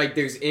 And, like,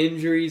 there's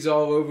injuries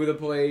all over the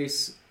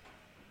place.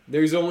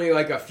 There's only,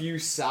 like, a few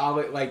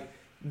solid, like,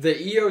 the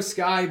Io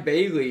Sky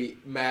Bailey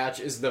match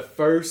is the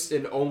first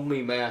and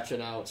only match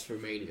announced for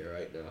Mania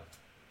right now.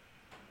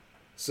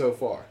 So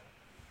far.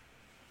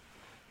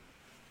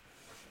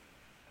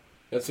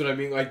 That's what I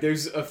mean. Like,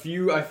 there's a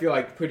few, I feel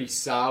like, pretty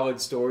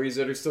solid stories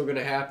that are still going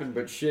to happen,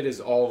 but shit is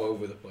all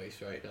over the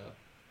place right now.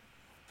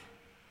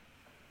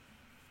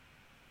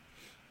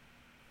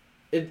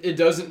 It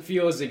doesn't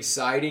feel as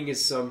exciting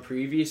as some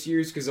previous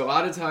years, because a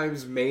lot of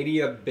times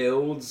Mania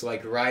builds,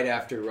 like, right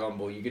after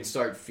Rumble. You can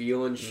start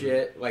feeling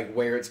shit, like,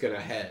 where it's going to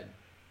head.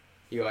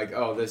 You're like,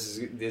 oh,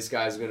 this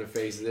guy's going to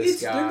face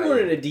this guy. They're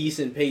going at a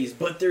decent pace,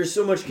 but there's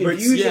so much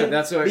confusion. Yeah,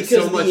 that's why because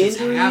so of much the is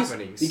injuries,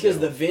 happening. Because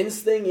the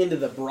Vince thing into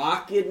the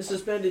Brock getting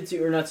suspended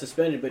too, or not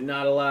suspended, but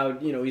not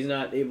allowed, he's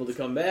not able to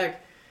come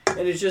back.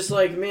 And it's just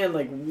like, man,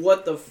 like,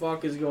 what the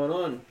fuck is going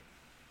on?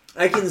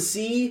 I can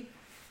see,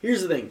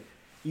 here's the thing.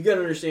 You got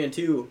to understand,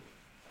 too,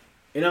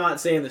 and I'm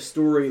not saying the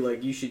story,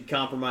 like, you should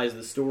compromise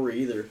the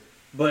story either,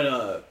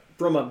 but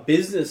from a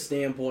business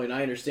standpoint,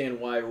 I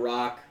understand why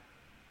Rock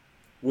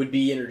would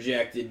be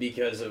interjected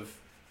because of,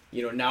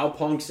 now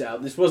Punk's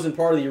out. This wasn't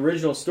part of the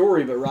original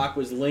story, but Rock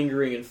was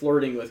lingering and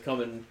flirting with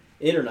coming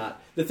in or not.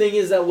 The thing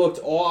is, that looked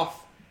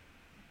off,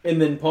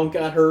 and then Punk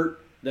got hurt,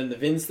 then the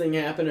Vince thing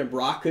happened, and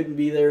Brock couldn't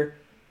be there.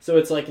 So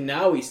it's like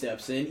now he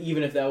steps in,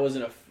 even if that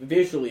wasn't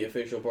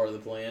official part of the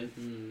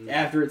plan,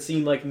 after it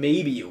seemed like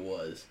maybe it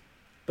was.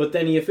 But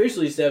then he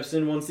officially steps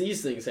in once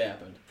these things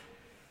happened.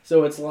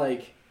 So it's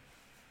like,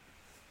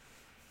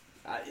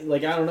 I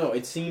don't know.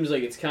 It seems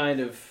like it's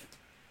kind of,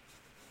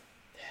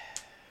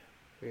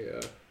 yeah,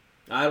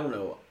 I don't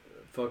know,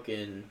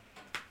 fucking.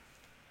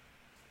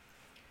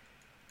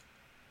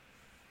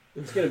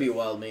 It's gonna be a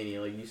wild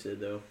Mania, like you said,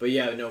 though. But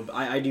yeah, no,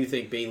 I do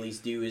think Bayley's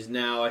due is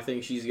now. I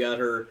think she's got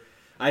her.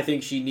 I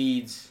think she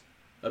needs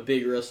a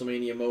big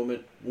WrestleMania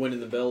moment. Winning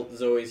the belt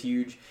is always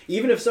huge.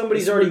 Even if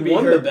somebody's already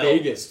won the belt.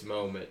 Biggest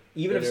moment.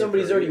 Even if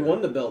somebody's already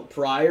won the belt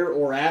prior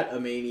or at a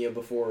Mania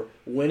before,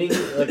 winning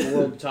like a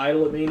world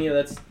title at Mania,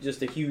 that's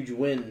just a huge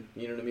win.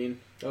 You know what I mean?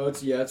 Oh,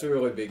 it's a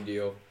really big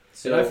deal.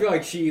 So, and I feel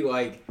like she,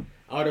 like,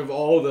 out of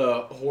all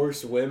the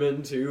horse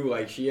women too,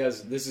 like, she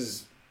has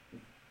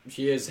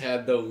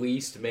had the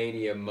least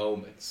Mania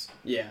moments.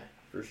 Yeah,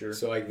 for sure.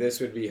 So, like, this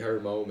would be her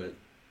moment.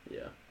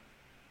 Yeah.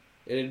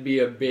 And it'd be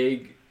a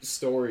big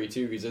story,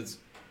 too, because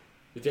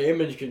the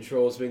damage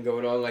control has been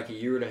going on like a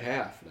year and a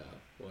half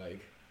now. Like,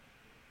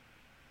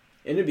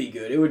 and it'd be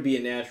good. It would be a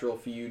natural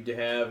feud to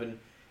have and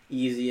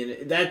easy.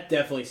 And that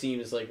definitely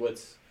seems like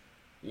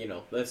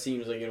that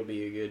seems like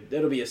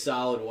that'll be a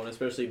solid one,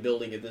 especially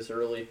building it this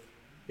early.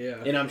 yeah.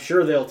 And I'm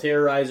sure they'll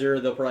terrorize her.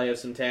 They'll probably have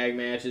some tag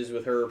matches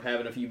with her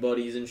having a few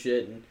buddies and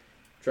shit and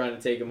trying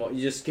to take them all.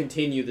 You just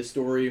continue the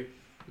story,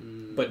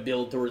 but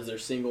build towards their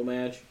single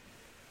match.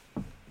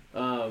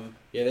 Yeah,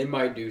 they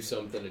might do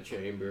something at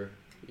Chamber,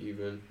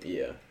 even.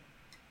 Yeah.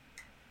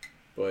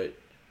 But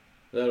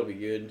that'll be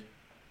good.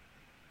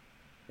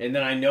 And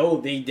then I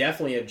know they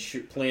definitely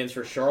had plans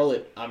for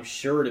Charlotte, I'm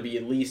sure, to be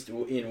at least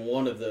in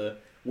one of the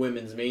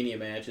women's Mania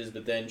matches,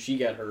 but then she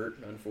got hurt,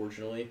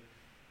 unfortunately.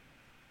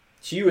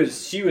 She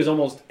was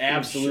almost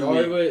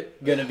absolutely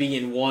going to be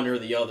in one or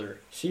the other.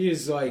 She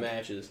is like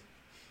matches.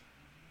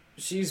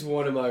 She's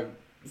one of my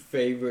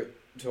favorite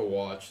to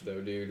watch,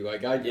 though, dude.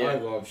 Like, I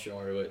love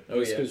Charlotte. Oh,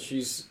 just because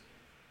she's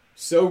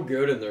so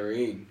good in the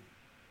ring.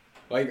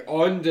 Like,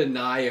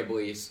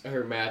 undeniably,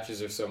 her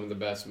matches are some of the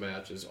best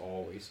matches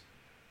always.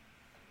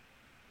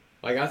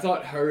 Like, I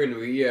thought her and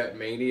Rhea at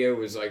Mania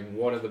was, like,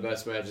 one of the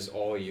best matches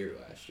all year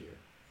last year.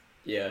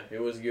 Yeah,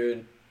 it was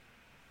good.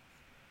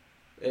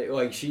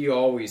 She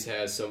always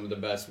has some of the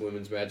best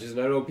women's matches. And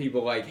I know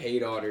people, like,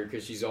 hate on her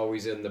because she's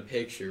always in the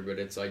picture. But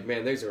it's like,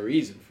 man, there's a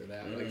reason for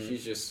that. Mm-hmm. Like,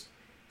 she's just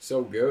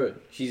so good.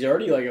 She's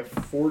already, like, a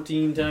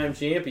 14-time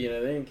champion,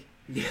 I think.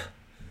 Yeah.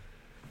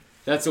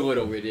 That's a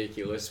little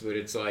ridiculous, but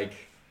it's like,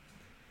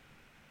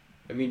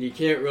 I mean, you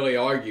can't really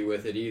argue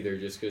with it either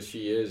just because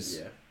she is.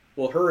 Yeah.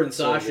 Well, her and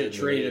Sasha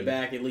traded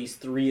back at least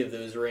 3 of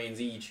those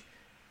reigns each.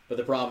 But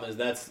the problem is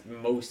that's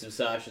most of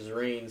Sasha's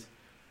reigns.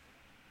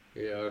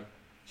 Yeah.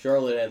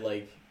 Charlotte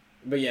had,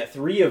 but yeah,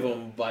 3 of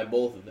them by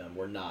both of them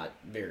were not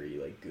very,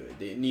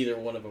 good. Neither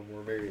one of them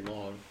were very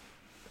long.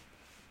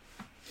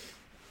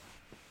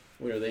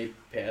 Where they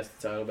passed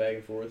the title back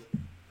and forth.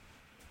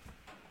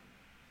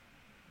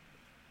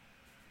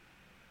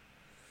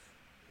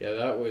 Yeah,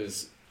 that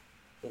was,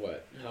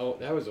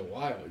 that was a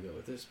while ago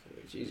at this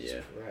point.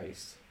 Jesus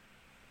Christ.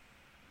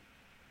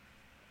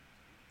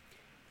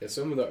 Yeah,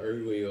 some of the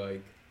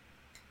early,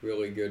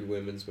 really good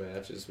women's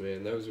matches,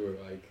 man, those were,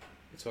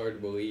 it's hard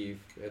to believe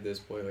at this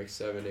point,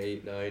 7,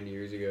 8, 9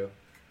 years ago.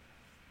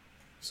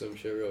 Some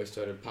shit really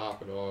started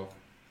popping off.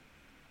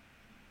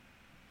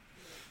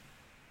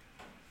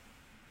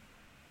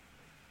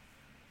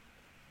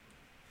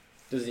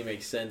 Doesn't even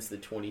make sense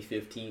that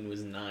 2015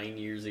 was 9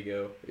 years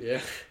ago.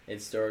 Yeah.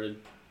 It started.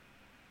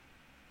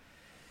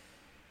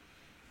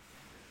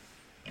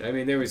 I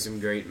mean, there was some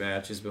great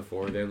matches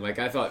before then. Like,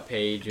 I thought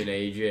Paige and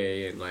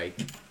AJ and, like,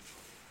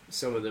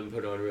 some of them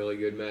put on really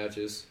good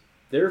matches.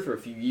 There for a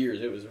few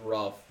years, it was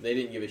rough. They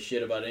didn't give a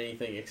shit about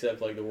anything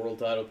except, like, the world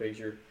title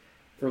picture.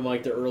 From,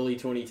 like, the early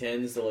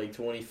 2010s to, like,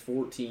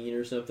 2014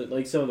 or something.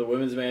 Like, some of the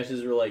women's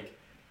matches were, like,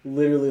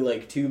 literally,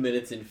 like, 2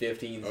 minutes and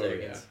 15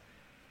 seconds.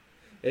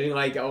 Yeah. And,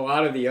 like, a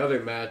lot of the other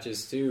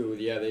matches, too,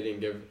 yeah, they didn't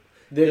give...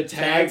 The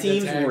tag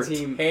teams were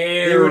terrible.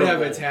 They would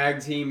have a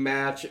tag team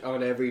match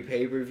on every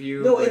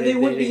pay-per-view. No, and they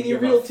wouldn't be any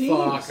real teams.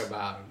 Fuck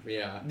about them,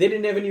 yeah. They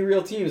didn't have any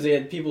real teams. They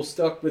had people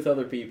stuck with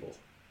other people.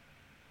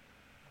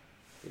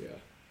 Yeah.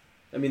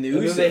 I mean, the and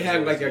Usos... then they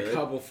had, like, a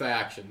couple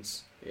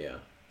factions. Yeah.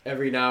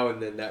 Every now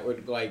and then that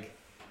would, like...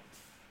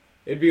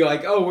 It'd be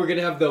like, oh, we're going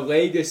to have the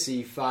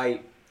Legacy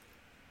fight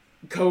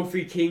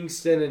Kofi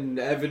Kingston and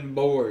Evan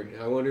Bourne.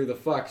 I wonder who the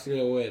fuck's going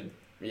to win.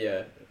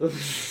 Yeah.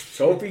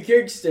 Kofi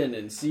Kingston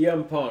and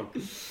CM Punk.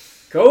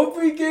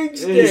 Kofi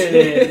Kingston!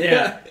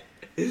 Yeah.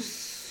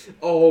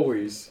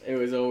 Always. It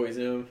was always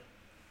him.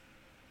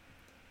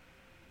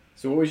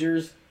 So what was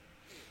yours?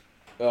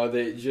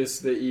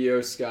 Just the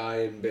Io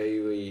Sky and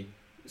Bailey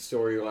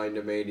storyline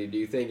to Mania. Do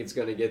you think it's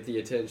going to get the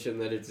attention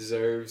that it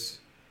deserves?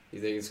 Do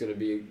you think it's going to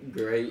be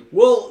great?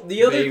 Well,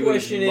 the other Bailey's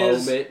question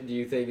is... Do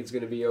you think it's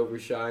going to be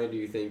overshined? Do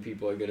you think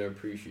people are going to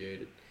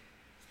appreciate it?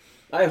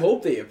 I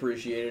hope they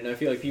appreciate it, and I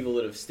feel like people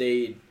that have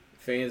stayed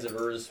fans of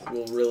hers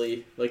will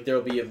really... Like,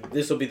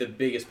 this will be the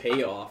biggest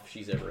payoff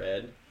she's ever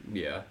had.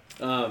 Yeah.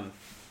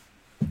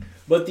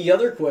 But the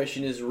other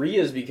question is,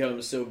 Rhea's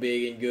become so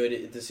big and good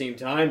at the same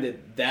time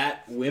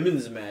that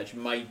women's match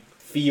might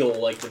feel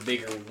like the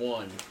bigger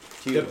one,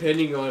 too.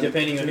 Depending on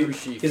who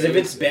she faces. Because if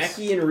it's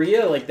Becky and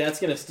Rhea, like, that's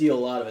going to steal a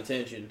lot of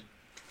attention,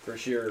 for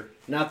sure.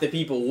 Not that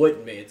people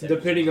wouldn't pay attention.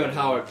 Depending on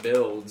how it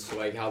builds,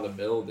 like how the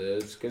build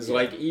is. Because,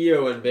 like,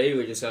 Io and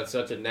Bailey just have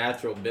such a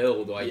natural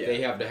build. Like,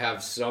 they have to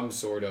have some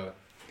sort of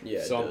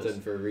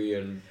something for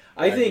Rhea and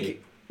Becky. I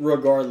think,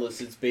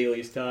 regardless, it's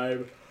Bailey's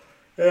time.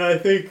 And I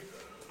think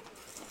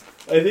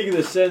in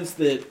the sense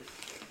that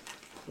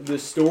the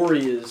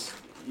story is,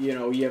 you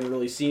know, you haven't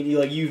really seen...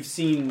 Like, you've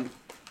seen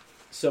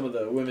some of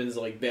the women's,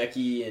 like,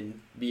 Becky and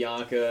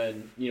Bianca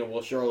and, you know,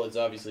 well, Charlotte's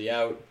obviously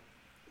out.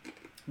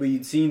 But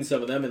you'd seen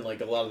some of them in, like,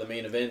 a lot of the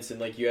main events, and,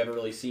 like, you haven't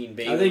really seen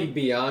Bayley. I think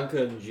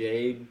Bianca and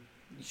Jade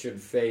should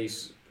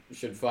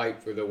fight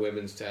for the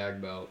women's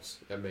tag belts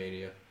at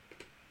Mania.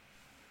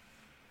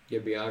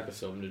 Give Bianca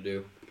something to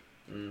do.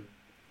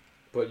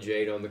 Put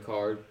Jade on the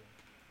card.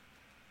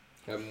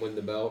 Have them win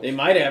the belt. They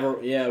might have her,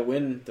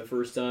 win the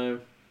first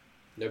time.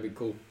 That'd be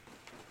cool.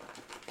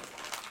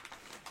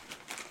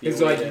 It's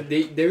like,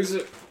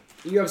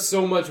 you have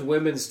so much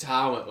women's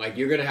talent, like,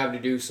 you're going to have to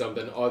do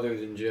something other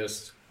than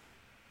just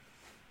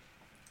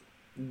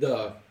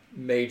the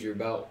major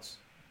belts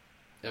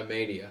at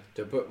Mania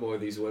to put more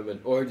of these women,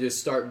 or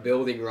just start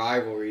building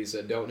rivalries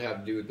that don't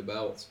have to do with the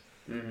belts.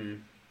 Mm-hmm.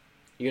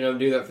 You're going to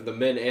do that for the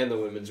men and the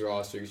women's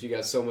rosters. You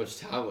got so much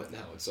talent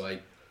now. It's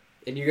like,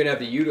 and you're going to have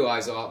to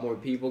utilize a lot more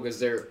people because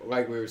they're,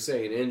 like we were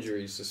saying,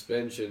 injuries,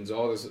 suspensions,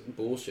 all this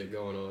bullshit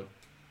going on.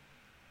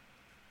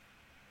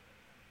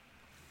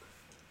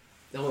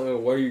 I don't know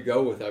where you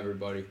go with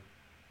everybody.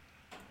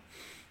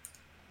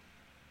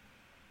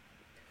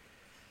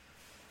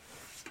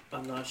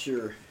 I'm not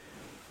sure.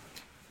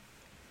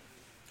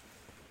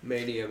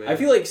 Mania, man. I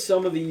feel like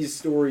some of these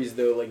stories,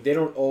 though, like, they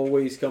don't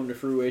always come to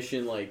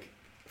fruition, like,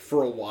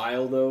 for a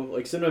while, though.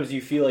 Like, sometimes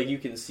you feel like you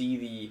can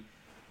see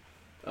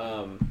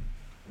the,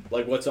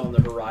 like, what's on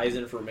the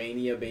horizon for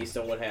Mania based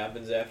on what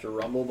happens after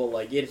Rumble, but,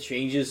 like, it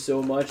changes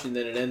so much, and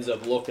then it ends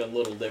up looking a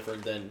little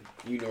different than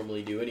you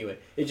normally do anyway.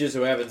 It just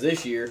so happens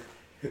this year,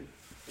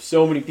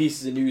 so many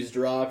pieces of news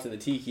dropped, and the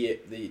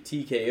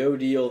TKO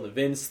deal, and the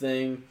Vince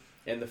thing,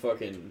 and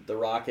the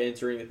Rock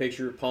entering the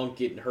picture, Punk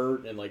getting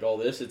hurt, and, like, all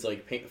this. It's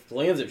like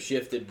plans have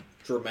shifted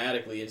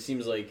dramatically. It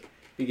seems like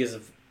because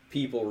of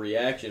people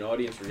reaction,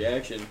 audience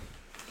reaction,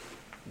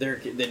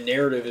 the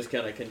narrative is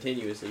kind of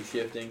continuously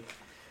shifting.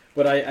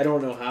 But I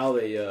don't know how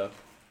they...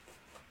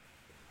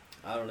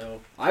 I don't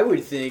know. I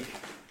would think,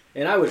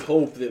 and I would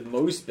hope that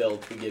most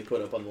belts would get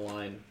put up on the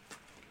line.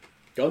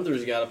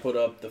 Gunther's got to put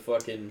up the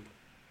fucking...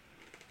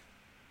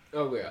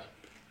 Oh, yeah.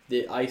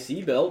 The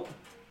IC belt,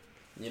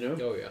 you know?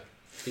 Oh, yeah.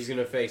 He's going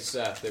to face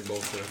Seth. They're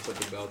both going to put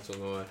the belts on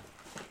the line.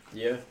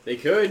 Yeah, they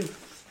could.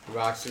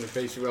 Rock's going to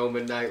face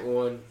Roman night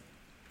 1.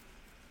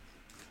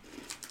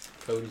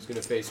 Cody's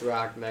going to face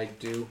Rock night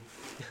 2.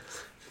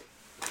 It's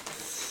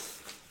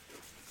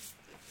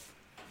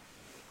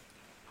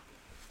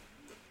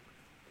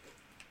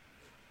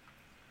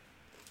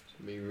going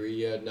to be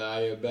Rhea,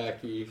 Nia,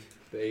 Becky,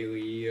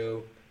 Bayley,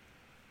 Io,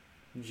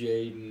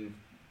 Jade, and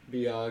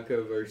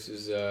Bianca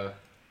versus the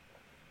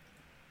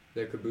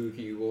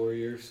Kabuki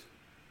Warriors.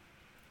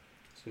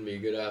 It's going to be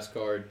a good-ass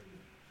card.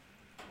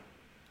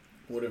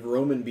 What if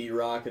Roman beat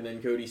Rock and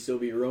then Cody still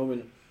beat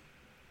Roman?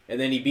 And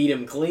then he beat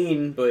him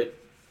clean, but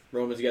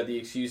Roman's got the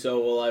excuse, oh,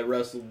 well, I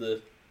wrestled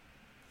the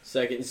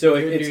second. So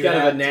it's kind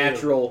of a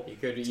natural...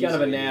 It's kind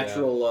of a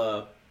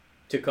natural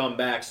to come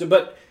back. So,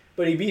 but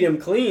But he beat him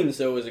clean,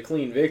 so it was a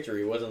clean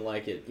victory. It wasn't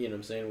like it, you know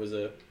what I'm saying, was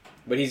a...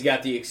 But he's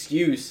got the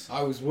excuse.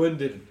 I was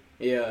winded.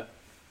 Yeah.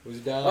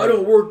 Was down. I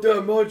don't work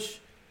that much.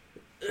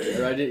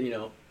 Or I did, you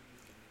know.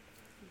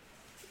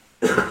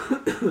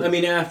 I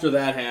mean, after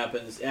that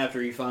happens,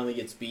 after he finally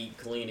gets beat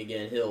clean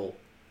again,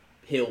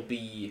 he'll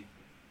be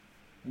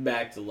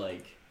back to,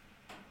 like,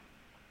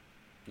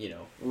 you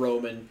know,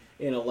 Roman,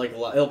 you know, like a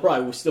lot. He'll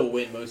probably still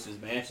win most of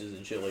his matches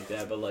and shit like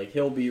that, but, like,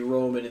 he'll be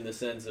Roman in the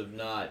sense of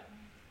not,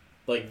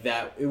 like,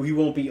 that. He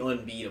won't be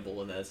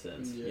unbeatable in that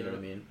sense. Yeah. You know what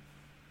I mean?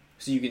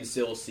 So you can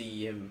still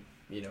see him,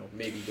 you know,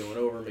 maybe going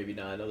over, maybe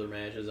not in other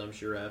matches, I'm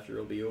sure, after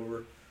it'll be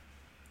over.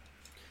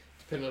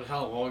 Depending on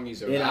how long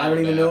he's around. And I don't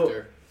even after.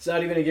 know. It's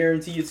not even a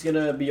guarantee it's going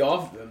to be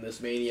off of him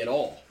this Mania at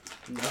all.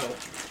 No.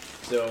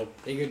 So,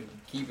 They could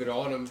keep it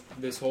on him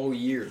this whole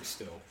year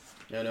still.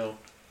 I know.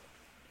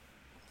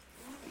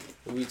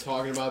 We'll be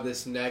talking about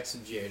this next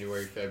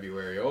January,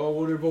 February. Oh,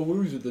 what if I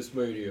lose at this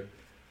Mania?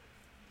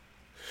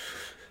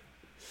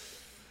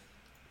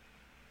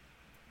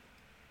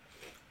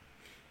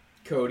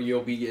 Cody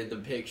will be in the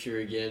picture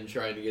again,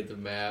 trying to get the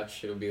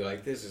match. It'll be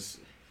like, this is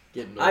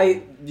getting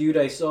old. Dude,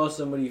 I saw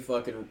somebody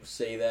fucking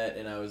say that,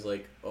 and I was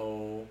like,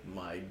 oh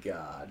my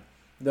god.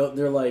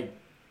 They're like,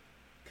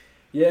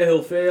 yeah,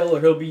 he'll fail, or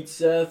he'll beat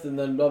Seth, and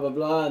then blah, blah,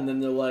 blah, and then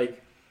they're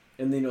like,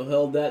 and then he'll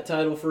hold that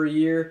title for a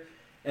year,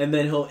 and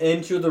then he'll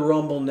enter the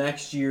Rumble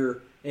next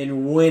year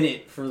and win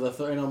it for the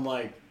third, and I'm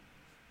like,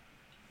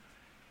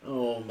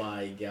 oh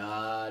my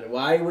god.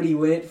 Why would he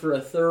win it for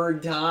a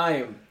third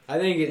time? I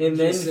think And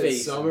then just at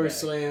face him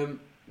SummerSlam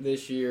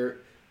this year,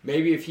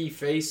 maybe if he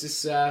faces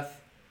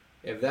Seth,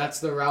 if that's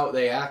the route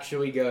they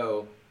actually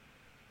go,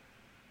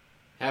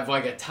 have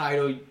like a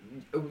title.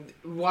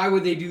 Why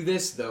would they do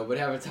this though? But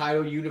have a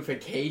title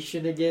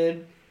unification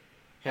again?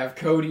 Have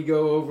Cody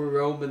go over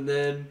Roman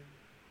then?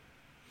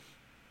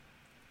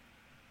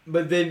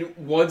 But then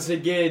once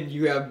again,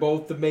 you have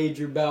both the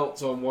major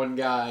belts on one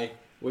guy,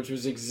 which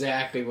was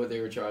exactly what they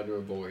were trying to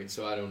avoid.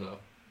 So I don't know.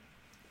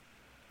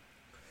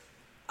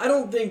 I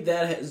don't think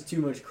that has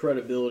too much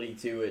credibility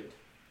to it.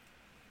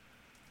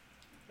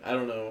 I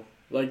don't know.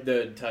 Like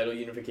the title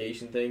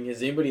unification thing.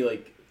 Has anybody,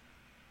 like,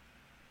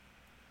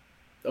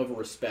 of a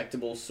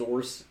respectable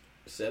source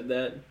said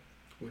that?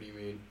 What do you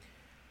mean?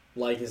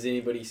 Like, has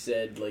anybody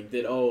said, like,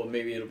 that, oh,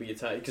 maybe it'll be a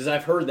title? Because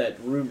I've heard that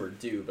rumored,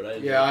 too, but I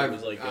didn't know if it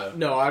was like a...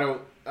 No, I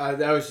don't.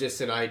 That was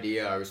just an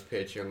idea I was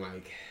pitching,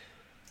 like...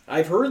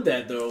 I've heard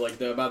that, though,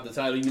 like, about the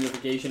title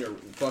unification or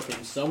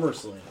fucking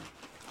SummerSlam.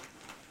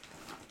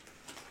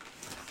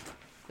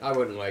 I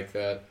wouldn't like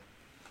that.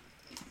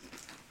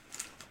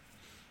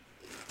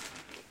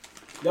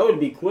 That would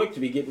be quick to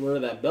be getting rid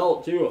of that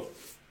belt, too.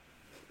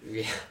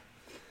 Yeah.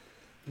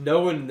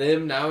 Knowing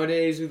them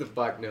nowadays, who the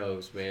fuck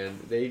knows, man?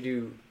 They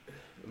do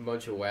a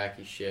bunch of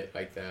wacky shit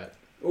like that.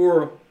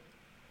 Or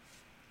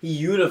he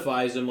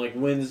unifies them, like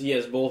wins, he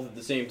has both at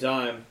the same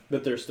time,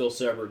 but they're still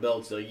separate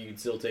belts. Like you could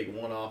still take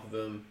one off of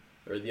him,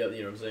 or the other.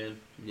 You know what I'm saying?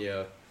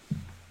 Yeah.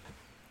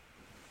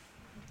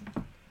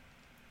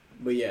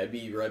 But yeah, it'd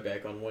be right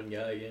back on one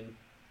guy again.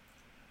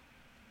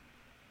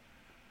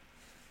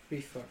 Be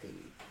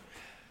fucking.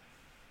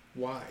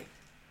 Why?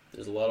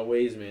 There's a lot of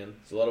ways, man.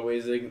 There's a lot of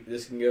ways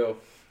this can go.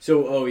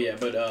 So, oh yeah,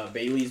 but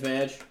Bailey's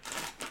match,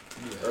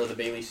 or the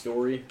Bailey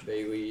story.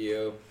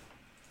 Bailey,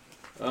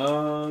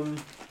 I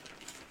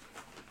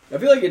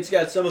feel like it's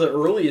got some of the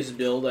earliest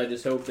build. I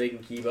just hope they can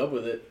keep up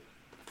with it.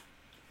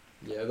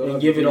 Yeah,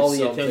 And give it all the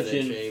something in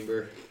attention.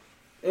 Chamber.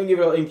 And give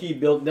it all, and keep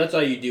building. That's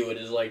how you do it.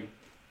 Is like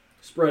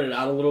spread it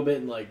out a little bit,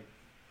 and like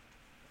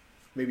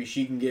maybe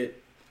she can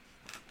get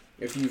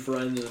a few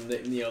friends, and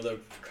the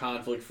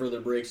conflict further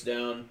breaks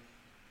down,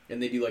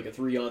 and they do like a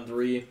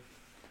 3-on-3.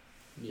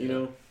 Yeah. You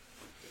know,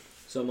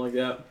 something like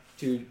that.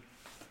 Dude.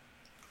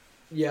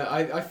 Yeah,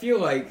 I feel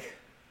like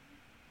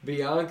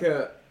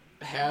Bianca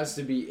has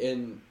to be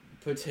in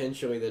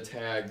potentially the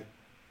tag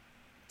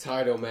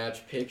title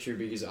match picture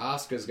because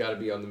Asuka's got to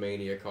be on the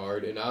Mania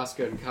card, and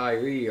Asuka and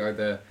Kairi are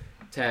the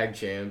tag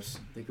champs,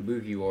 the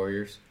Kabuki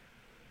Warriors.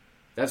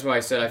 That's why I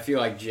said I feel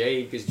like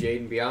Jade, because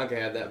Jade and Bianca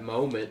had that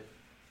moment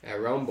at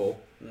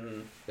Rumble,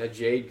 that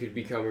Jade could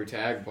become her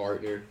tag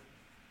partner.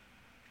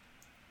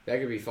 That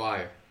could be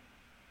fire.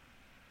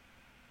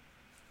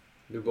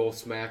 They're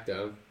both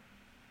SmackDown.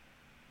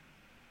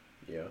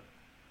 Yeah.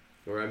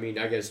 Or, I mean,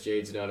 I guess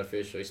Jade's not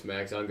officially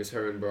SmackDown because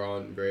her and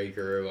Braun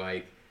Breaker are,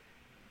 like,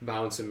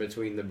 bouncing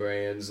between the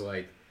brands.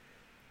 Like,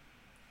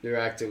 they're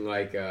acting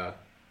like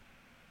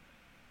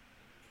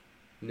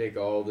Nick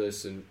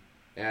Aldis and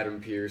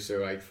Adam Pearce are,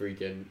 like,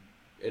 freaking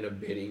in a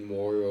bidding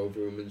war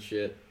over him and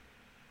shit.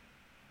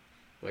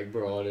 Like,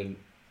 Braun and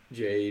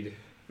Jade.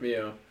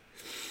 Yeah.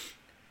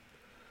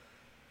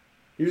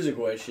 Here's a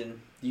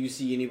question. Do you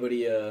see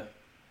anybody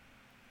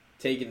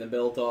taking the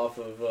belt off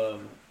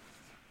of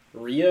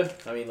Rhea?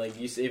 I mean, like,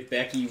 if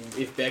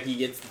Becky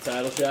gets the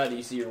title shot, do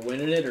you see her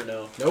winning it or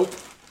no? Nope.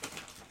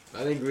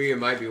 I think Rhea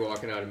might be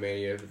walking out of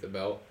Mania with the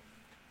belt.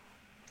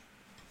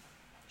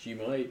 She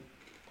might.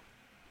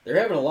 They're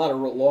having a lot of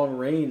long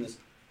reigns.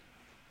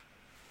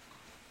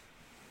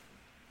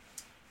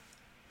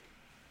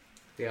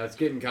 Yeah, it's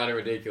getting kind of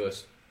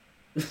ridiculous.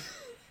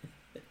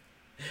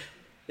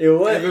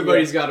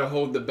 Everybody's got to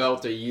hold the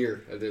belt a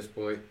year at this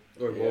point,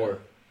 or more.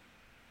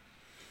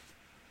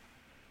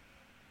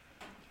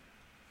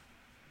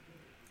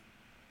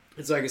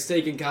 It's like it's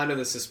taking kind of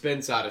the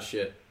suspense out of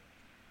shit.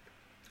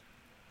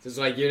 It's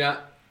like you're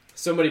not...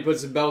 Somebody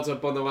puts the belt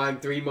up on the line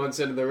 3 months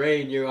into the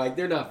reign, you're like,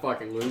 they're not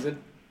fucking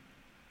losing.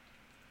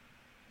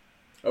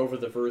 over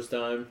the first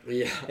time.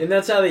 Yeah. And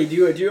that's how they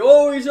do it, too.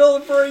 Oh, he's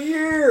held it for a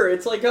year!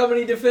 It's like, how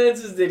many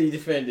defenses did he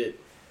defend it?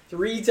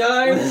 3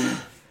 times?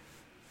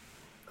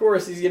 Of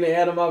course, he's going to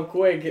add them up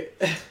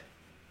quick.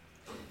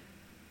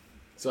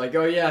 It's like,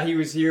 oh yeah, he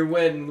was here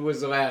when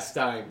was the last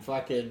time?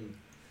 Fucking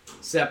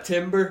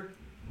September?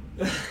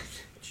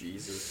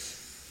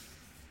 Jesus.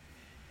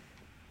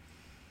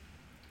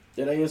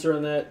 Did I answer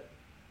on that?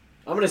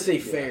 I'm gonna say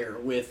fair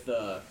with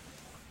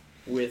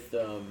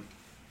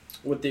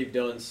what they've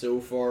done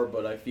so far,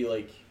 but I feel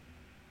like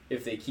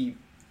if they keep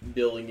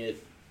building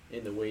it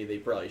in the way they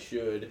probably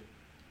should,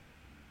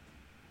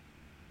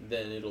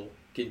 then it'll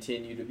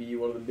continue to be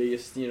one of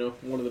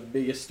the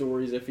biggest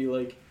stories. I feel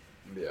like.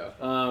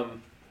 Yeah.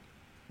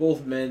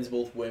 Both men's,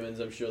 both women's.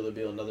 I'm sure there'll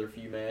be another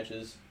few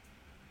matches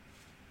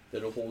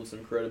that'll hold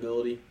some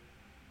credibility.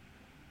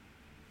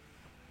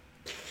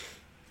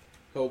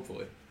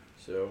 Hopefully.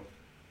 So,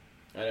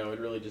 I know,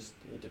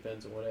 it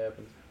depends on what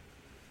happens.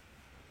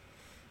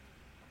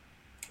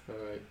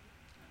 Alright.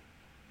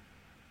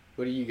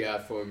 What do you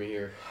got for me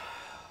here?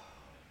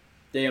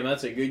 Damn,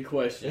 that's a good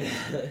question.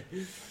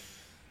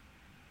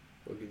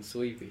 Looking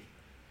sleepy.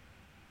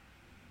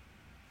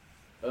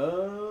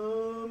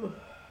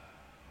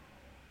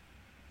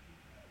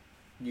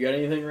 You got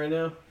anything right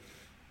now?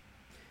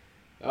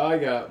 I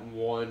got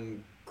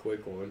one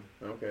quick one.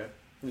 Okay.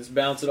 Just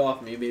bounce it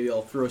off me. Maybe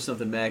I'll throw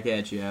something back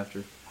at you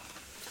after.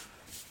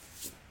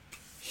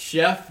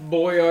 Chef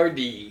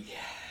Boyardee.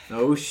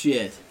 Oh,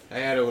 shit. I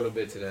had a little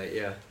bit tonight,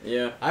 yeah.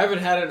 Yeah. I haven't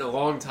had it in a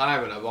long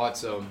time, and I bought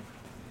some.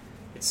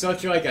 It's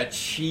such like a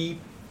cheap,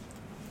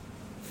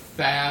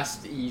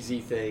 fast,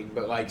 easy thing.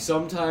 But like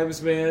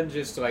sometimes, man,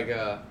 just like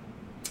a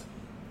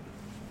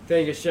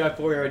thing of Chef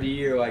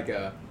Boyardee or like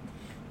a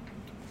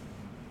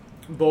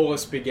bowl of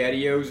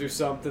SpaghettiOs or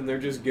something, they're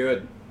just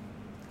good.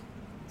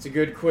 It's a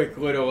good, quick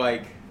little,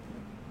 like...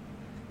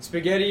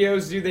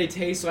 SpaghettiOs, do they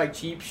taste like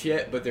cheap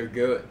shit, but they're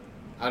good.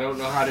 I don't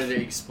know how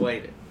to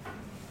explain it.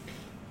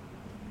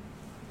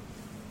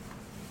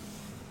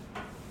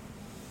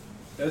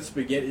 That's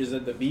spaghetti. Is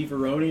that the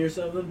beefaroni or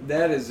something?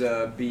 That is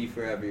beef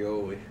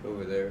ravioli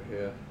over there,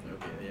 yeah.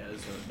 Okay, yeah,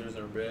 those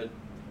are bad.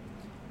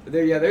 But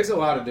there's a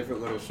lot of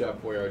different little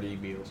Chef Boyardee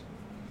meals.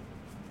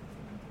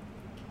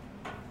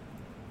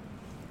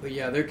 But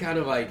yeah, they're kind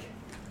of like...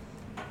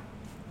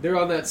 They're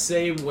on that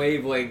same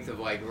wavelength of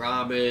like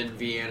ramen,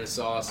 Vienna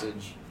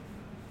sausage.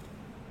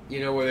 You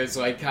know, where it's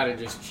like kind of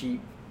just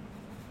cheap.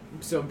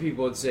 Some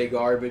people would say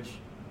garbage,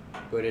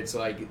 but it's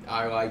like,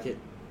 I like it.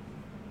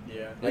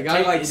 Yeah. Like,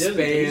 I like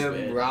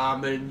Spam,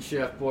 ramen,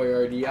 Chef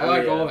Boyardee. I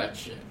like all that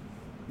shit.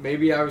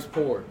 Maybe I was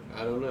poor.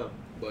 I don't know.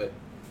 But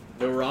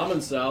the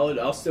ramen's solid.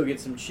 I'll still get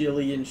some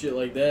chili and shit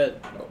like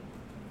that.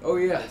 Oh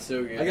yeah. That's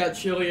so good. I got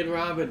chili and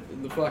ramen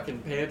in the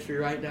fucking pantry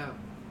right now.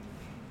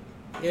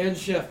 And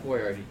Chef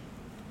Boyardee.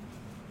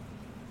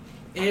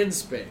 And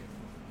Spam.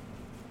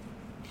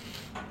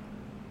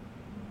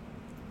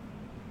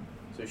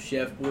 So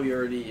Chef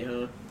Boyardee,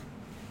 huh?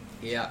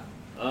 Yeah.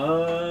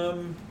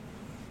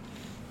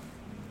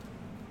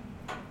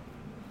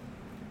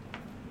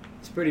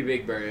 It's a pretty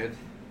big brand.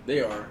 They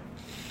are.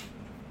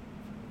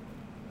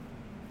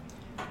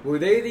 Were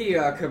they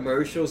the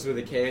commercials where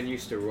the can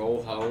used to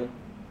roll home?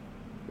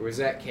 Or was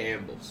that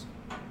Campbell's?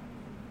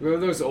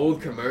 Remember those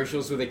old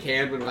commercials where the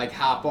can would like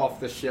hop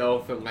off the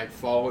shelf and like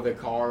follow the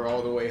car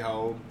all the way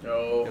home?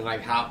 Oh. And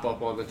like hop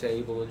up on the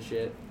table and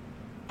shit?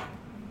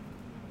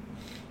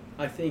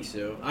 I think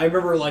so. I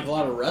remember like a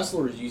lot of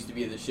wrestlers used to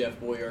be in the Chef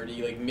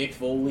Boyardee, like Mick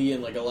Foley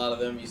and like a lot of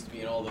them used to be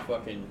in all the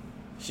fucking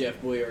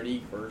Chef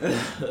Boyardee commercials.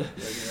 Like,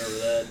 remember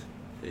that?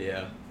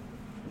 Yeah.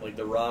 Like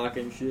The Rock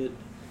and shit.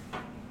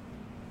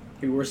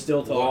 Who we're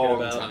still talking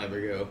about. Long time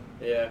ago.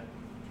 Yeah.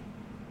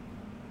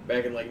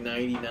 Back in like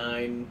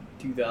 99,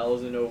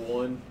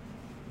 2001.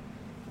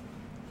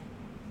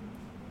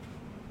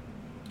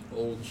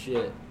 Old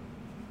shit.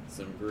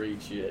 Some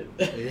great shit.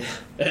 Yeah.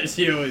 That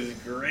shit was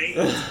great.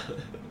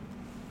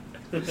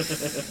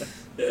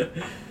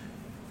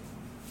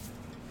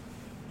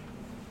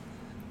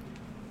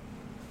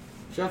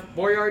 Chef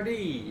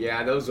Boyardee.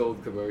 Yeah, those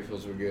old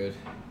commercials were good.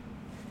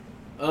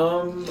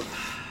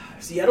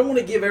 See, I don't want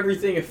to give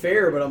everything a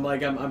fair, but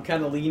I'm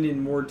kind of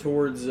leaning more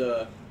towards,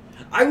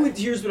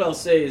 here's what I'll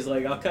say is,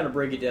 like, I'll kind of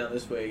break it down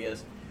this way, I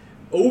guess.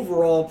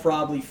 Overall,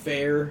 probably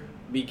fair,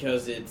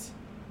 because it's,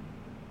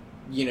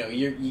 you know,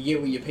 you get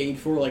what you paid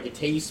for, like, it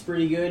tastes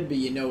pretty good, but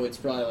you know it's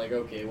probably like,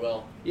 okay,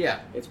 well, Yeah.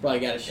 it's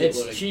probably got a It's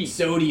shitload cheap. of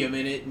sodium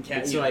in it, and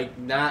It's like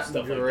not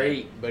stuff like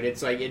great, but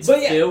it's like it's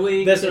But yeah,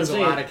 filling. that's what There's I'm a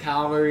saying. lot of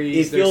calories.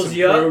 It There's fills some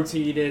you up.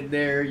 protein in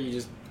there. You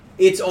just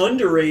It's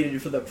underrated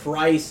for the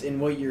price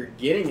and what you're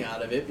getting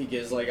out of it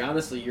because, like,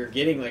 honestly, you're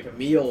getting, like, a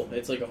meal.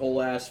 It's, like, a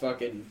whole-ass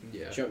fucking,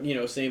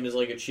 same as,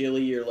 like, a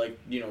chili or, like,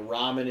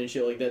 ramen and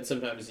shit like that.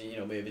 Sometimes,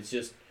 maybe if it's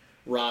just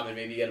ramen,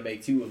 maybe you gotta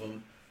make 2 of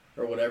them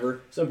or whatever.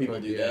 Some people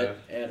do that,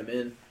 add them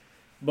in.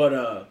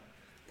 But,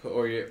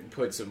 or you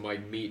put some,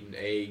 like, meat and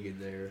egg in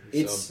there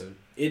or something.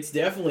 It's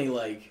definitely,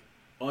 like,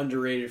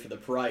 underrated for the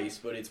price,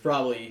 but it's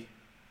probably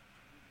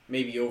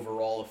maybe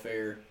overall a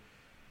fair,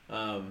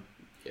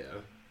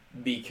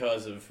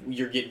 because of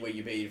you're getting what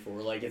you paid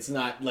for. Like, it's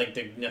not like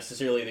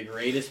necessarily the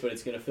greatest, but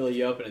it's gonna fill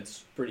you up, and it's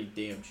pretty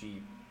damn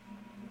cheap.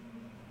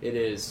 It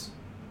is.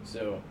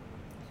 So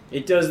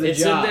it does the job.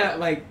 It's in that,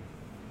 like,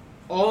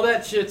 all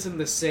that shit's in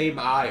the same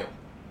aisle.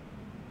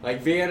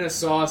 Like Vienna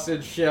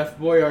sausage, Chef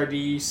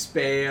Boyardee,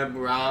 Spam,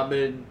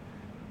 ramen,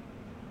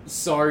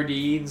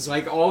 sardines,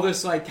 like all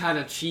this like kind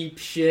of cheap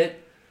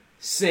shit,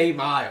 same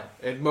aisle,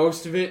 and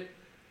most of it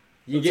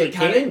you get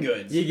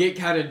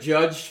kind of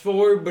judged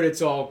for, but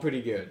it's all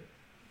pretty good.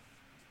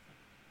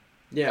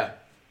 Yeah,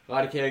 a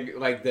lot of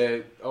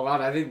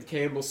I think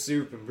Campbell's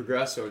soup and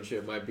Progresso and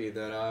shit might be in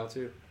that aisle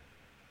too.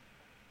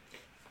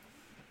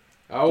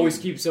 I always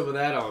keep some of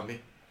that on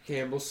me.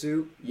 Campbell's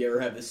soup. You ever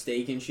have the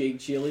steak and shake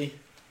chili?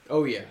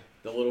 Oh yeah.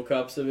 The little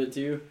cups of it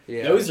too?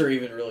 Yeah. Those are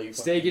even really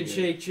steak and good.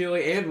 shake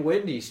chili and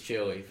Wendy's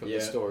chili from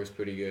the store is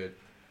pretty good.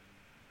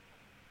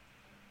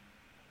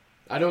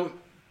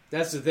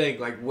 That's the thing,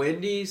 like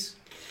Wendy's,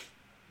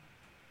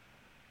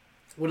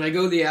 when I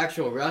go to the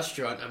actual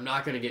restaurant, I'm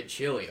not going to get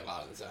chili a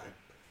lot of the time.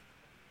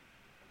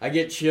 I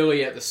get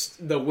chili at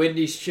the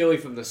Wendy's chili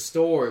from the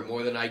store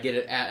more than I get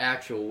it at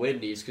actual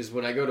Wendy's, because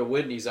when I go to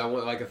Wendy's, I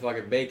want like a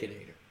fucking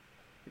Baconator.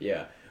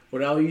 Yeah.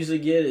 What I'll usually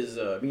get is,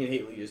 me and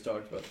Haley just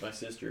talked about my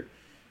sister.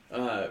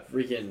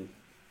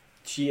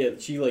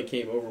 She like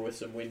came over with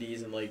some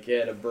Wendy's and like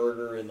had a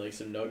burger and like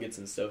some nuggets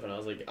and stuff, and I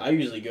was like, I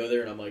usually go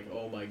there and I'm like,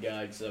 oh my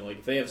god, because I'm like,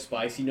 if they have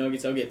spicy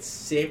nuggets, I'll get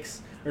 3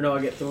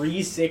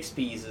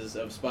 6-pieces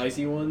of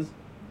spicy ones,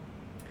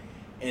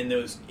 and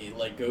those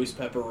like ghost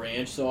pepper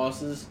ranch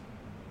sauces,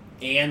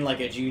 and like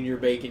a junior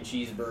bacon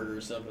cheeseburger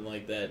or something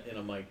like that, and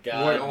I'm like,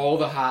 god, what all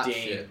the hot damn.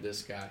 shit,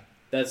 this guy.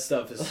 That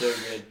stuff is so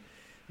good.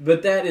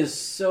 But that is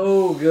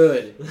so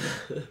good.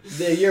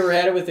 You ever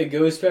had it with the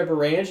ghost pepper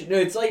ranch? No,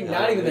 it's like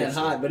not even that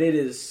hot, but it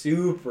is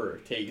super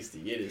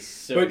tasty. It is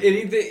so But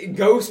anything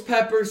ghost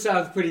pepper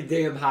sounds pretty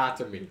damn hot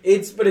to me.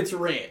 But it's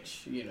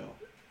ranch,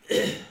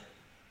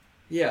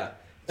 Yeah.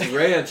 It's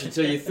ranch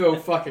until you throw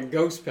fucking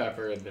ghost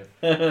pepper in there.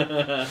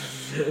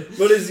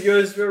 But it's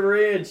ghost pepper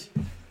ranch.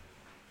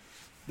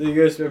 The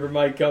ghost pepper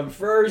might come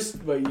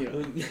first, but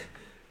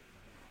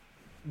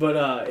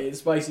But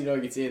spicy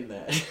nuggets in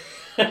that.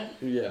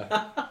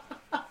 Yeah.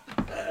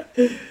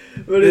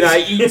 But then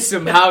I eat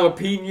some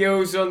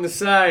jalapenos on the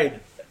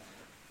side.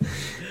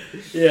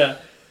 Yeah.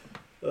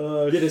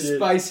 Get a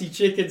spicy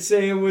chicken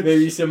sandwich.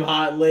 Maybe some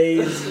hot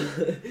Lays.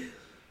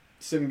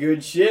 Some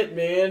good shit,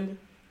 man.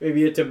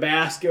 Maybe a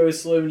Tabasco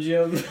Slim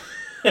Jim.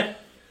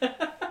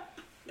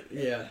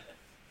 Yeah.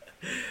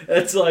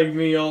 That's like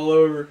me all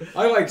over.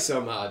 I like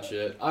some hot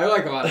shit. I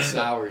like a lot of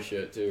sour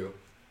shit too.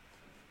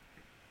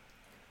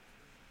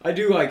 I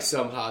do like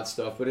some hot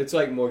stuff, but it's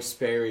like more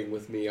sparing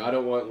with me. I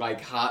don't want like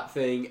hot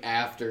thing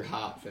after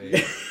hot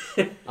thing.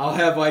 I'll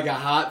have like a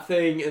hot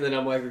thing, and then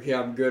I'm like, okay,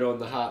 I'm good on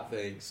the hot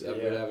things. I'm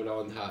gonna have it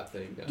on the hot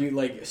thing now. Dude,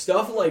 like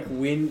stuff like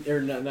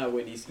not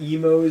Wendy's,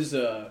 Emo's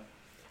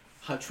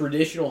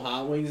traditional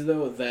hot wings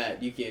though,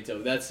 that you can't tell.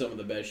 That's some of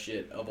the best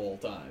shit of all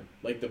time.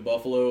 Like the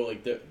buffalo,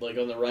 like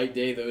on the right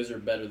day, those are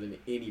better than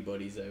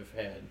anybody's I've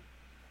had.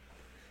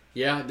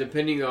 Yeah,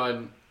 depending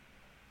on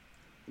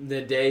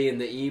the day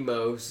and the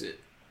Emos.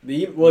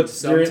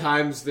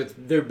 Sometimes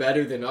they're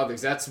better than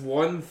others. That's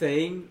one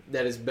thing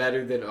that is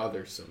better than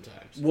others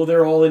sometimes. Well,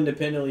 they're all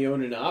independently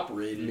owned and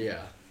operated.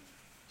 Yeah.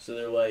 So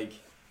they're like,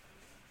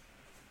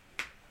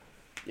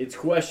 it's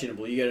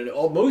questionable. You gotta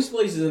know. Most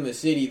places in the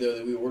city though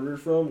that we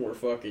ordered from were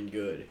fucking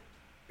good.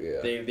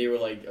 Yeah. They were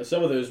like,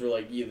 some of those were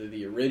like either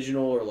the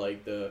original or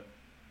like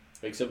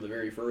some of the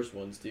very first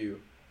ones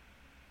too.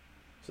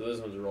 So those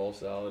ones are all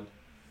solid.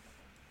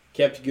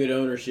 Kept good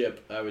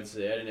ownership, I would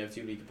say. I didn't have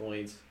too many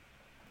complaints.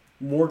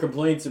 More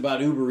complaints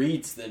about Uber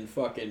Eats than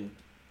fucking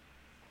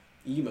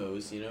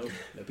Emos,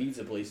 The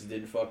pizza places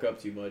didn't fuck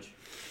up too much.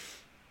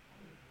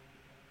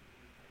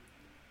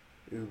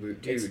 Uber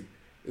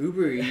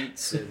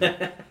Eats and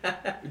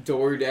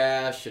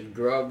DoorDash and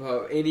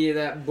Grubhub, any of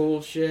that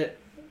bullshit,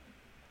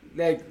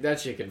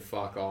 that shit can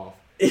fuck off.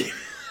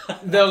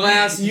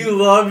 You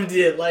loved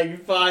it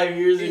like 5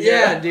 years ago.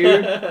 Yeah,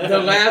 dude. The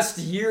last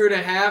year and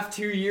a half,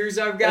 2 years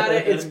I've got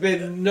it, it's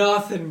been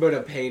nothing but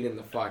a pain in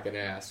the fucking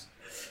ass.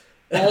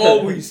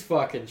 Always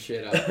fucking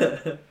shit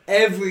up.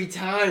 Every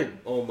time,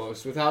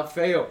 almost, without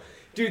fail.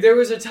 Dude, there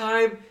was a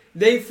time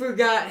they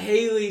forgot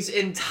Haley's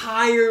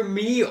entire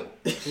meal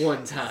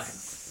one time.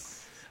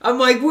 I'm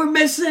like, we're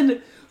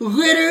missing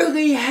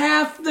literally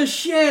half the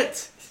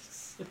shit.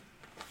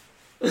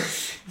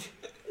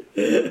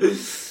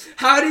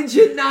 How did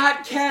you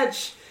not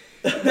catch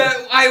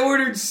that I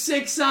ordered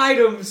 6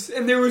 items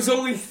and there was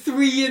only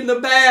 3 in the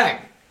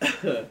bag.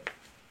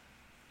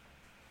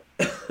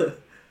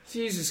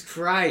 Jesus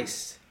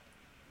Christ.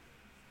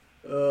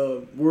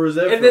 Where's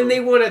that And from? then they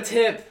want a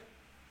tip.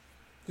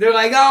 They're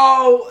like,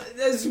 oh,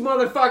 this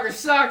motherfucker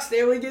sucks.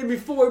 They only gave me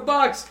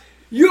 $4.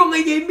 You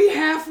only gave me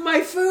half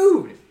my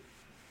food.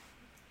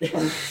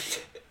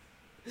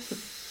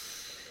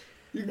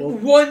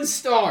 1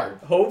 star.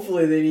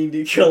 Hopefully they need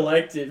to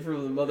collect it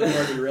from the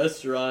motherfucking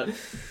restaurant.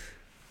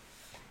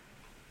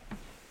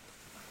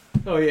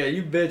 Oh yeah,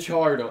 you bitch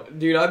hard on...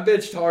 Dude, I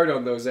bitched hard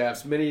on those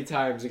apps many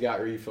times and got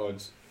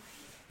refunds.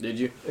 Did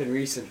you? In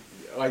recent...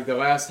 Like the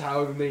last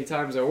however many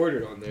times I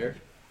ordered on there.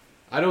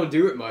 I don't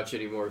do it much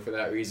anymore for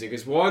that reason.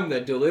 Because one, the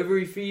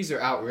delivery fees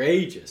are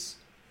outrageous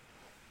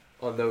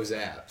on those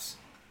apps.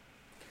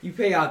 You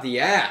pay out the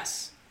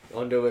ass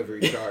on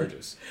delivery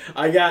charges.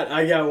 I got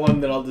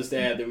one that I'll just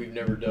add that we've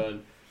never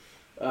done.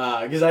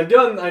 Because I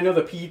know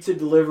the pizza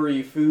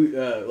delivery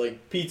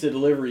pizza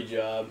delivery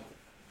job.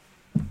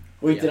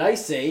 Wait, Yeah. did I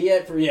say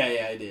yet?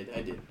 Yeah, I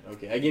did.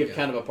 Okay, I gave Yeah.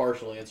 kind of a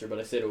partial answer, but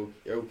I said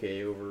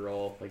okay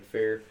overall, like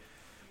fair.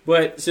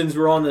 But since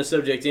we're on the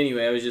subject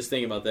anyway, I was just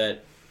thinking about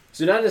that.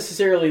 So not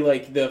necessarily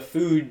like the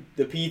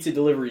pizza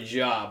delivery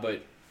job,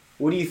 but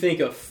what do you think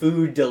of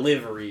food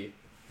delivery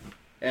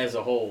as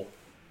a whole?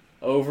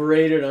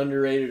 Overrated,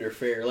 underrated, or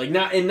fair? Like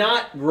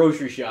not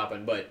grocery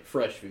shopping, but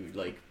fresh food,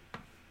 like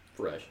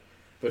fresh.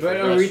 But for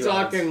are we restaurants-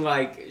 talking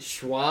like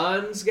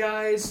Schwann's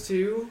guys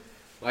too?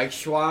 Like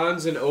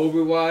Schwann's and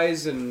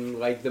Oberweis and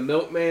like the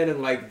Milkman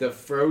and like the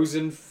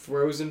frozen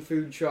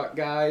food truck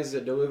guys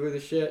that deliver the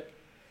shit?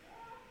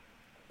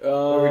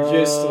 Or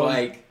just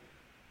like...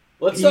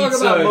 Let's talk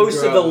pizza about and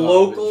most of the Grubhub and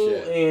local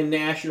shit. and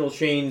national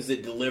chains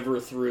that deliver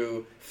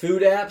through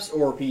food apps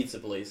or pizza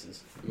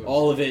places.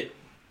 All of it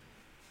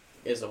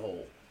as a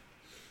whole.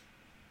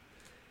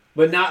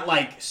 But not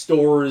like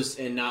stores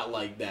and not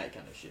like that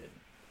kind of shit.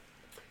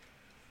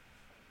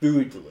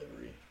 Food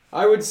delivery.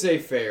 I would say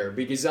fair,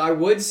 because I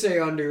would say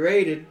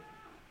underrated.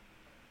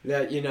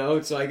 That,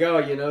 it's like,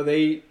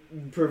 they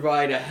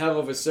provide a hell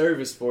of a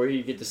service for you.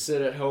 You get to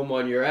sit at home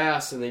on your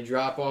ass and they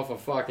drop off a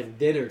fucking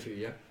dinner to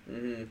you.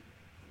 Mm-hmm.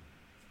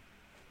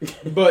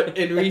 But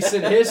in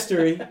recent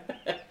history,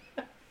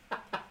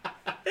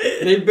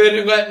 they've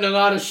been letting a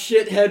lot of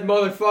shithead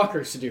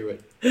motherfuckers do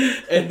it.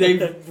 And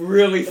they've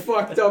really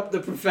fucked up the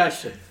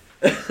profession.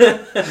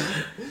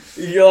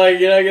 You're like,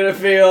 you're not gonna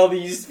pay all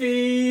these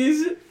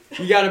fees?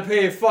 You gotta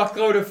pay a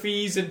fuckload of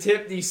fees and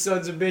tip these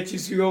sons of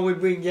bitches who only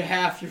bring you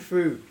half your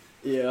food.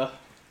 Yeah.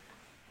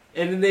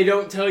 And then they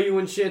don't tell you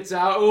when shit's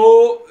out.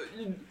 Oh,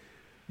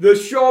 the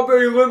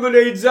strawberry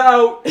lemonade's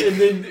out. And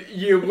then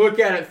you look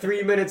at it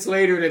 3 minutes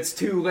later and it's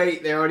too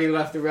late. They already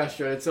left the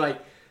restaurant. It's like,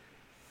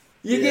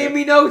 you gave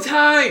me no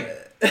time.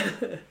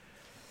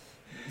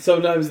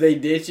 Sometimes they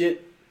ditch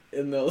it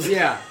and they'll...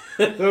 Yeah.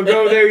 They'll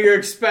go there, you're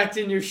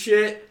expecting your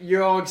shit.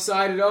 You're all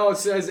excited. Oh, it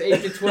says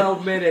 8 to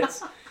 12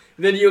 minutes.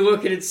 Then you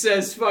look and it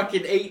says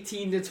fucking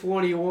 18 to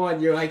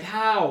 21. You're like,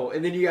 how?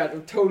 And then you got a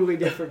totally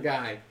different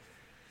guy.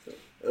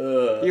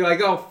 You're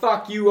like, oh,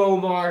 fuck you,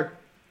 Omar.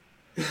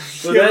 Well,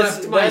 You that's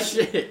left my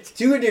shit.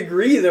 To a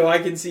degree, though, I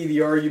can see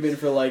the argument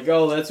for like,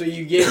 oh, that's what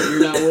you get.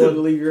 You're not willing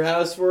to leave your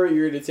house for it.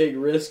 You're going to take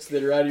risks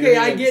that are out of your Okay,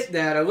 hands. I get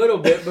that a little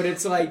bit, but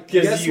it's like,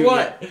 'Cause guess you-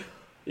 what?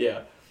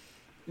 Yeah.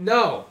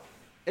 No.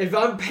 If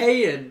I'm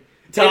paying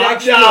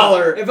Top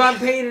dollar. If I'm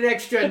paying an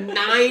extra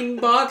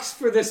 $9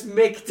 for this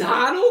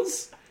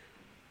McDonald's,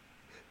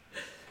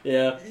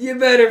 Yeah. you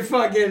better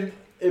fucking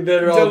It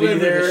better all be deliver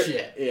there. the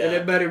shit. Yeah. And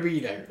it better be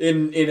there.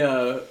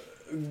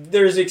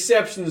 There's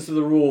exceptions to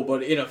the rule,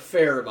 but in a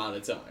fair amount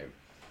of time.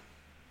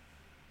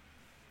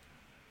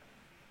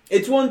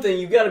 It's one thing,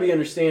 you've got to be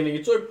understanding.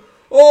 It's like,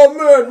 oh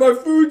man, my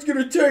food's going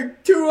to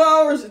take 2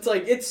 hours. It's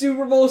like, it's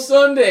Super Bowl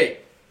Sunday.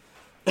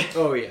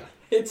 Oh, yeah.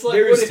 It's like,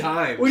 There's what,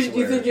 times What, do you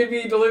where- think it'd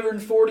be delivered in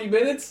 40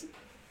 minutes?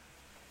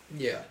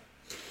 Yeah.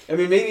 I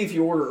mean, maybe if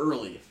you order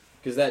early,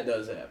 because that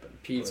does happen.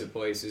 Pizza But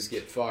places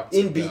get fucked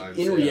in sometimes.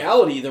 in yeah.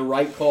 reality, the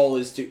right call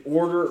is to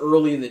order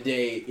early in the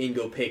day and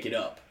go pick it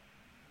up.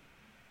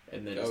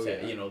 And then just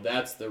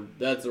that's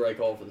the right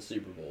call for the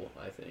Super Bowl,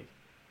 I think.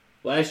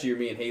 Last year,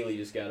 me and Haley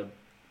just got a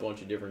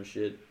bunch of different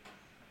shit.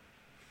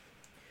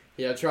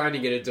 Yeah, trying to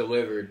get it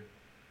delivered.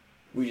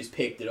 We just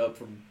picked it up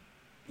from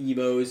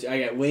Ebo's.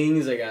 I got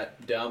wings. I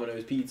got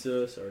Domino's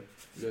pizza. Sorry.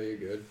 No, you're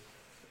good.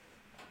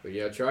 But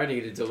yeah, trying to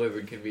get it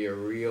delivered can be a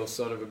real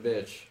son of a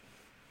bitch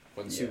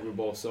on Super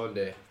Bowl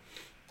Sunday.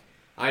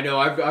 I know,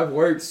 I've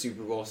worked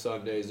Super Bowl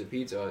Sundays at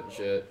Pizza Hut and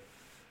shit.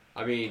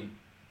 I mean,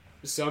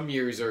 some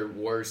years are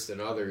worse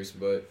than others,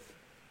 but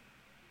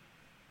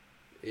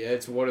yeah,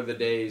 it's one of the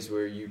days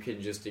where you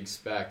can just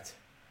expect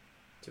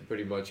to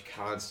pretty much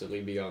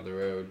constantly be on the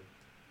road.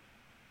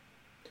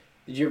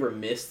 Did you ever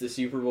miss the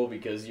Super Bowl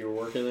because you were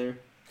working there?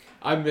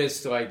 I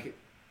missed like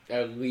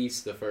at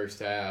least the first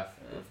half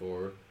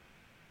before.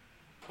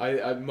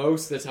 I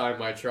most of the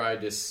time I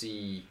tried to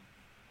see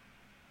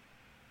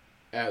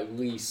at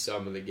least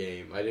some of the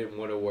game. I didn't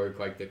want to work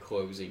like the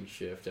closing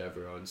shift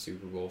ever on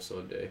Super Bowl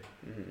Sunday.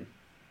 Mm-hmm.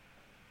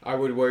 I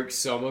would work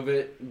some of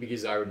it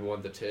because I would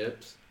want the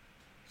tips,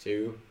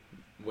 too,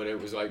 when it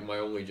was like my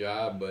only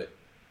job, but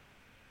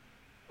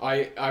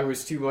I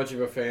was too much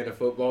of a fan of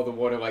football to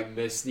want to like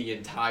miss the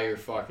entire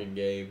fucking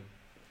game.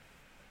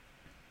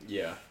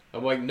 Yeah.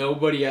 I'm like,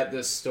 nobody at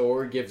this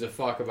store gives a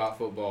fuck about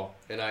football,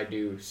 and I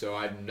do, so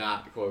I'm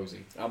not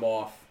closing. I'm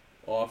off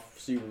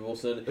Super Bowl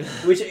Sunday.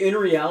 Which, in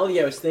reality,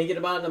 I was thinking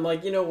about it, and I'm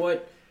like, you know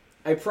what?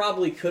 I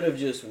probably could have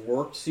just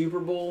worked Super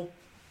Bowl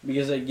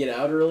because I'd get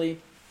out early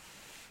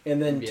and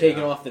then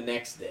taken off the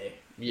next day.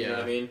 You know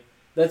what I mean?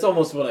 That's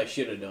almost what I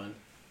should have done.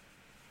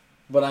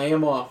 But I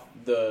am off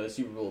the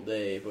Super Bowl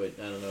day, but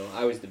I don't know.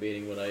 I was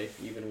debating what I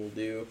even will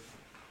do.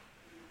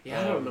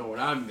 Yeah, I don't know what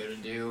I'm going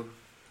to do.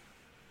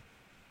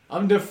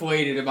 I'm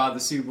deflated about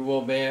the Super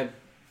Bowl, man.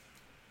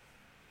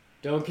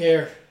 Don't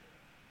care.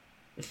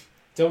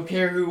 Don't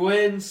care who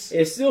wins.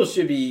 It still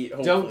should be.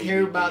 Don't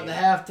care about the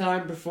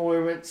halftime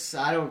performance.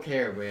 I don't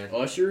care, man.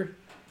 Usher?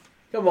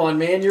 Come on,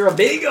 man. You're a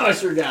big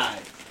Usher guy.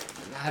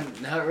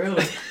 Not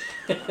really.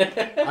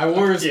 I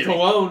wore his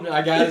cologne.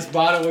 I got his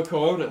bottle of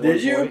cologne at one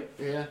point. Did you?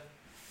 Yeah.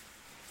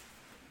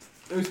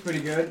 It was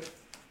pretty good.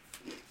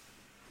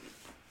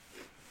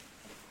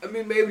 I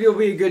mean, maybe it'll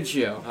be a good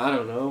show. I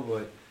don't know,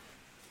 but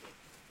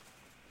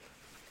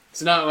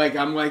it's not like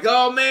I'm like,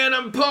 oh man,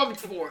 I'm pumped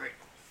for it.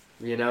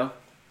 You know?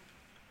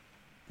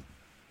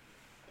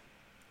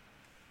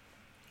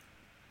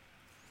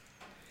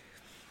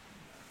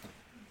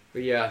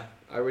 But yeah,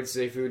 I would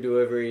say food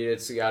delivery,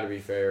 it's got to be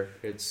fair.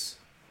 It's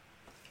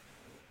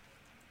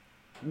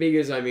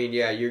because, I mean,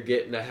 yeah, you're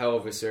getting a hell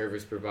of a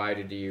service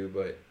provided to you,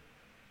 but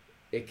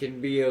it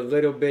can be a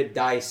little bit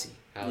dicey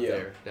out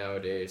there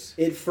nowadays.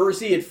 At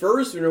first,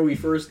 when we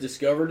first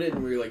discovered it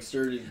and we like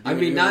started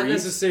doing not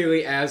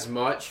necessarily as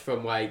much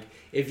from like,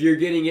 if you're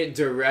getting it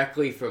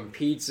directly from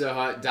Pizza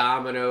Hut,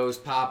 Domino's,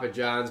 Papa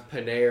John's,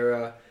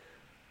 Panera,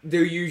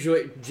 they're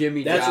usually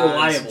Jimmy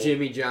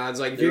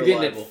John's. Like, if you're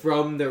getting it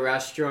from the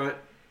restaurant,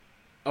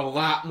 a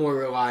lot more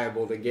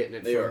reliable than getting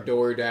it from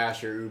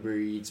DoorDash or Uber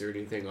Eats or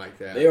anything like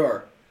that. They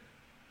are.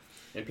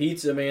 And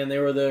pizza, man, they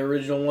were the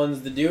original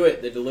ones to do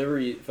it. The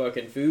delivery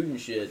fucking food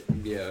and shit.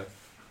 Yeah.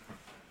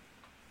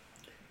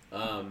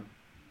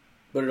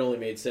 But it only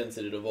made sense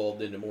that it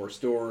evolved into more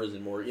stores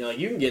and more. You know, like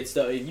you can get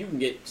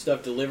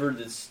stuff delivered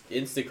that's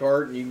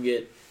Instacart, and you can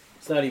get.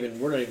 We're not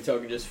even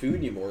talking just food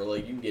anymore.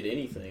 Like you can get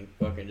anything,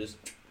 fucking just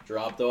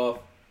dropped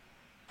off.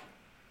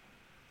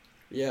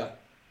 Yeah,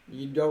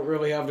 you don't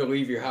really have to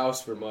leave your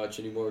house for much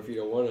anymore if you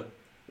don't want to.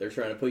 They're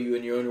trying to put you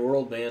in your own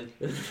world, man.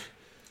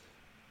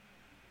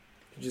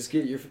 Just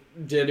get your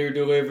dinner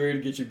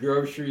delivered, get your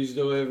groceries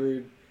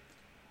delivered.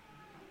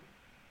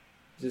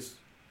 Just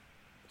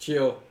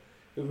chill.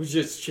 It was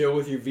just chill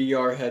with your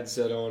VR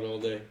headset on all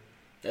day.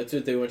 That's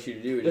what they want you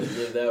to do, just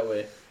live that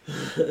way.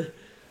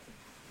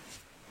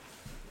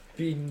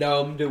 Be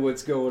numb to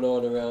what's going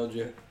on around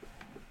you.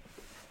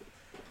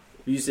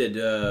 You said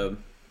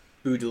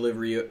food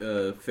delivery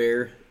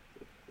fare?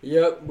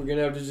 Yep, we're going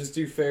to have to just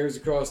do fares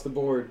across the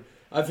board.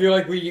 I feel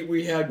like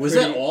we had Was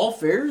that all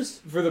fares?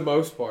 For the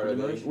most part, I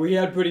think. We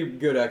had pretty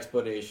good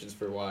explanations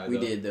for why, We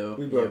did, though.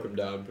 We broke them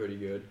down pretty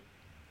good.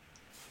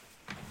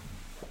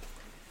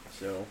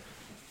 So...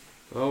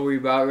 Oh, we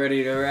about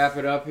ready to wrap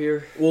it up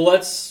here? Well,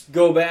 let's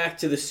go back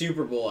to the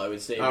Super Bowl, I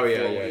would say,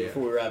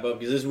 before we wrap up,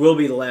 because this will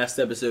be the last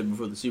episode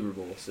before the Super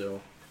Bowl.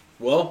 So,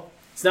 well,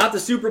 it's not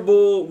the Super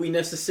Bowl we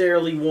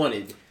necessarily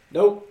wanted.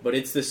 Nope. But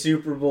it's the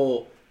Super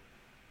Bowl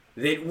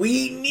that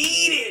we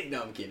needed.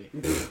 No, I'm kidding.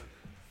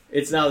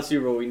 It's not the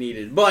Super Bowl we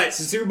needed, but it's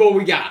the Super Bowl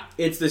we got.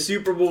 It's the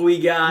Super Bowl we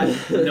got,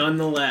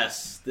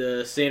 nonetheless.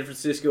 The San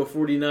Francisco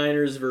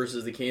 49ers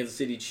versus the Kansas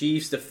City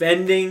Chiefs,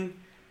 defending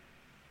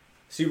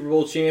Super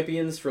Bowl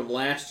champions from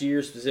last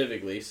year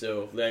specifically,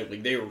 so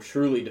they were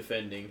truly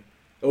defending.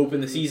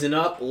 Opened the season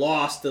up,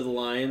 lost to the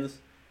Lions,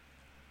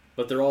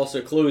 but they're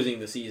also closing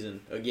the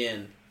season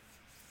again.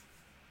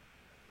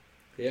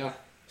 Yeah.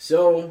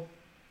 So,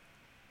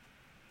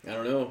 I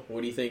don't know.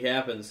 What do you think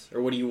happens?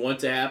 Or what do you want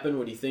to happen?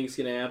 What do you think's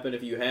going to happen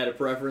if you had a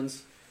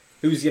preference?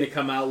 Who's going to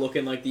come out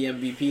looking like the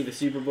MVP of the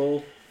Super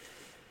Bowl?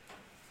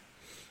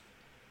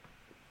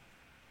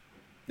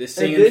 At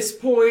this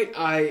point,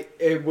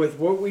 with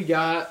what we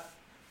got,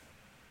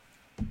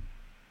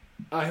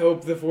 I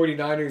hope the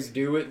 49ers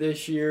do it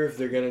this year if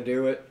they're going to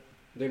do it.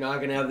 They're not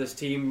going to have this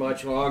team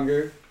much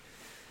longer.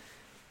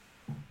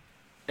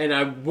 And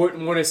I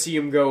wouldn't want to see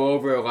them go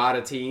over a lot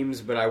of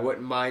teams, but I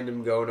wouldn't mind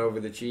them going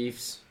over the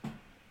Chiefs.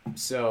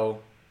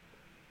 So,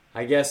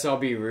 I guess I'll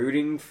be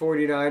rooting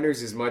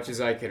 49ers as much as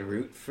I can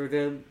root for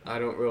them. I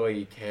don't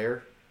really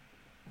care.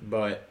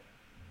 But,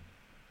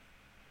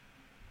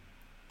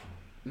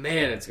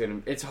 man,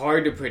 it's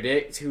hard to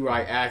predict who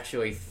I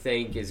actually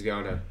think is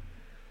going to...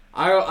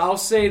 I'll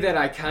say that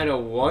I kind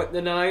of want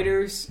the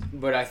Niners,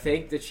 but I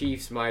think the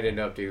Chiefs might end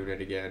up doing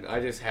it again. I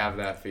just have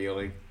that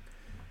feeling.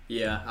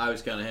 Yeah, I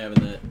was kind of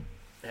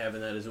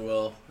having that as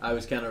well. I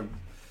was kind of...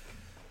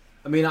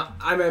 I mean,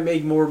 I might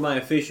make more of my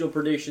official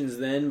predictions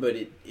then, but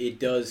it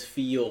does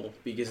feel,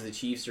 because the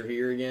Chiefs are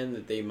here again,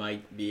 that they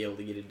might be able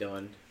to get it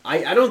done.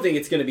 I don't think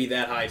it's going to be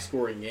that high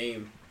scoring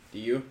game. Do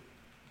you?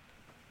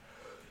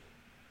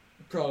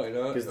 Probably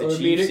not. Because the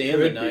Chiefs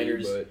and the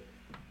Niners,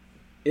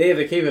 they have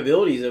the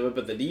capabilities of it,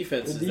 but the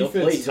defenses, they'll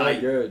play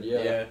tight. Good,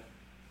 yeah.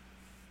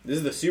 This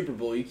is the Super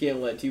Bowl. You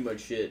can't let too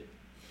much shit.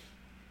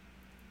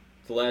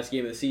 It's the last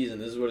game of the season.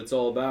 This is what it's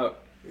all about.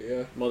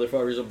 Yeah.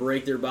 Motherfuckers will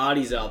break their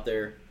bodies out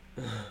there.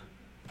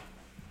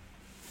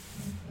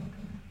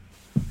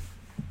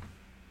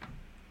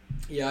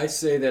 Yeah, I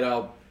say that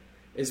I'll,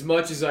 as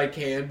much as I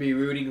can be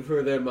rooting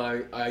for them,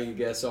 I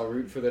guess I'll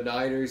root for the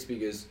Niners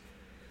because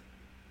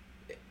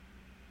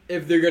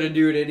if they're going to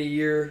do it any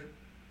year,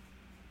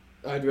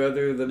 I'd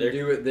rather them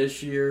do it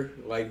this year.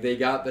 Like, they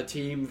got the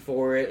team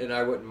for it, and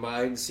I wouldn't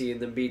mind seeing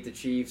them beat the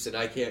Chiefs, and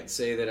I can't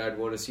say that I'd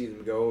want to see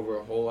them go over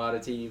a whole lot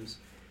of teams.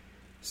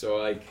 So,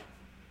 like...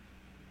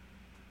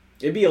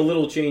 It'd be a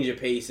little change of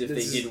pace if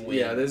they did win.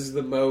 Yeah, this is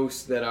the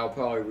most that I'll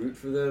probably root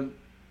for them.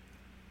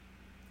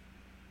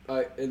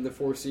 In the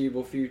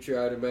foreseeable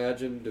future, I'd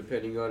imagine,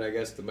 depending on, I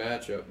guess, the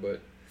matchup. But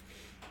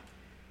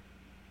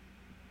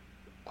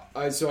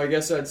so I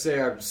guess I'd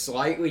say I'm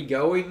slightly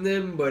going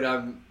them, but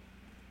I'm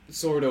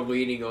sort of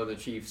leaning on the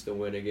Chiefs to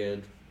win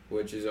again,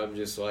 which is I'm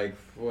just like,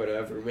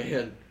 whatever,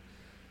 man.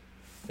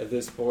 At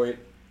this point,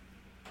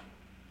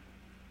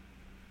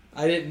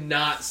 I did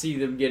not see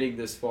them getting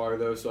this far,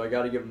 though, so I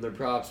got to give them their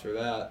props for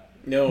that.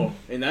 No,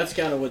 and that's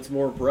kind of what's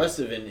more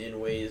impressive in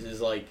ways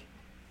is like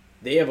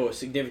they have a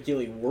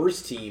significantly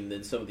worse team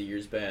than some of the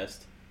years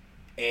past,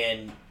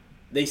 and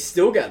they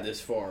still got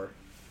this far.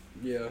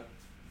 Yeah.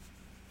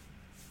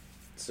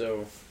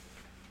 So,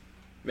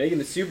 making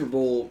the Super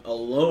Bowl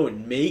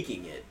alone,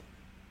 making it,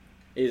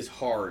 is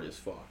hard as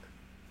fuck.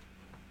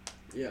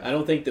 Yeah. I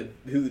don't think the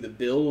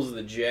Bills,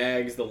 the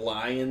Jags, the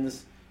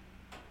Lions,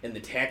 and the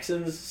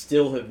Texans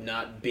still have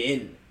not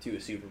been to a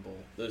Super Bowl.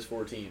 Those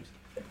 4 teams.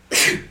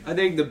 I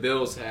think the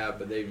Bills have,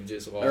 but they've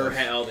just lost. Or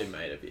hell, they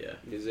might have, yeah.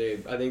 Because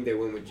I think they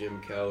went with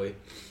Jim Kelly.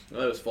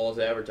 Well, that was false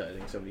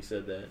advertising. Somebody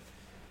said that.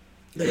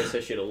 I guess I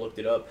should have looked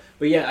it up.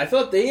 But yeah, I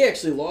thought they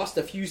actually lost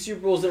a few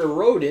Super Bowls in a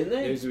row, didn't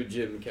they? It was with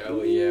Jim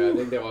Kelly, yeah. I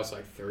think they lost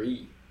like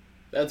 3.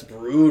 That's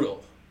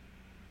brutal.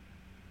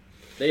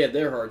 They had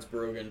their hearts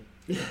broken.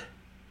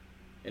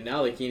 And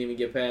now they can't even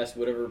get past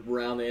whatever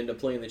round they end up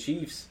playing the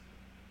Chiefs.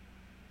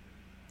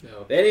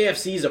 No. That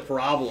AFC's a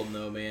problem,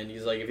 though, man.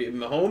 He's like, if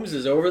Mahomes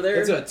is over there...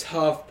 It's a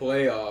tough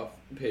playoff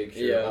picture,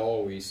 Yeah.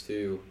 always,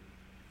 too.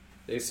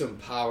 There's some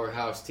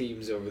powerhouse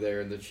teams over there,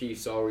 and the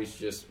Chiefs always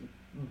just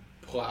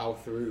plow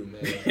through,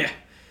 man. Yeah.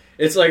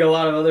 It's like a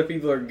lot of other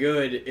people are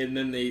good, and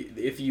then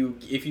if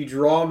you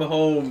draw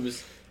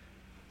Mahomes,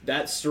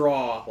 that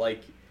straw,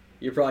 like,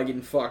 you're probably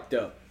getting fucked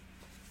up.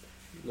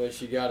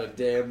 Unless you got a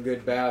damn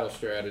good battle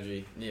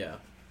strategy. Yeah.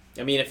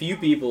 I mean, a few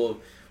people...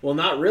 Well,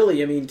 not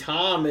really. I mean,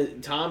 Tom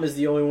is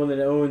the only one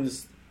that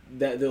owns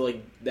that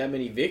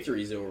many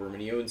victories over him,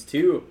 and he owns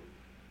 2.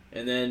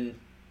 And then,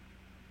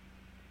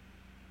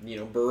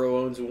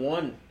 Burrow owns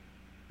 1.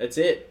 That's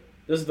it.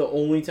 Those are the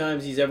only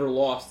times he's ever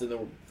lost in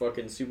the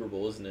fucking Super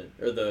Bowl, isn't it?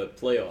 Or the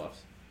playoffs.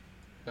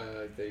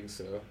 I think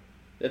so.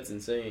 That's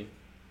insane.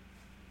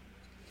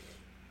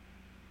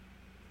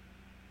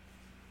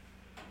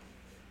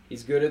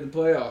 He's good at the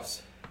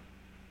playoffs.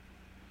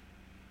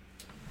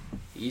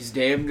 He's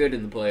damn good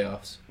in the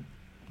playoffs.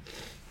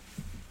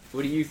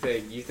 What do you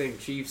think? You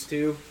think Chiefs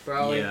too?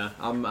 Probably. Yeah,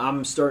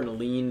 I'm starting to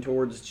lean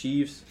towards the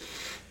Chiefs.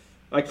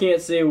 I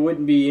can't say it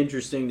wouldn't be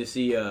interesting to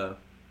see, if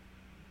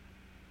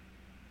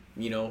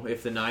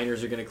the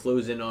Niners are going to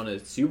close in on a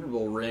Super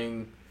Bowl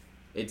ring.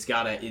 It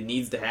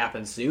needs to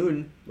happen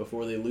soon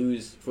before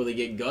they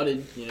get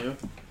gutted. Yeah.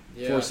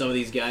 Before some of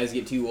these guys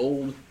get too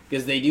old,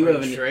 because they do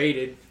have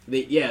traded.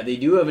 They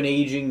do have an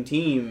aging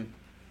team,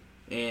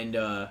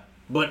 and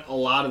but a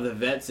lot of the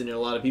vets and a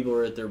lot of people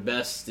are at their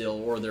best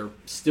still, or they're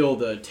still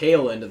the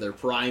tail end of their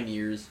prime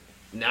years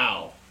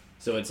now.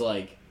 So it's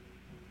like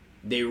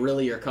they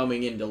really are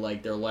coming into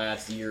like their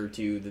last year or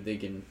two that they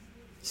can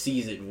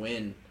seize it and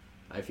win.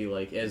 I feel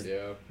like as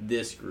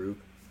this group.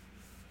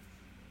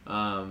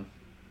 I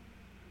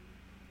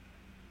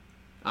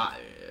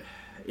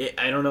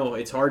don't know.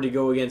 It's hard to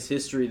go against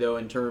history though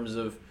in terms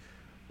of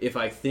if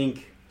I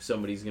think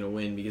somebody's going to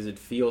win, because it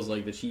feels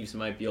like the Chiefs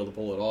might be able to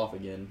pull it off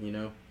again.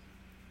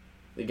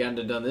 They got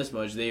to done this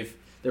much.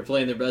 They're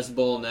playing their best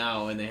ball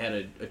now, and they had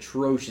an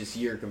atrocious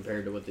year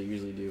compared to what they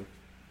usually do.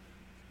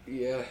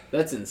 Yeah.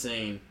 That's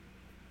insane.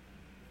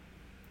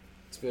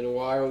 It's been a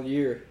wild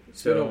year.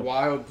 It's been a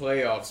wild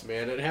playoffs,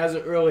 man. It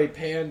hasn't really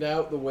panned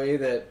out the way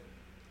that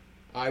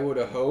I would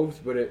have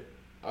hoped, but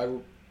I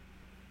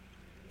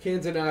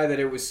can't deny that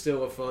it was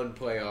still a fun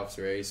playoffs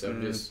race.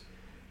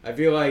 I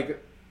feel like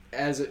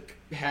as it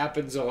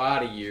happens a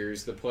lot of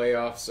years, the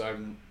playoffs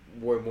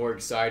were more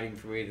exciting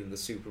for me than the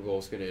Super Bowl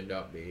is going to end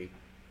up being.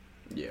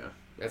 Yeah.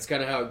 That's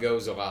kind of how it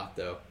goes a lot,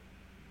 though.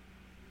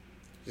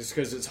 Just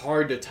because it's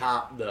hard to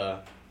top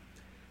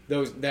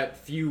that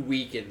few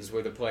weekends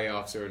where the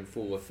playoffs are in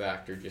full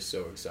effect are just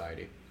so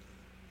exciting.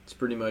 It's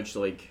pretty much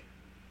like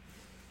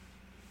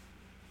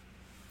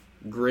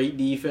great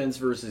defense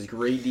versus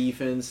great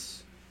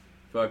defense,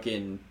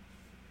 fucking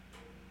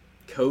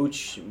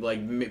coach,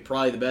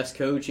 probably the best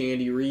coach,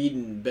 Andy Reid,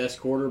 and best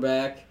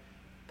quarterback,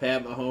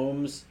 Pat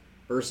Mahomes,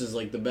 versus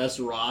like the best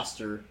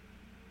roster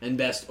and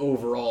best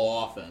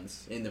overall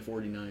offense in the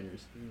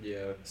 49ers.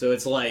 Yeah. So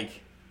it's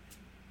like,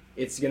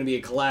 it's going to be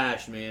a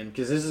clash, man,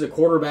 because this is a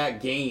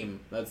quarterback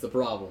game. That's the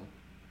problem.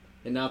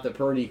 And not that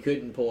Purdy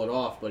couldn't pull it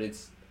off, but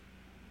it's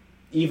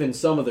even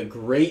some of the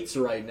greats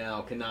right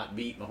now cannot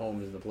beat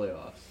Mahomes in the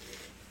playoffs.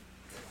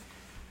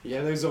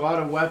 Yeah, there's a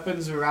lot of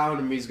weapons around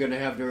him he's going to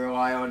have to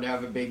rely on to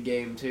have a big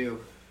game, too.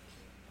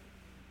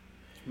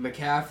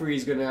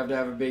 McCaffrey's going to have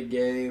a big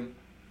game.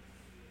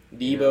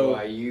 Debo.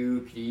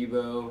 Ayuk,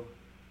 Debo.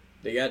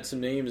 They got some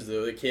names,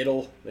 though. The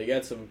Kittle. They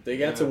got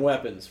some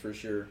weapons, for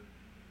sure.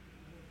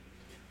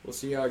 We'll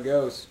see how it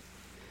goes.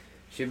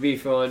 Should be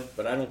fun.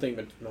 But I don't think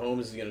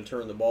Mahomes is going to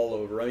turn the ball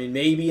over. I mean,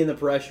 maybe in the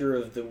pressure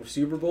of the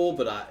Super Bowl,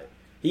 but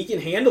he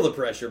can handle the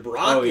pressure.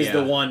 Brock is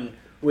the one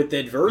with the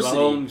adversity.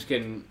 Mahomes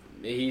can...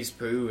 He's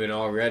proven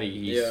already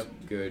he's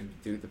good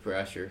through the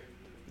pressure.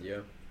 Yeah.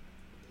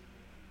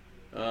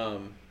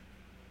 But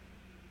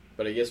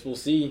I guess we'll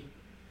see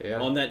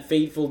on that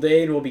fateful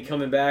day, and we'll be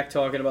coming back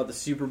talking about the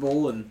Super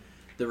Bowl and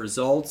the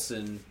results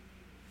and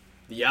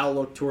the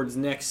outlook towards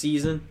next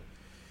season.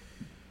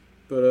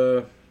 But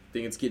I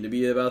think it's getting to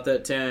be about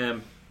that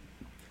time.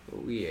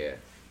 Oh, yeah.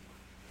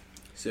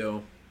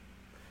 So,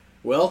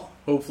 well,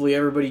 hopefully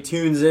everybody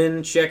tunes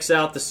in, checks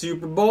out the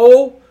Super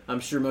Bowl. I'm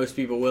sure most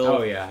people will.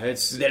 Oh, yeah.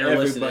 Everybody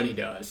listening.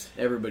 does.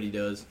 Everybody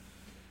does.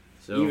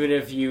 So even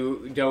if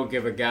you don't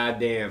give a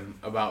goddamn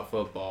about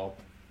football,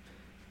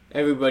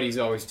 everybody's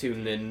always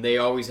tuning in. They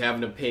always have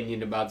an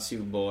opinion about the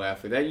Super Bowl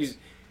after.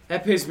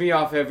 That pissed me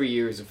off every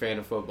year as a fan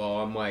of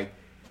football. I'm like,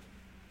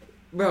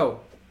 bro,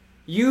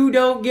 you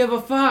don't give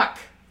a fuck.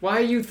 Why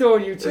are you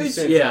throwing your 2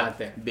 cents out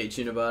there?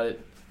 Bitching about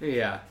it.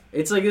 Yeah.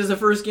 It's like this is the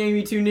first game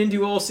you tuned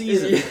into all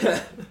season.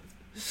 Yeah.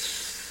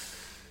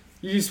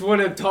 You just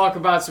want to talk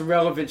about some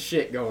relevant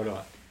shit going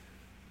on.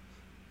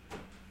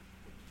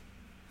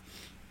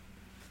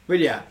 But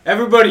yeah,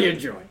 everybody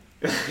enjoy.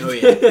 Oh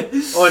yeah.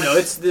 Oh no,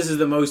 this is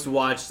the most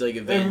watched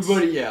event.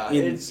 Everybody,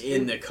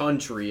 in the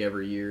country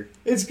every year.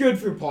 It's good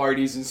for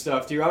parties and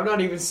stuff too. I'm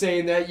not even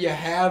saying that you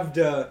have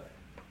to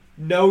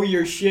know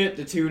your shit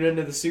to tune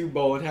into the Super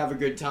Bowl and have a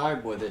good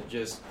time with it.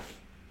 Just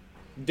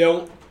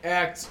don't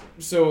act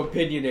so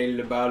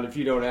opinionated about it if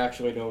you don't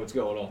actually know what's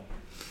going on.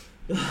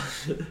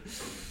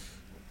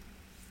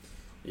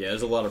 Yeah,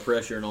 there's a lot of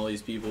pressure on all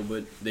these people,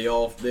 but they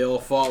all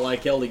fought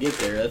like hell to get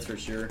there, that's for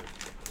sure.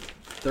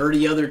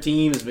 30 other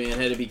teams, man,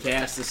 had to be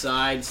cast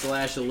aside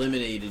 /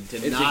 eliminated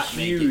to not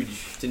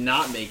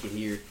make it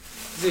here.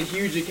 It's a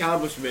huge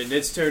accomplishment.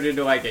 It's turned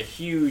into like a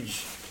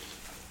huge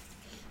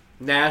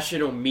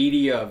national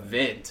media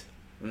event.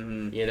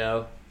 Mm-hmm. You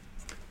know?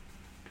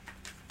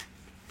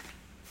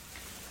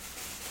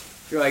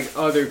 I feel like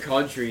other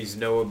countries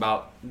know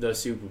about the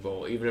Super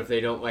Bowl, even if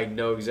they don't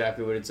know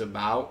exactly what it's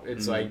about.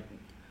 It's like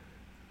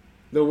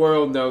the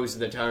world knows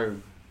the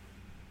term.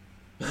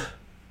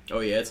 Oh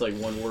yeah, it's like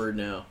one word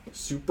now.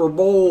 Super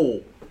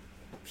Bowl.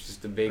 It's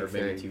just a big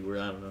thing. Maybe 2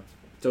 words, I don't know.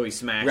 It's always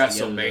smashed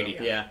WrestleMania.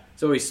 together. Yeah,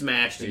 it's always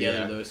smashed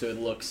together though, so it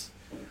looks.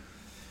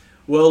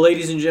 Well,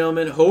 ladies and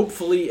gentlemen,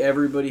 hopefully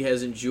everybody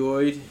has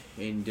enjoyed,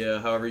 and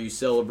however you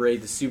celebrate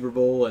the Super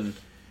Bowl and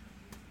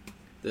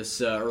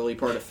this early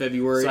part of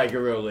February. It's like a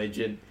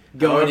religion.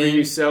 However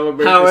you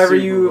celebrate the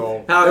Super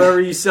Bowl. However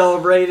you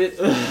celebrate it.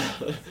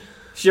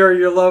 Share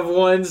your loved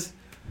ones.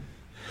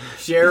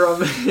 Share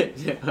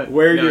them.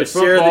 Wear your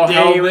share football the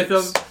day helmets.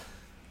 with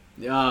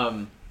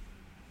them.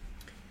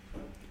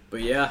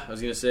 But yeah, I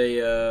was gonna say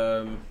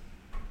it's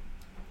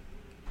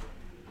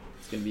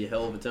gonna be a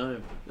hell of a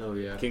time. Oh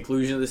yeah.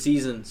 Conclusion of the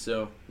season.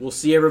 So we'll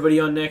see everybody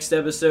on next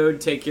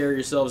episode. Take care of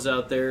yourselves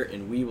out there,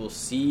 and we will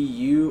see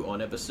you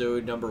on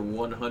episode number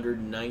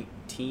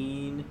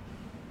 119.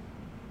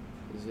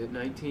 Is it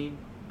 19?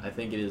 I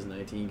think it is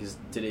 19 because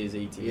today's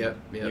 18. Yep.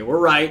 Yeah, we're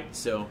right.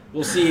 So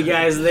we'll see you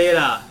guys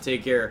later.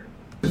 Take care.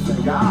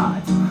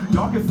 God,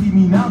 y'all can see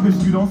me now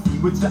cause you don't see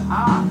with your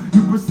eye.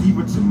 You perceive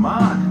with your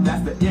mind,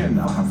 that's the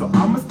inner. So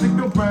I'ma stick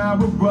around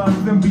with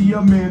brothers and be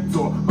a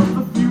mentor. But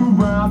a few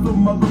rounds so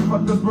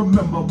motherfuckers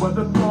remember what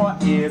the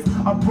thought is.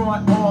 I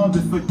brought all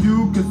this so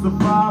you can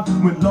survive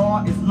when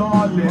law is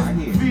lawless.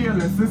 Feeling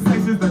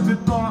sensations that you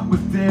thought was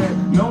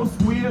dead. No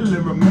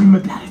squealing, remember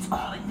that it's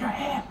all